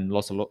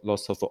lots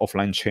of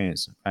offline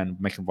chains, and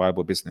make a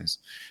viable business.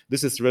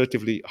 This is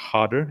relatively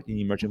harder in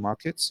emerging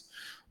markets.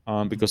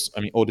 Because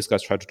all these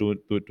guys try to do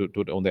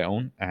it on their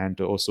own, and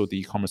also the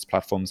e-commerce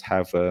platforms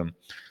have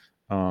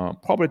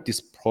probably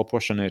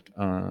disproportionate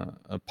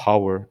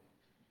power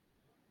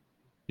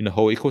in the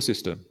whole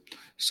ecosystem.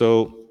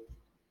 So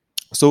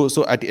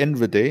at the end of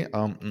the day,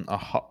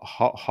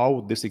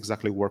 how this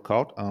exactly work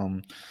out?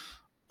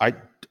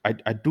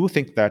 I do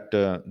think that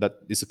that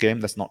it's a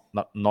game that's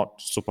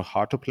not super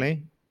hard to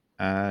play,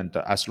 and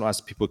as long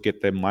as people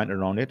get their mind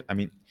around it. I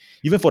mean,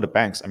 even for the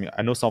banks,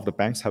 I know some of the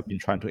banks have been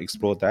trying to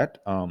explore that.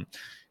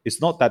 It's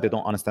not that they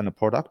don't understand the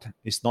product.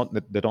 It's not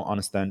that they don't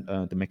understand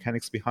the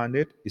mechanics behind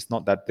it. It's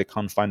not that they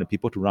can't find the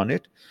people to run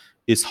it.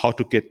 It's how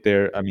to get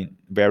their,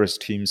 various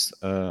teams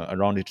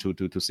around it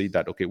to see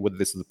that, okay, whether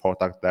this is a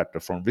product that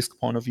from risk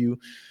point of view,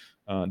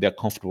 they're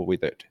comfortable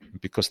with it,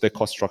 because their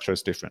cost structure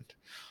is different.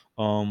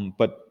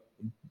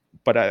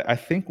 But I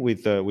think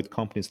with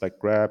companies like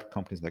Grab,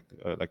 companies like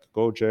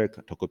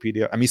Gojek,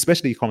 Tokopedia,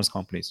 especially e-commerce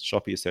companies,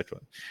 Shopee, etc.,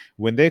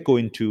 when they go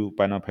into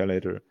buy now pay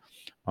later,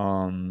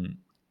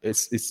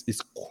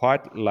 it's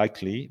quite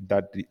likely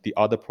that the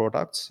other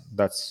products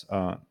that's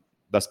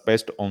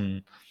based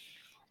on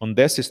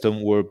their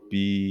system will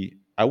be,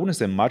 I wouldn't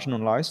say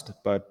marginalized,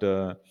 but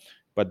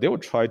they will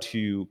try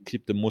to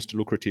keep the most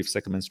lucrative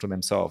segments to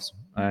themselves,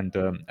 and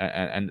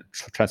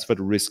transfer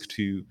the risk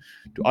to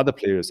other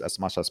players as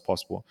much as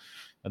possible.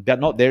 They're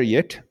not there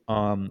yet.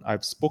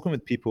 I've spoken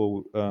with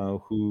people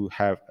who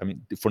have,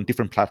 from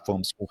different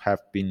platforms, who have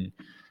been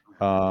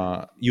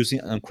using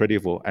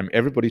Uncredible, and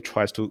everybody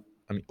tries to,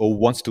 or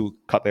wants to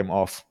cut them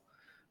off,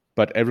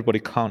 but everybody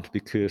can't,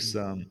 because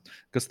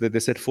they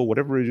said, for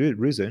whatever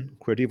reason,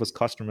 Credible's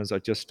customers are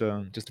just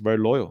very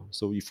loyal.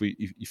 So if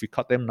we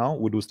cut them now,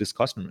 we lose these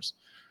customers.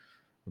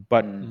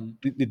 But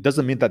it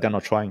doesn't mean that they're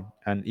not trying,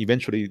 and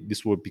eventually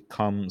this will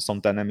become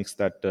some dynamics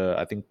that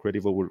I think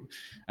Credible will,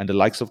 and the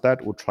likes of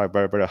that, will try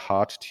very, very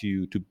hard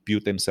to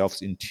build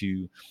themselves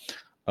into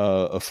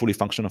a fully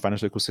functional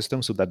financial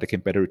ecosystem, so that they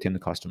can better retain the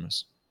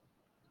customers.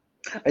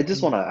 I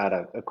just want to add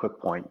a quick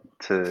point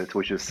to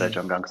what you said,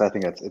 Junggang, because I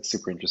think it's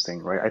super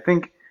interesting, right? I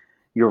think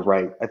you're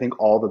right. I think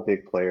all the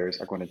big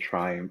players are going to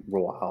try and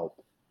roll out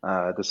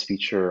this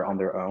feature on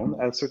their own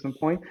at a certain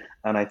point.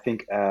 And I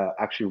think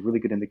actually a really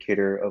good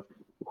indicator of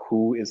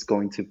who is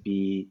going to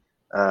be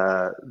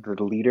the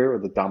leader or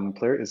the dominant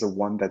player is the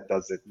one that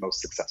does it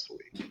most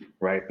successfully,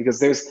 right? Because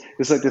there's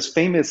like this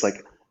famous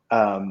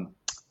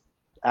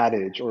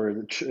adage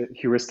or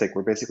heuristic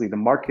where basically the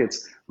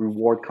markets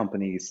reward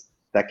companies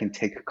that can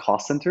take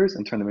cost centers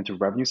and turn them into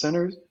revenue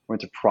centers or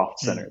into profit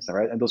centers,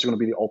 right? And those are going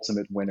to be the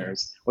ultimate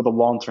winners or the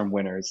long-term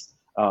winners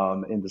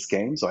in this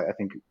game. So I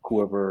think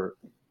whoever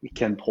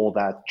can pull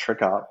that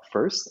trick out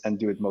first and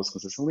do it most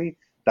consistently,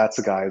 that's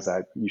the guys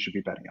that you should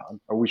be betting on,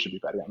 or we should be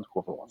betting on,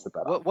 whoever wants to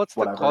bet on. What's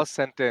the cost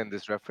center in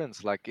this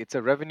reference? Like, it's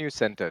a revenue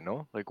center,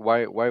 no? Like,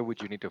 why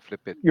would you need to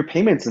flip it? Your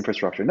payments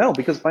infrastructure. No,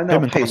 because buy now,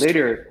 pay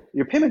later,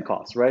 your payment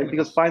costs, right?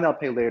 Because buy now,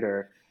 pay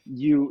later,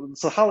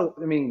 how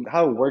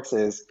it works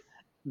is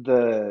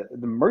the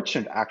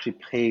merchant actually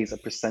pays a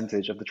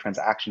percentage of the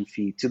transaction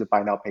fee to the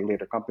buy now, pay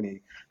later company,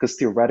 because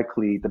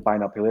theoretically the buy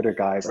now, pay later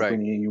guys are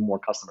bringing you more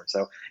customers.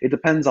 So it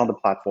depends on the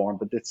platform,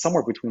 but it's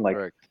somewhere between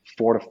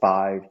 4 to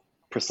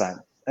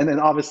 5%. And then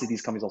obviously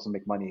these companies also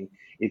make money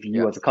if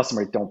you as a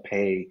customer don't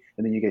pay,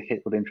 and then you get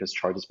hit with interest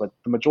charges. But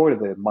the majority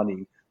of the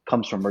money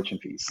comes from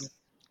merchant fees.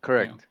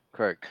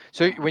 Correct.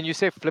 So when you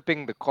say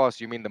flipping the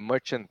cost, you mean the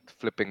merchant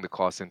flipping the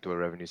cost into a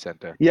revenue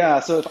center? Yeah.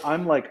 So if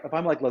I'm like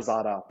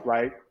Lazada,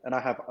 right, and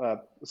I have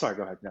sorry,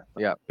 go ahead.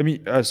 Yeah.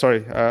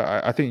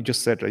 I think you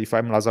just said if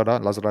I'm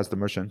Lazada is the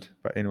merchant.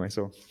 But anyway,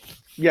 so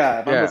yeah,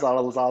 if I'm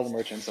Lazada is the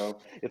merchant. So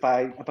if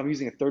I'm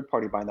using a third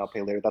party buy now,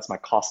 pay later, that's my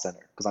cost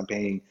center, because I'm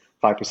paying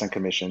 5%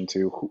 commission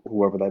to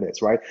whoever that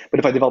is, right? But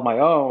if I develop my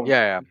own,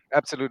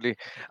 absolutely.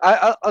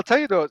 I'll tell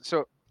you though.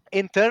 So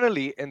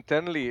internally,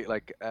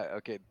 like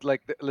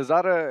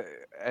Lazada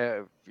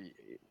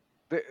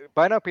the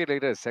buy now pay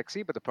later is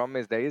sexy, but the problem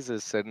is there is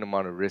a certain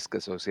amount of risk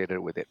associated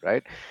with it,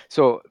 right?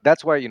 So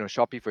that's why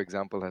Shopee, for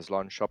example, has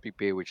launched Shopee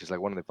Pay, which is like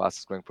one of the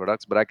fastest growing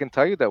products. But I can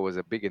tell you there was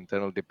a big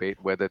internal debate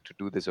whether to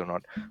do this or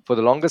not. For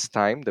the longest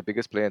time, the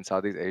biggest player in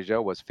Southeast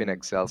Asia was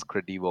FinExcel's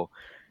Credivo.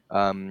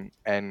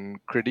 And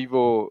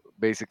Credivo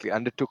basically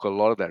undertook a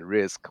lot of that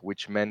risk,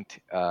 which meant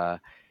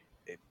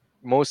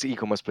most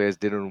e-commerce players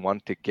didn't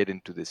want to get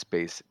into this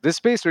space. This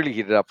space really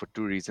heated up for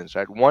two reasons,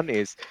 right? One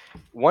is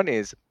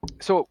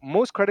so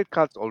most credit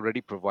cards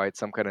already provide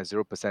some kind of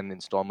 0%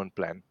 installment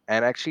plan,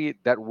 and actually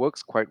that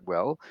works quite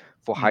well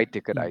for high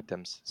ticket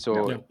items.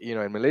 So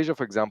Yeah. in Malaysia,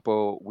 for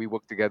example, we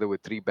work together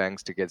with 3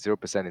 banks to get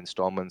 0%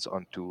 installments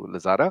onto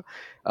Lazada,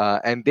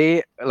 and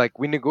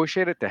we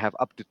negotiated to have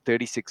up to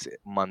 36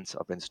 months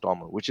of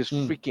installment, which is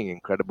freaking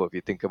incredible if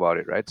you think about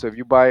it, right? So if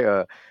you buy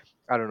a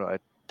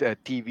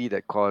TV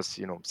that costs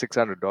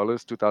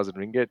 $600, 2,000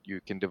 ringgit,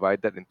 you can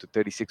divide that into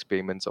 36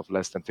 payments of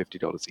less than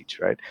 $50 each,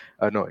 right?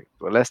 No,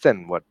 less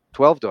than what,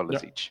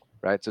 $12 each,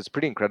 right? So it's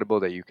pretty incredible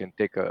that you can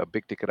take a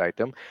big ticket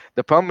item.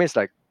 The problem is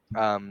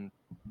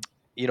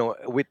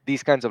with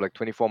these kinds of like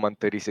 24-month,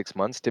 36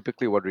 months,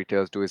 typically what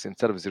retailers do is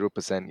instead of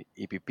 0%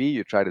 EPP,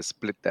 you try to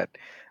split that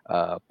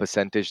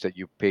percentage that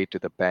you pay to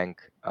the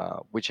bank,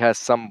 which has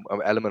some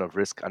element of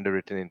risk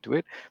underwritten into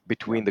it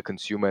between the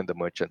consumer and the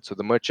merchant. So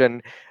the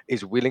merchant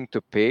is willing to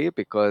pay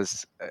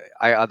because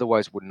I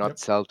otherwise would not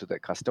sell to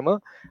that customer.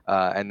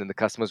 And then the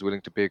customer is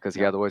willing to pay because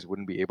he otherwise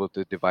wouldn't be able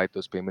to divide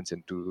those payments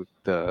into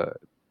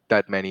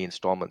that many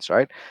installments,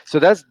 right? So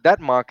that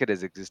market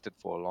has existed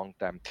for a long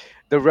time.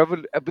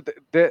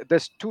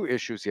 There's two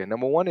issues here.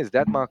 Number one is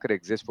that market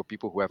exists for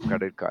people who have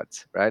credit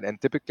cards, right?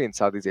 And typically in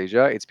Southeast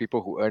Asia, it's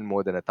people who earn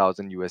more than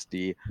 1,000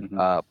 USD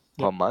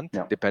per month,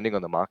 depending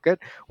on the market,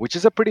 which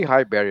is a pretty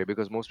high barrier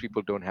because most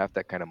people don't have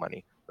that kind of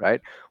money, right?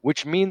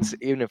 Which means,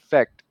 in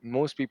effect,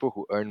 most people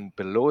who earn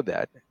below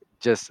that,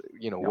 just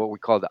what we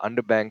call the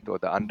underbanked or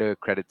the under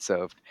credit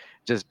served,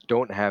 just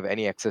don't have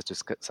any access to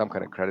some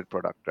kind of credit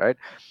product, right?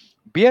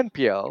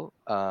 BNPL,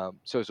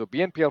 so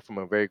BNPL from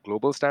a very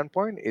global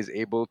standpoint is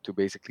able to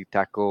basically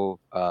tackle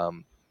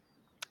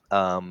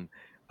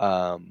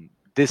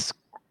this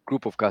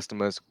group of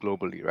customers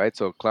globally, right?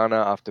 So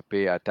Klarna,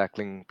 Afterpay are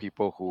tackling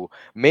people who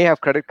may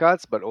have credit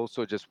cards, but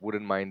also just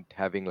wouldn't mind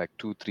having like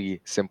 2-3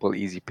 simple,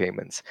 easy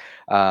payments.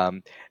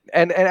 And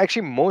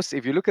actually,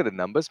 if you look at the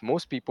numbers,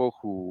 most people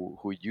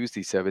who use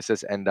these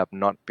services end up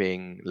not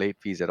paying late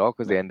fees at all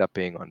because they end up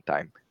paying on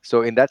time.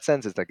 So in that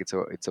sense,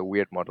 it's a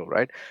weird model,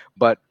 right?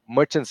 But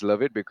merchants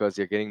love it because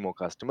you're getting more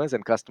customers,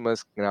 and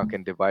customers now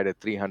can divide a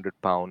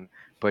 £300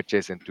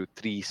 purchase into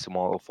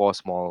 4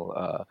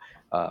 small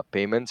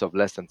payments of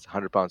less than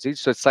 £100 each.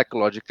 So it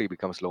psychologically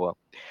becomes lower.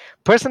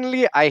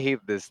 Personally, I hate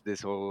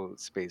this whole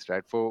space,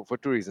 right? For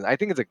two reasons. I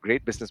think it's a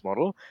great business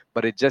model,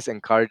 but it just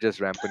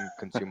encourages rampant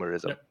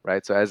consumerism,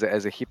 right? So as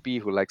a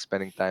hippie who likes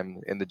spending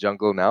time in the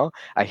jungle now,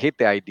 I hate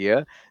the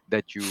idea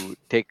that you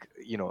take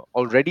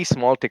already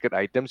small ticket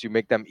items, you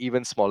make them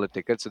even smaller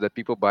tickets so that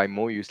people buy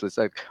more useless.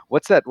 Like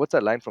what's that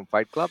line from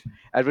Fight Club?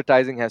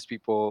 Advertising has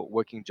people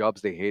working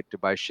jobs they hate to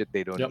buy shit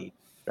they don't need,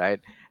 right?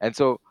 And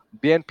so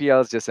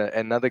BNPL is just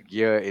another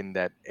gear in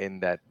that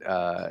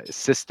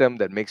system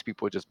that makes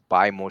people just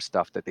buy more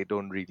stuff that they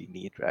don't really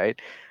need, right?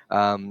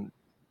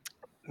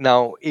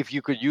 Now, if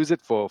you could use it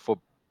for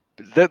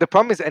the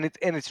problem is, and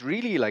it's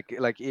really like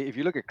if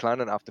you look at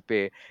Klarna and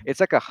Afterpay, it's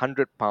like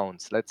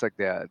 £100. That's like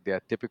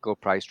their typical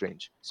price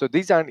range. So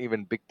these aren't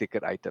even big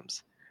ticket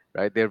items,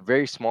 right? They're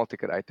very small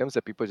ticket items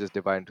that people just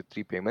divide into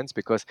 3 payments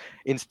because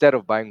instead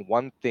of buying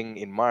one thing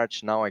in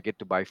March, now I get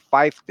to buy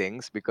 5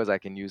 things because I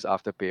can use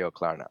Afterpay or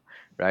Klarna,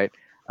 right?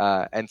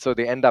 And so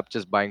they end up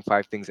just buying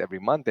 5 things every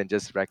month and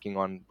just racking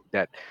on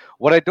debt.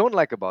 What I don't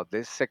like about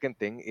this second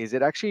thing is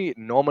it actually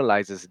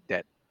normalizes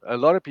debt. A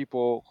lot of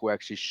people who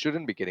actually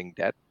shouldn't be getting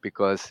debt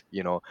because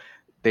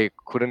they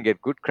couldn't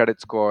get good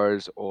credit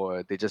scores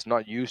or they're just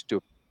not used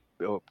to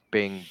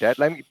paying debt.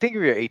 Like think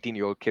of your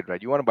 18-year-old kid, right?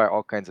 You want to buy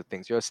all kinds of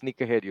things. You're a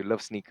sneakerhead, you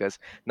love sneakers.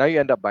 Now you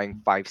end up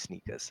buying 5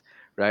 sneakers,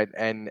 right?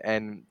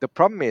 And the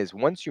problem is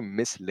once you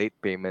miss late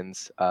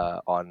payments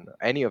on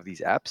any of these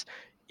apps,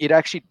 it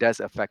actually does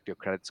affect your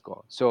credit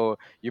score. So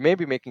you may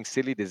be making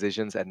silly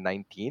decisions at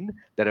 19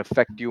 that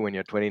affect you when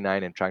you're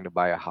 29 and trying to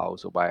buy a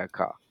house or buy a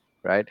car,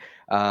 right?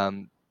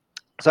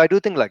 So I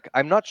do think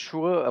I'm not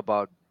sure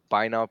about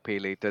buy now pay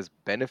later's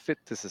benefit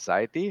to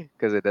society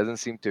because it doesn't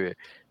seem to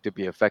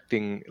be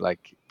affecting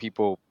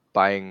people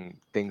buying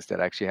things that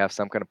actually have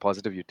some kind of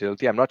positive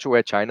utility. I'm not sure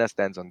where China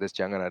stands on this,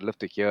 Jiang, and I'd love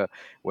to hear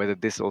whether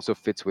this also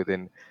fits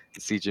within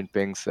Xi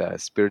Jinping's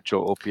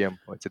spiritual opium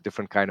or it's a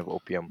different kind of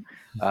opium.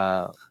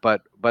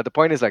 But the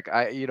point is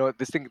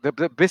this thing,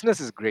 the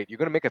business is great. You're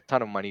going to make a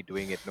ton of money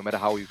doing it no matter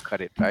how you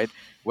cut it, right?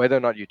 Whether or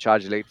not you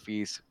charge late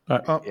fees,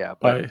 but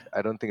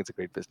I don't think it's a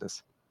great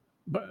business.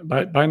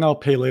 Buy now,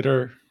 pay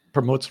later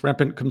promotes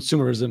rampant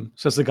consumerism,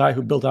 says the guy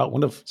who built out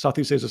one of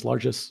Southeast Asia's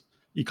largest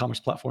e-commerce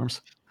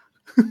platforms.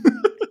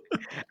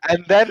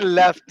 And then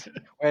left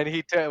when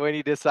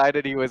he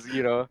decided he was,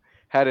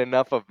 had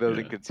enough of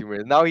building Yeah.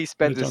 consumers. Now he In the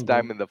spends his jungle.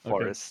 time in the Okay.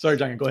 forest. Sorry,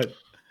 Jang, go ahead.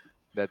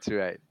 That's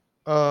right.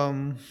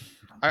 Um,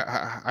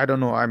 I don't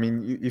know. I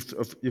mean, if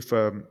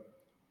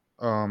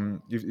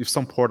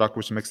some product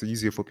which makes it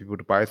easier for people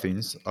to buy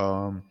things,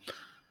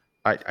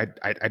 I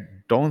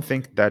don't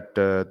think that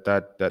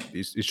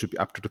it should be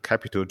up to the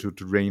capital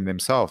to rein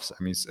themselves.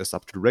 I mean, it's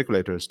up to the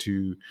regulators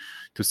to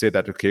say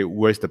that, okay,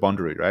 where's the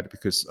boundary, right?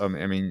 Because I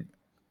mean,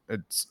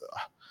 it's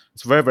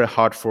very, very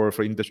hard for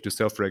industry to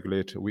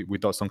self-regulate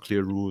without some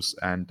clear rules,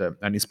 and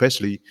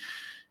especially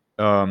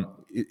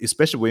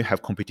especially when you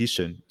have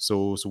competition.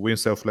 So when you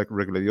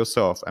self-regulate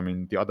yourself, I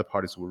mean, the other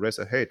parties will race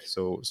ahead.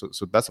 So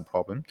that's a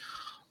problem.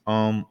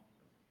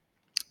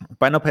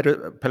 Buy now, pay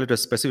later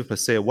specific per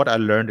se, what I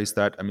learned is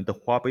that, I mean, the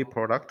Huawei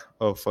product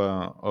of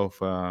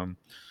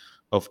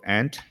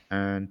Ant,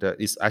 and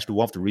is actually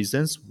one of the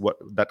reasons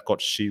that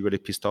got Xi really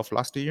pissed off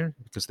last year,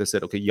 because they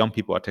said, okay, young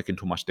people are taking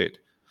too much debt.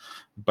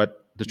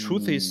 But the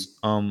truth is,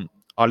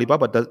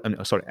 Alibaba does,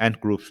 Ant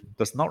Group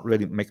does not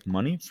really make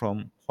money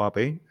from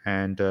Huawei,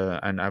 and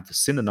I've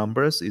seen the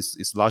numbers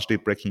is largely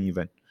breaking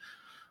even.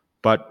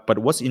 But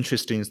what's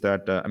interesting is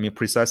that I mean,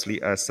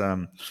 precisely as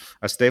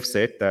Dave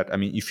said, that I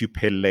mean, if you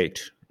pay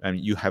late, and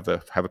you have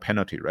a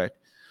penalty, right?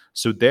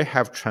 So they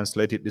have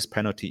translated this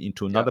penalty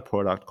into another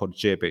product called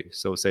JB.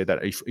 So say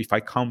that if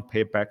I can't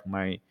pay back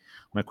my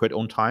credit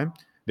on time,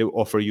 they will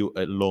offer you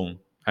a loan.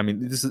 I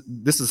mean, this is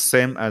the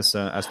same as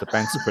the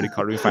bank's credit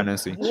card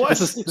refinancing. What?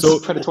 This is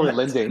predatory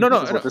lending. No,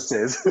 is what this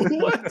is.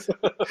 What?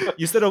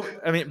 Instead of,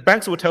 I mean,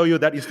 banks will tell you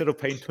that instead of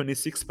paying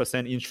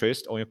 26%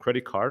 interest on your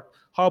credit card,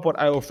 how about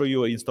I offer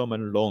you an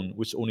installment loan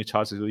which only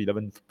charges you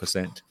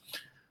 11%?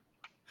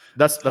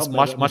 That's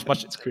much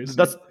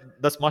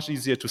that's much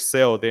easier to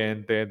sell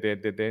than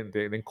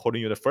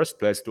calling you in the first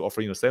place to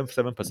offer you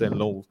 7%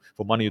 loan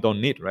for money you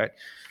don't need, right?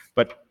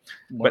 But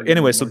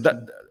anyway, so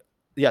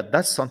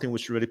that's something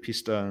which really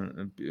pissed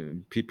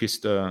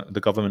the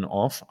government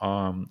off,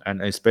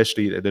 and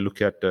especially they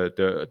look at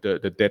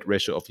the debt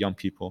ratio of young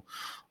people.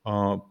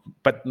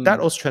 But that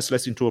also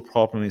translates into a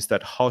problem, is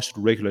that how should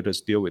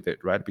regulators deal with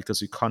it, right?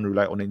 Because you can't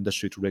rely on the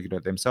industry to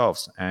regulate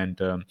themselves, and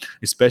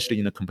especially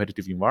in a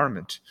competitive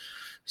environment.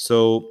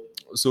 So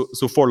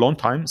for a long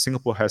time,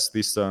 Singapore has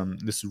this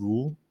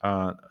rule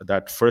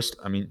that first,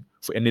 I mean,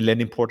 for any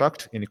lending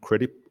product, any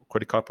credit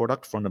card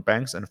product from the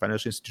banks and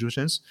financial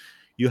institutions,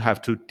 you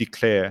have to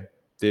declare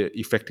the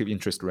effective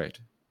interest rate,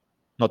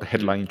 not the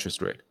headline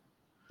interest rate.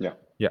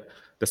 Yeah.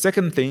 The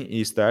second thing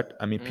is that,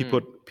 I mean,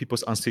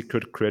 people's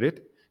unsecured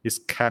credit is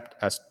capped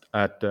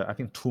at I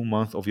think 2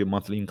 months of your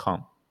monthly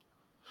income.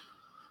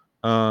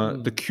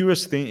 The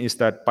curious thing is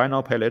that buy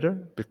now, pay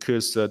later,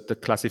 because the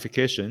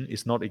classification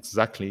is not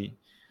exactly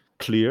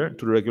clear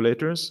to the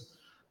regulators,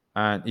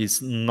 and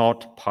is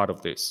not part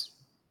of this.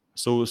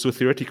 So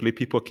theoretically,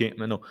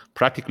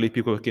 practically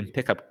people can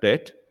take up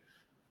debt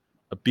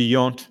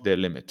beyond their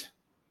limit.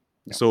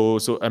 So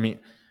I mean,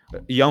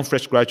 a young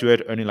fresh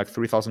graduate earning like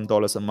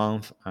 $3,000 a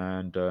month,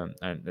 and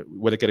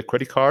when they get a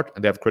credit card,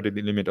 and they have a credit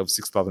limit of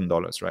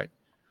 $6,000, right?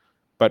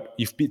 But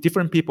if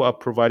different people are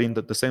providing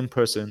the same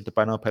person the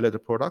buy now, pay later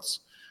products,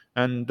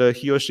 and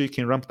he or she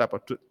can ramp that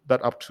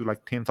up to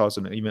like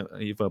 10,000, even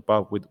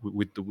above,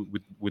 with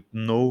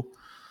no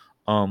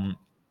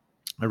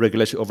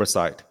regulatory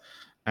oversight.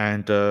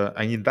 And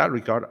in that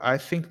regard, I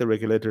think the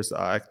regulators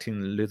are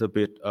acting a little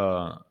bit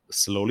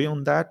slowly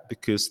on that,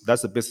 because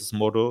that's a business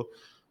model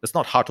that's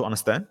not hard to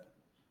understand.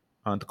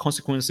 The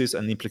consequences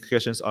and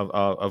implications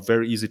are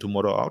very easy to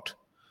model out.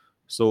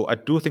 So I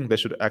do think they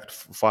should act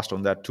fast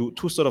on that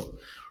to sort of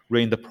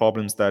rein the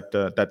problems that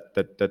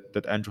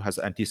Andrew has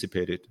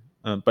anticipated.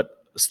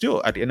 But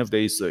still, at the end of the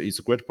day, it's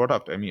a great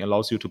product. I mean, it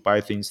allows you to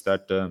buy things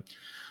that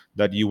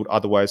you would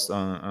otherwise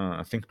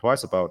think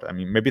twice about. I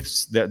mean, maybe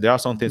there are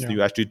some things that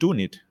you actually do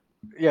need.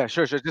 Yeah,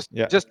 sure.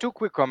 Just two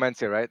quick comments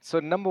here, right? So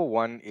number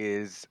one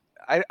is,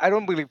 I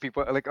don't believe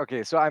people like,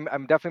 okay, so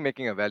I'm definitely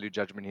making a value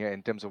judgment here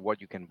in terms of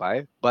what you can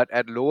buy, but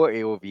at lower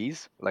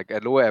AOVs, like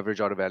at lower average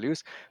order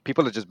values,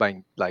 people are just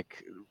buying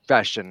like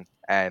fashion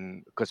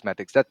and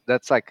cosmetics.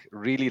 That's like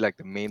really like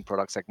the main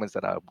product segments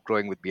that are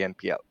growing with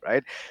BNPL,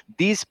 right?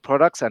 These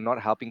products are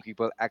not helping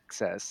people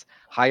access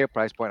higher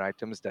price point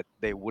items that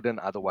they wouldn't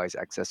otherwise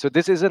access. So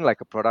this isn't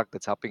like a product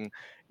that's helping,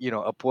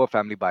 a poor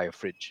family buy a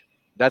fridge.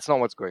 That's not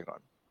what's going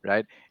on,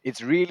 right?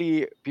 It's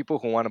really people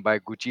who want to buy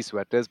Gucci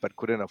sweaters but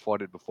couldn't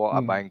afford it before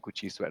are buying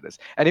Gucci sweaters.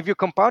 And if you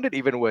compound it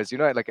even worse,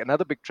 like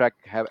another big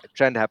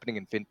trend happening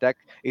in fintech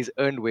is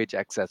earned wage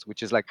access,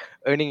 which is like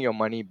earning your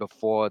money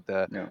before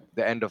the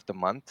end of the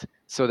month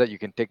so that you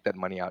can take that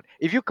money out.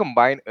 If you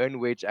combine earned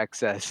wage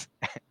access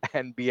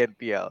and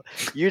BNPL,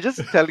 you're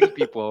just telling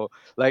people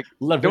like,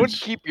 Leverage. don't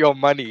keep your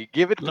money,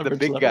 give it to the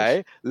big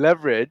guy,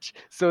 leverage,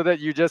 so that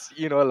you just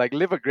like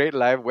live a great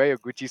life, wear your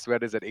Gucci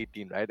sweaters at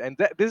 18, right? And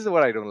this is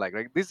what I don't like.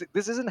 Like this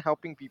isn't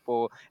helping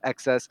people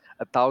access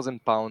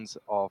 £1,000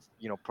 of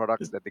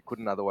products that they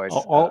couldn't otherwise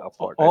afford.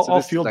 Right?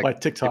 All fueled by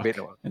TikTok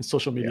and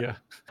social media.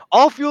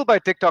 All fueled by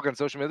TikTok and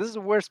social media. This is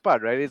the worst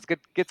part, right? It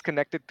gets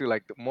connected to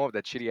like more of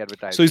that shitty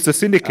advertising. So it's a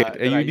syndicate.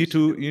 and that I you need used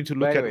to do. you need to But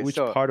look at anyway, which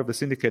so part of the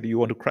syndicate you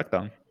want to crack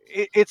down.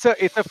 it's a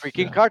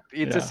freaking Yeah. cart.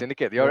 It's a Yeah.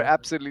 syndicate. You're Yeah.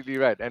 absolutely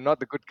right, and not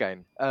the good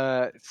kind.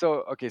 So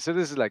okay, so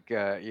this is like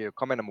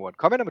comment number one.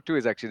 Comment number two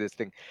is actually this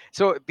thing.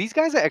 So these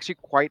guys are actually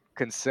quite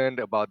concerned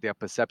about their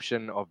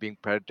perception of being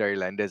predatory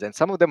lenders, and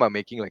some of them are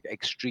making like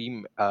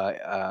extreme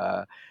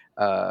uh,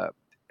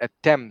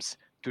 attempts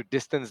to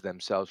distance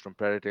themselves from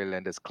predatory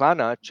lenders.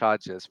 Klarna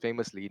charges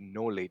famously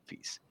no late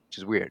fees, which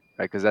is weird,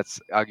 right? Because that's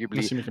arguably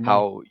Unless you're making money.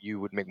 how you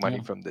would make money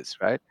Yeah. from this,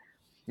 right?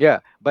 Yeah,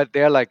 but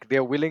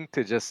they're willing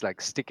to just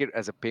like stick it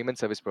as a payment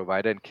service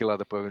provider and kill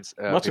other Well, that's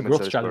a payment growth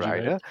service strategy,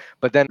 provider. right?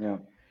 But then Yeah.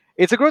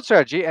 it's a growth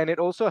strategy, and it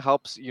also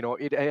helps,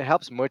 it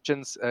helps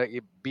merchants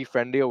be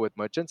friendlier with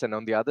merchants, and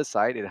on the other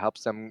side, it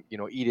helps them,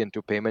 eat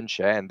into payment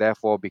share and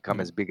therefore become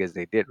Yeah. as big as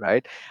they did,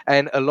 right?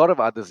 And a lot of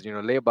others,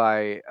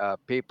 Laybuy,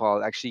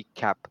 PayPal actually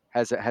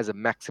has a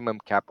maximum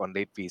cap on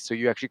late fees, so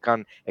you actually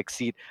can't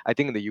exceed. I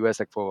think in the US,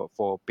 like for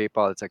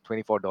PayPal, it's like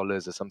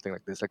 $24 or something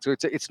like this. Like, so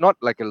it's not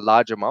like a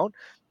large amount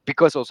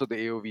because also the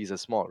AOVs are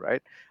small,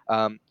 right?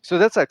 So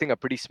that's, I think, a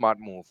pretty smart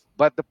move.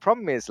 But the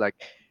problem is like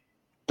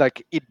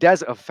it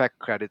does affect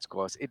credit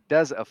scores. It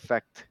does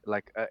affect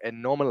it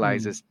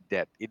normalizes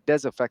debt. It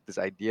does affect this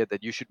idea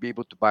that you should be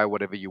able to buy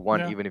whatever you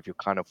want, Yeah. even if you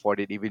can't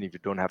afford it, even if you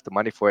don't have the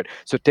money for it.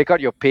 So take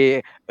out your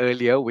pay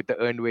earlier with the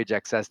earned wage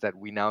access that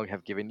we now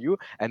have given you,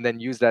 and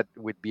then use that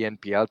with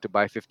BNPL to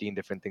buy 15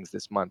 different things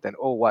this month. And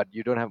oh, what,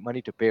 you don't have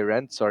money to pay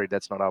rent? Sorry,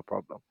 that's not our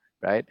problem,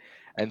 right?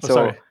 And Oh, so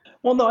sorry.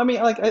 Well, no, I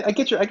mean, like, I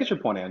get your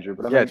point, Andrew.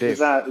 But I yeah, mean, Dave. is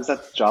that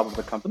the job of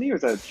the company, or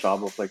is that a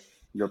job of like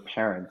your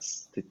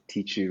parents to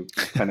teach you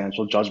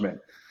financial judgment?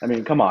 I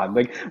mean, come on,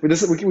 like we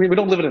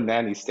don't live in a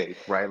nanny state,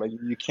 right? Like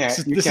you can't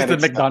This you is can't the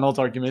expect. McDonald's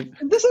argument.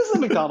 This is a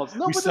McDonald's.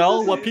 No, We but sell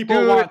this what is people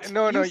Dude, want.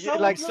 no, you you sell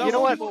like, sell you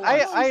know what what? people want.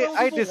 No, you sell what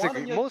I people want, disagree.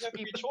 and you Most have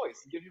free people,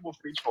 choice. You give people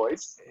free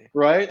choice,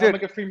 right? I'm dude,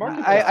 like a free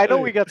market for I that. know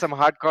we Hey. got some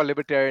hardcore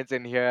libertarians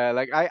in here.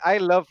 Like I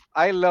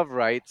love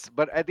rights,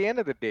 but at the end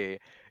of the day,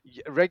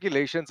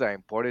 regulations are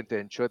important to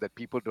ensure that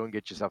people don't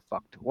get yourself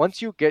fucked.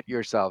 Once you get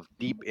yourself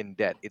deep in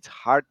debt, it's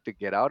hard to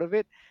get out of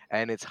it,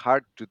 and it's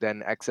hard to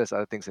then access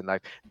other things in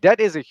life. Debt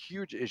is a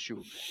huge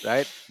issue,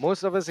 right?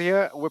 Most of us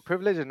here, we're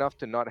privileged enough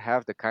to not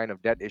have the kind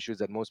of debt issues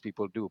that most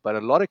people do, but a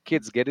lot of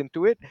kids get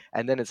into it,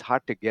 and then it's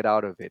hard to get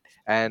out of it.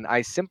 And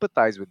I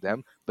sympathize with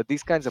them, but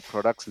these kinds of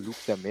products loop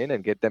them in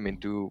and get them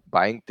into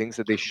buying things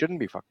that they shouldn't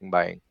be fucking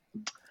buying.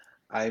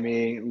 I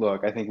mean,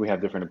 look, I think we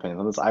have different opinions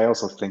on this. I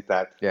also think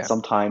that Yeah.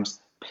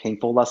 sometimes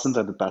painful lessons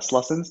are the best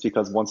lessons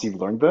because once you've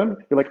learned them,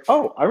 you're like,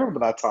 oh, I remember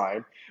that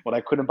time when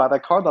I couldn't buy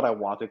that car that I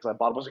wanted because I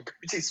bought a bunch of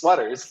Gucci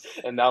sweaters,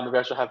 and now maybe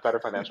I should have better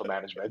financial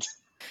management.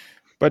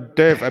 But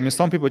Dave, I mean,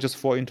 some people just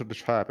fall into the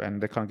trap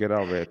and they can't get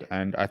out of it.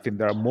 And I think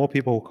there are more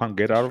people who can't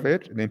get out of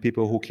it than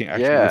people who can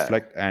actually Yeah.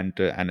 reflect and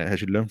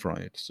actually learn from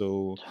it.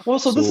 So, Well,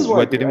 so this is where I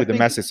we're agree. dealing I with the think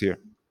masses here.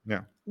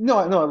 Yeah.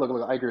 no,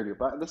 look, I agree with you,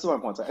 but this is what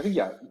I'm pointing. I think,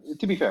 yeah,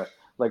 to be fair,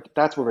 like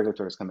that's where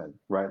regulators come in,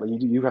 right? Like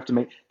you have to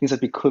make things have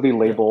to be clearly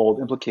labeled,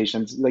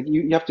 implications. Like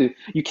you have to,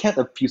 you can't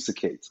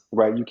obfuscate,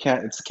 right? It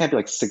can't be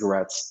like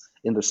cigarettes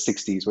in the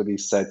 '60s where they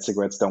said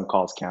cigarettes don't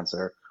cause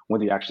cancer when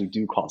they actually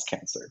do cause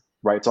cancer,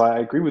 right? So I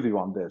agree with you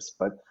on this,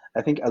 but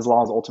I think as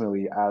long as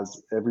ultimately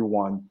as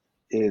everyone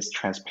is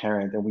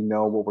transparent and we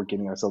know what we're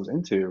getting ourselves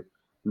into,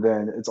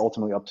 then it's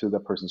ultimately up to the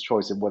person's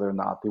choice of whether or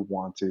not they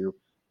want to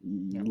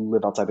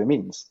live outside their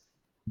means.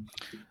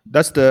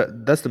 That's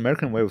the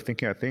American way of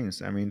thinking of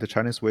things. I mean, the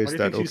Chinese way Why is do you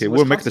that think he's okay, in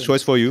we'll make the Wisconsin?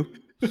 choice for you.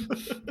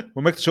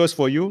 We'll make the choice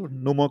for you.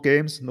 No more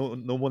games. No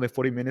more than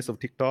 40 minutes of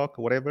TikTok,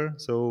 whatever.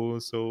 So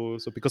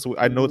because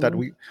I know that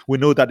we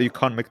know that you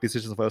can't make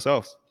decisions for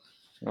yourselves.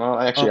 Well,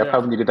 actually, Oh, I yeah.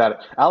 probably needed that.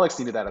 Alex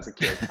needed that as a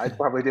kid. I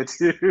probably did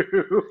too.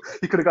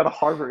 He could have gone to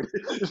Harvard.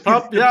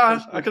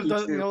 Yeah, I could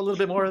have done a little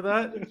bit more of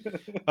that.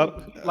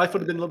 Life would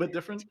have been a little bit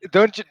different.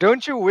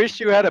 Don't you wish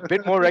you had a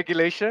bit more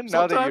regulation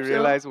now that you Sometimes, yeah,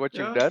 realize what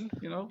you've yeah,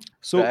 done?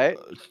 So Right?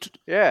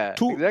 Yeah,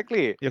 two-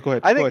 exactly. yeah, go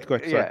ahead. I think Go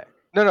ahead. yeah. Sorry.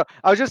 No.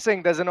 I was just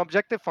saying there's an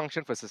objective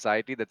function for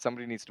society that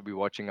somebody needs to be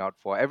watching out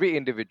for. Every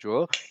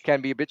individual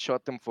can be a bit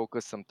short-term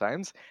focused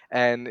sometimes,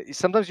 and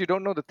sometimes you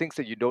don't know the things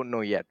that you don't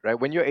know yet, right?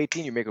 When you're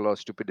 18, you make a lot of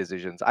stupid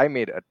decisions. I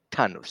made a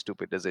ton of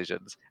stupid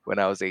decisions when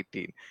I was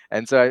 18,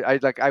 and so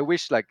I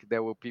wish like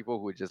there were people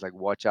who would just like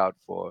watch out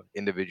for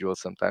individuals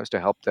sometimes to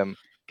help them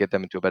get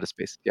them into a better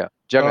space. Yeah,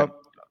 Jiangan.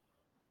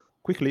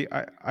 Quickly,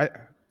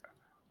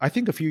 I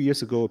think a few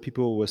years ago,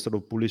 people were sort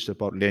of bullish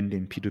about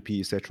lending, P2P,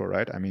 etc.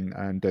 Right? I mean,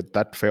 and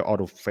that fell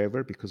out of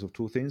favor because of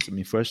two things. I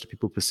mean, first,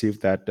 people perceive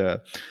that the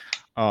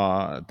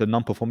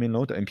non-performing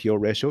loan, the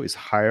NPL ratio, is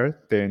higher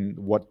than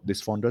what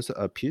these founders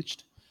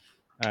pitched,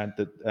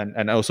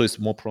 and also it's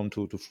more prone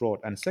to fraud.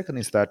 And second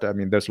is that I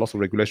mean, there's lots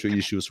of regulatory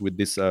issues with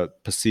this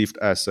perceived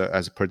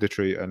as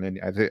predatory, and then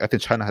I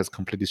think China has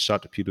completely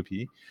shut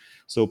P2P.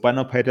 So buy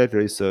now pay later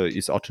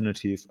is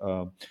alternative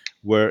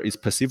where it's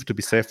perceived to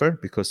be safer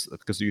because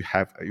you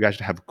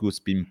actually have goods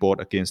being bought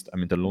against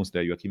the loans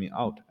that you are giving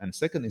out. And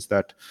second is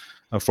that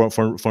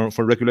from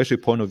regulatory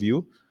point of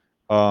view,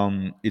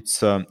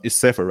 it's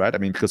safer, right? I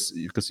mean, because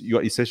you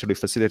are essentially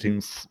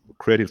facilitating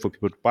creating for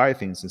people to buy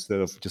things instead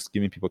of just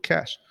giving people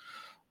cash.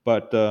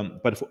 But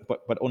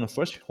on the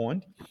first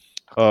point,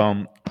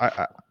 um, I,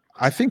 I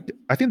I think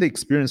the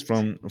experience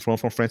from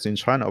friends in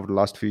China over the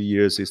last few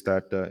years is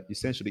that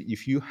essentially,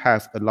 if you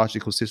have a large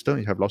ecosystem,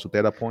 you have lots of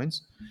data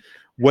points,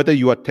 whether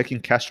you are taking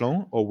cash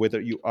loan or whether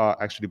you are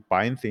actually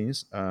buying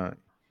things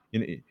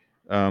in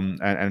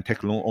and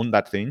take loan on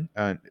that thing,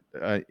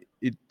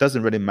 it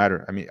doesn't really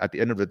matter. I mean, at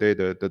the end of the day,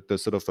 the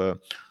sort of the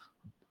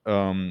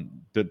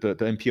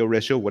NPL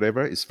ratio,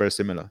 whatever, is very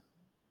similar.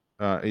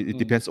 It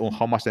depends on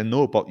how much they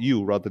know about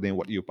you rather than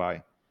what you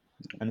buy.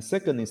 And the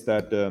second is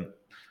that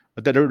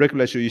there are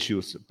regulatory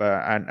issues,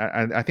 but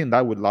and I think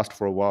that would last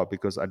for a while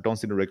because I don't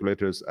see the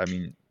regulators, I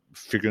mean,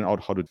 figuring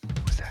out how to.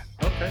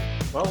 Okay.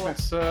 Well,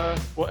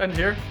 we'll end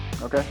here.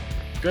 Okay.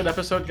 Good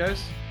episode,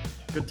 guys.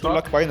 Good Good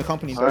luck talk. buying the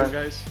company. Sorry, Alright.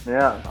 guys.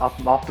 Yeah,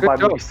 I'm off to Good buy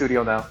job. movie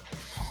studio now.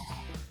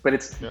 But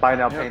it's Yeah. buy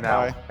now, Yeah, pay now.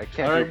 bye. I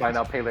can't Alright. do buy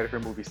now, pay later for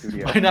movie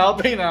studio. Bye now.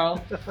 Pay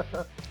now.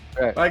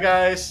 Right. Bye,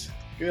 guys.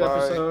 Good Bye.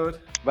 episode.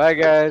 Bye,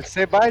 guys.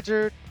 Say bye,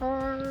 Jude.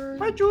 Bye.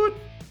 Bye, Jude.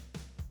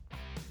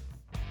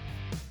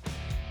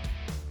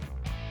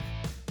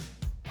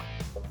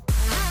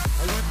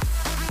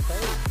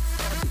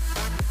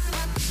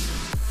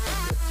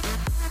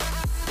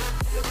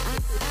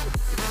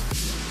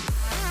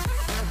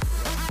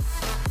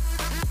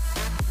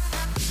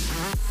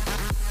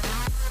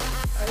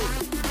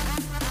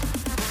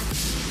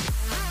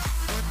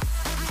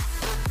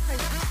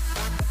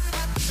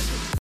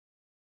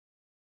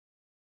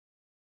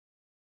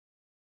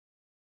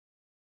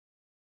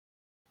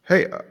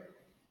 Hey,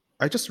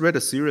 I just read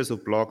a series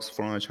of blogs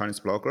from a Chinese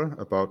blogger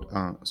about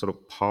sort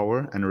of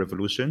power and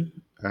revolution,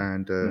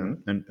 and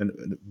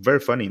and very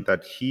funny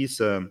that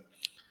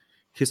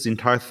his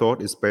entire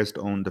thought is based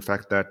on the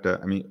fact that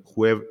I mean,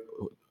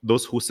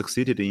 those who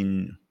succeeded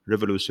in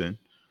revolution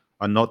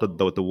are not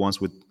the ones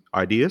with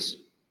ideas,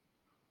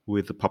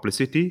 with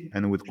publicity,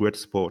 and with great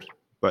support,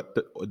 but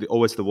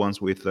always the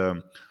ones with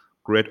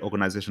great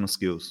organizational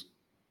skills.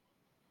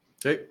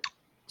 Say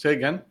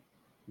again.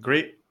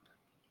 Great.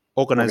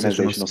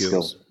 Organizational Organizational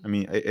skills. skill. I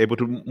mean, able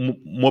to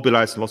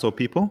mobilize lots of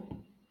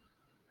people,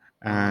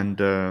 and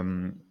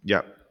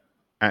yeah,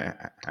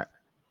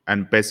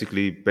 and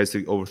basically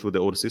overthrow the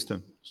old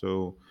system.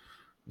 So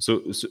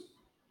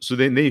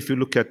then if you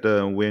look at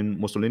when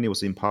Mussolini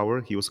was in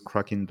power, he was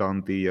cracking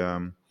down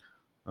the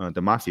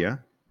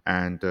mafia,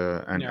 and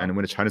Yeah.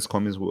 when the Chinese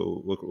communists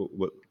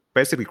were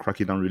basically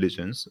cracking down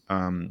religions.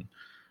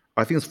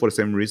 I think it's for the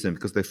same reason,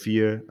 because they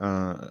fear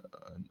an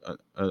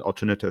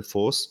alternative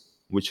force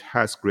which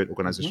has great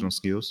organizational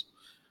skills,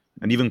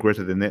 and even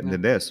greater than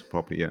theirs,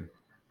 probably. Yeah.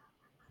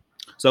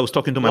 So I was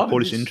talking to A my lot of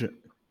Polish these- intern.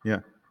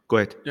 Yeah, go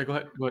ahead. Yeah, go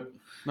ahead. Go ahead.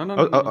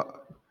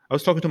 No. I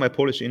was talking to my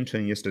Polish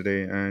intern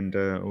yesterday, and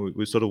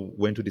we sort of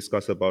went to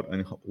discuss about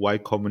why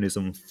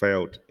communism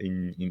failed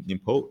in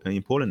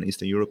Poland,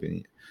 Eastern Europe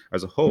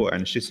as a whole.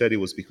 And she said it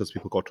was because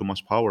people got too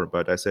much power.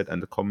 But I said,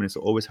 and the communists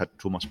always had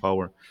too much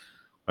power,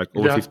 like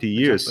over Yeah, 50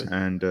 years, exactly.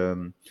 and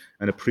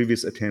the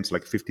previous attempts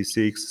like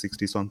 56,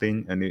 60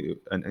 something, and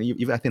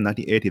even I think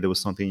 1980 there was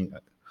something.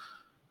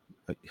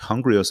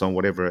 Hungary or some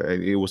whatever,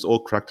 it was all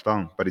cracked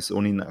down, but it's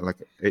only like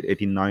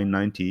 89,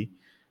 90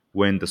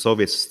 when the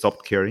Soviets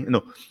stopped caring.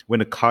 No, when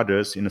the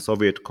cadres in the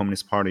Soviet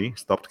Communist Party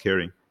stopped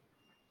caring.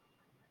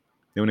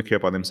 They only care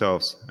about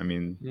themselves. I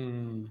mean,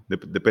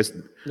 the best,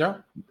 Yeah.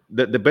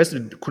 the best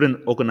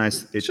couldn't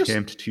organize It's just-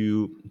 attempt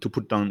to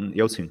put down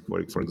Yeltsin,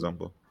 for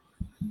example.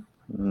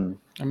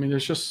 I mean,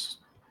 it's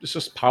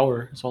just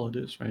power. That's all it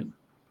is, right?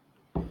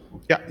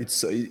 Yeah,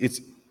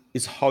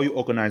 it's how you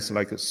organize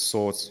like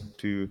swords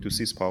to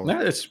seize power.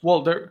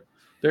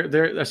 Yeah,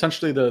 they're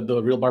essentially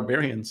the real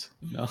barbarians.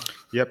 You know?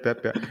 Yep.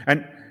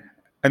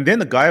 And then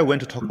the guy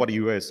went to talk about the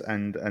U.S.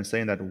 and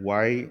saying that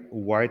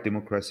why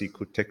democracy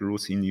could take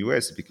roots in the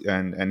U.S.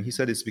 and he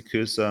said it's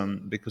because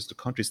the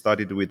country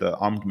started with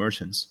armed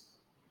merchants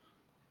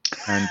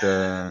and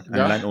Yeah,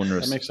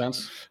 landowners. that makes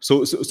sense.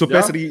 So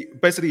Yeah.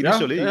 basically Yeah,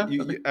 initially,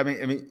 yeah. I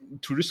mean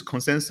to reach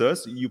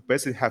consensus, you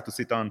basically have to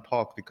sit down and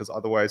talk, because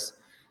otherwise,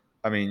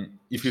 I mean,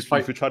 if you Just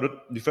fight. try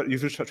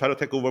to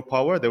take over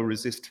power, they will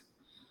resist.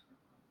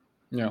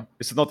 Yeah.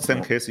 It's not the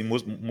same case in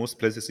most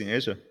places in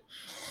Asia.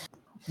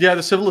 Yeah,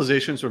 the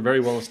civilizations were very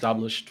well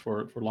established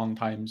for long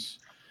times.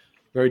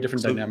 Very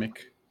different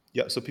dynamic.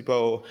 Yeah, so people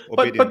are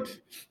But- obedient.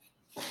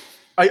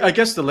 I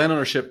guess the land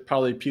ownership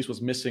probably piece was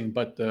missing,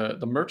 but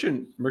the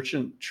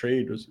merchant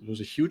trade was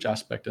a huge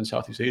aspect in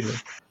Southeast Asia.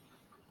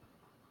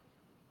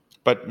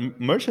 But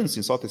merchants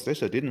in Southeast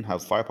Asia didn't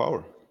have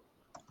firepower.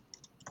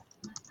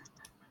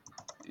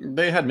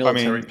 They had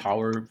military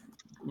power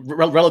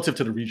relative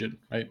to the region,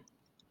 right?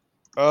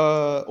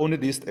 Only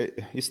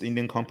the East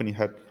Indian Company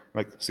had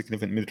like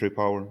significant military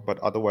power, but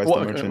otherwise Well,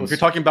 the if merchants. you're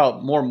talking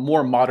about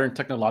more modern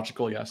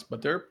technological, yes,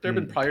 but there have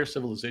been prior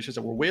civilizations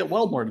that were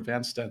well more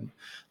advanced than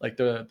like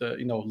the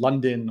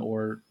London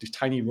or these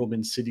tiny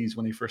Roman cities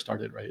when they first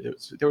started, right?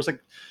 There was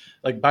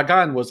like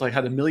Bagan was like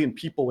had 1 million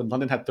people when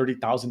London had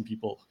 30,000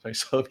 people, right?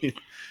 So I mean,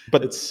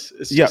 But it's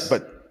yeah, just,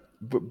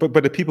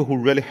 but the people who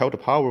really held the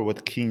power were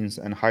the kings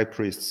and high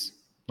priests,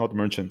 not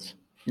merchants.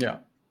 yeah.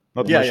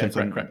 not Yeah, merchants.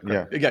 correct.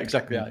 Yeah. Yeah,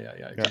 exactly.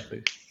 Yeah,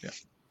 exactly. Yeah.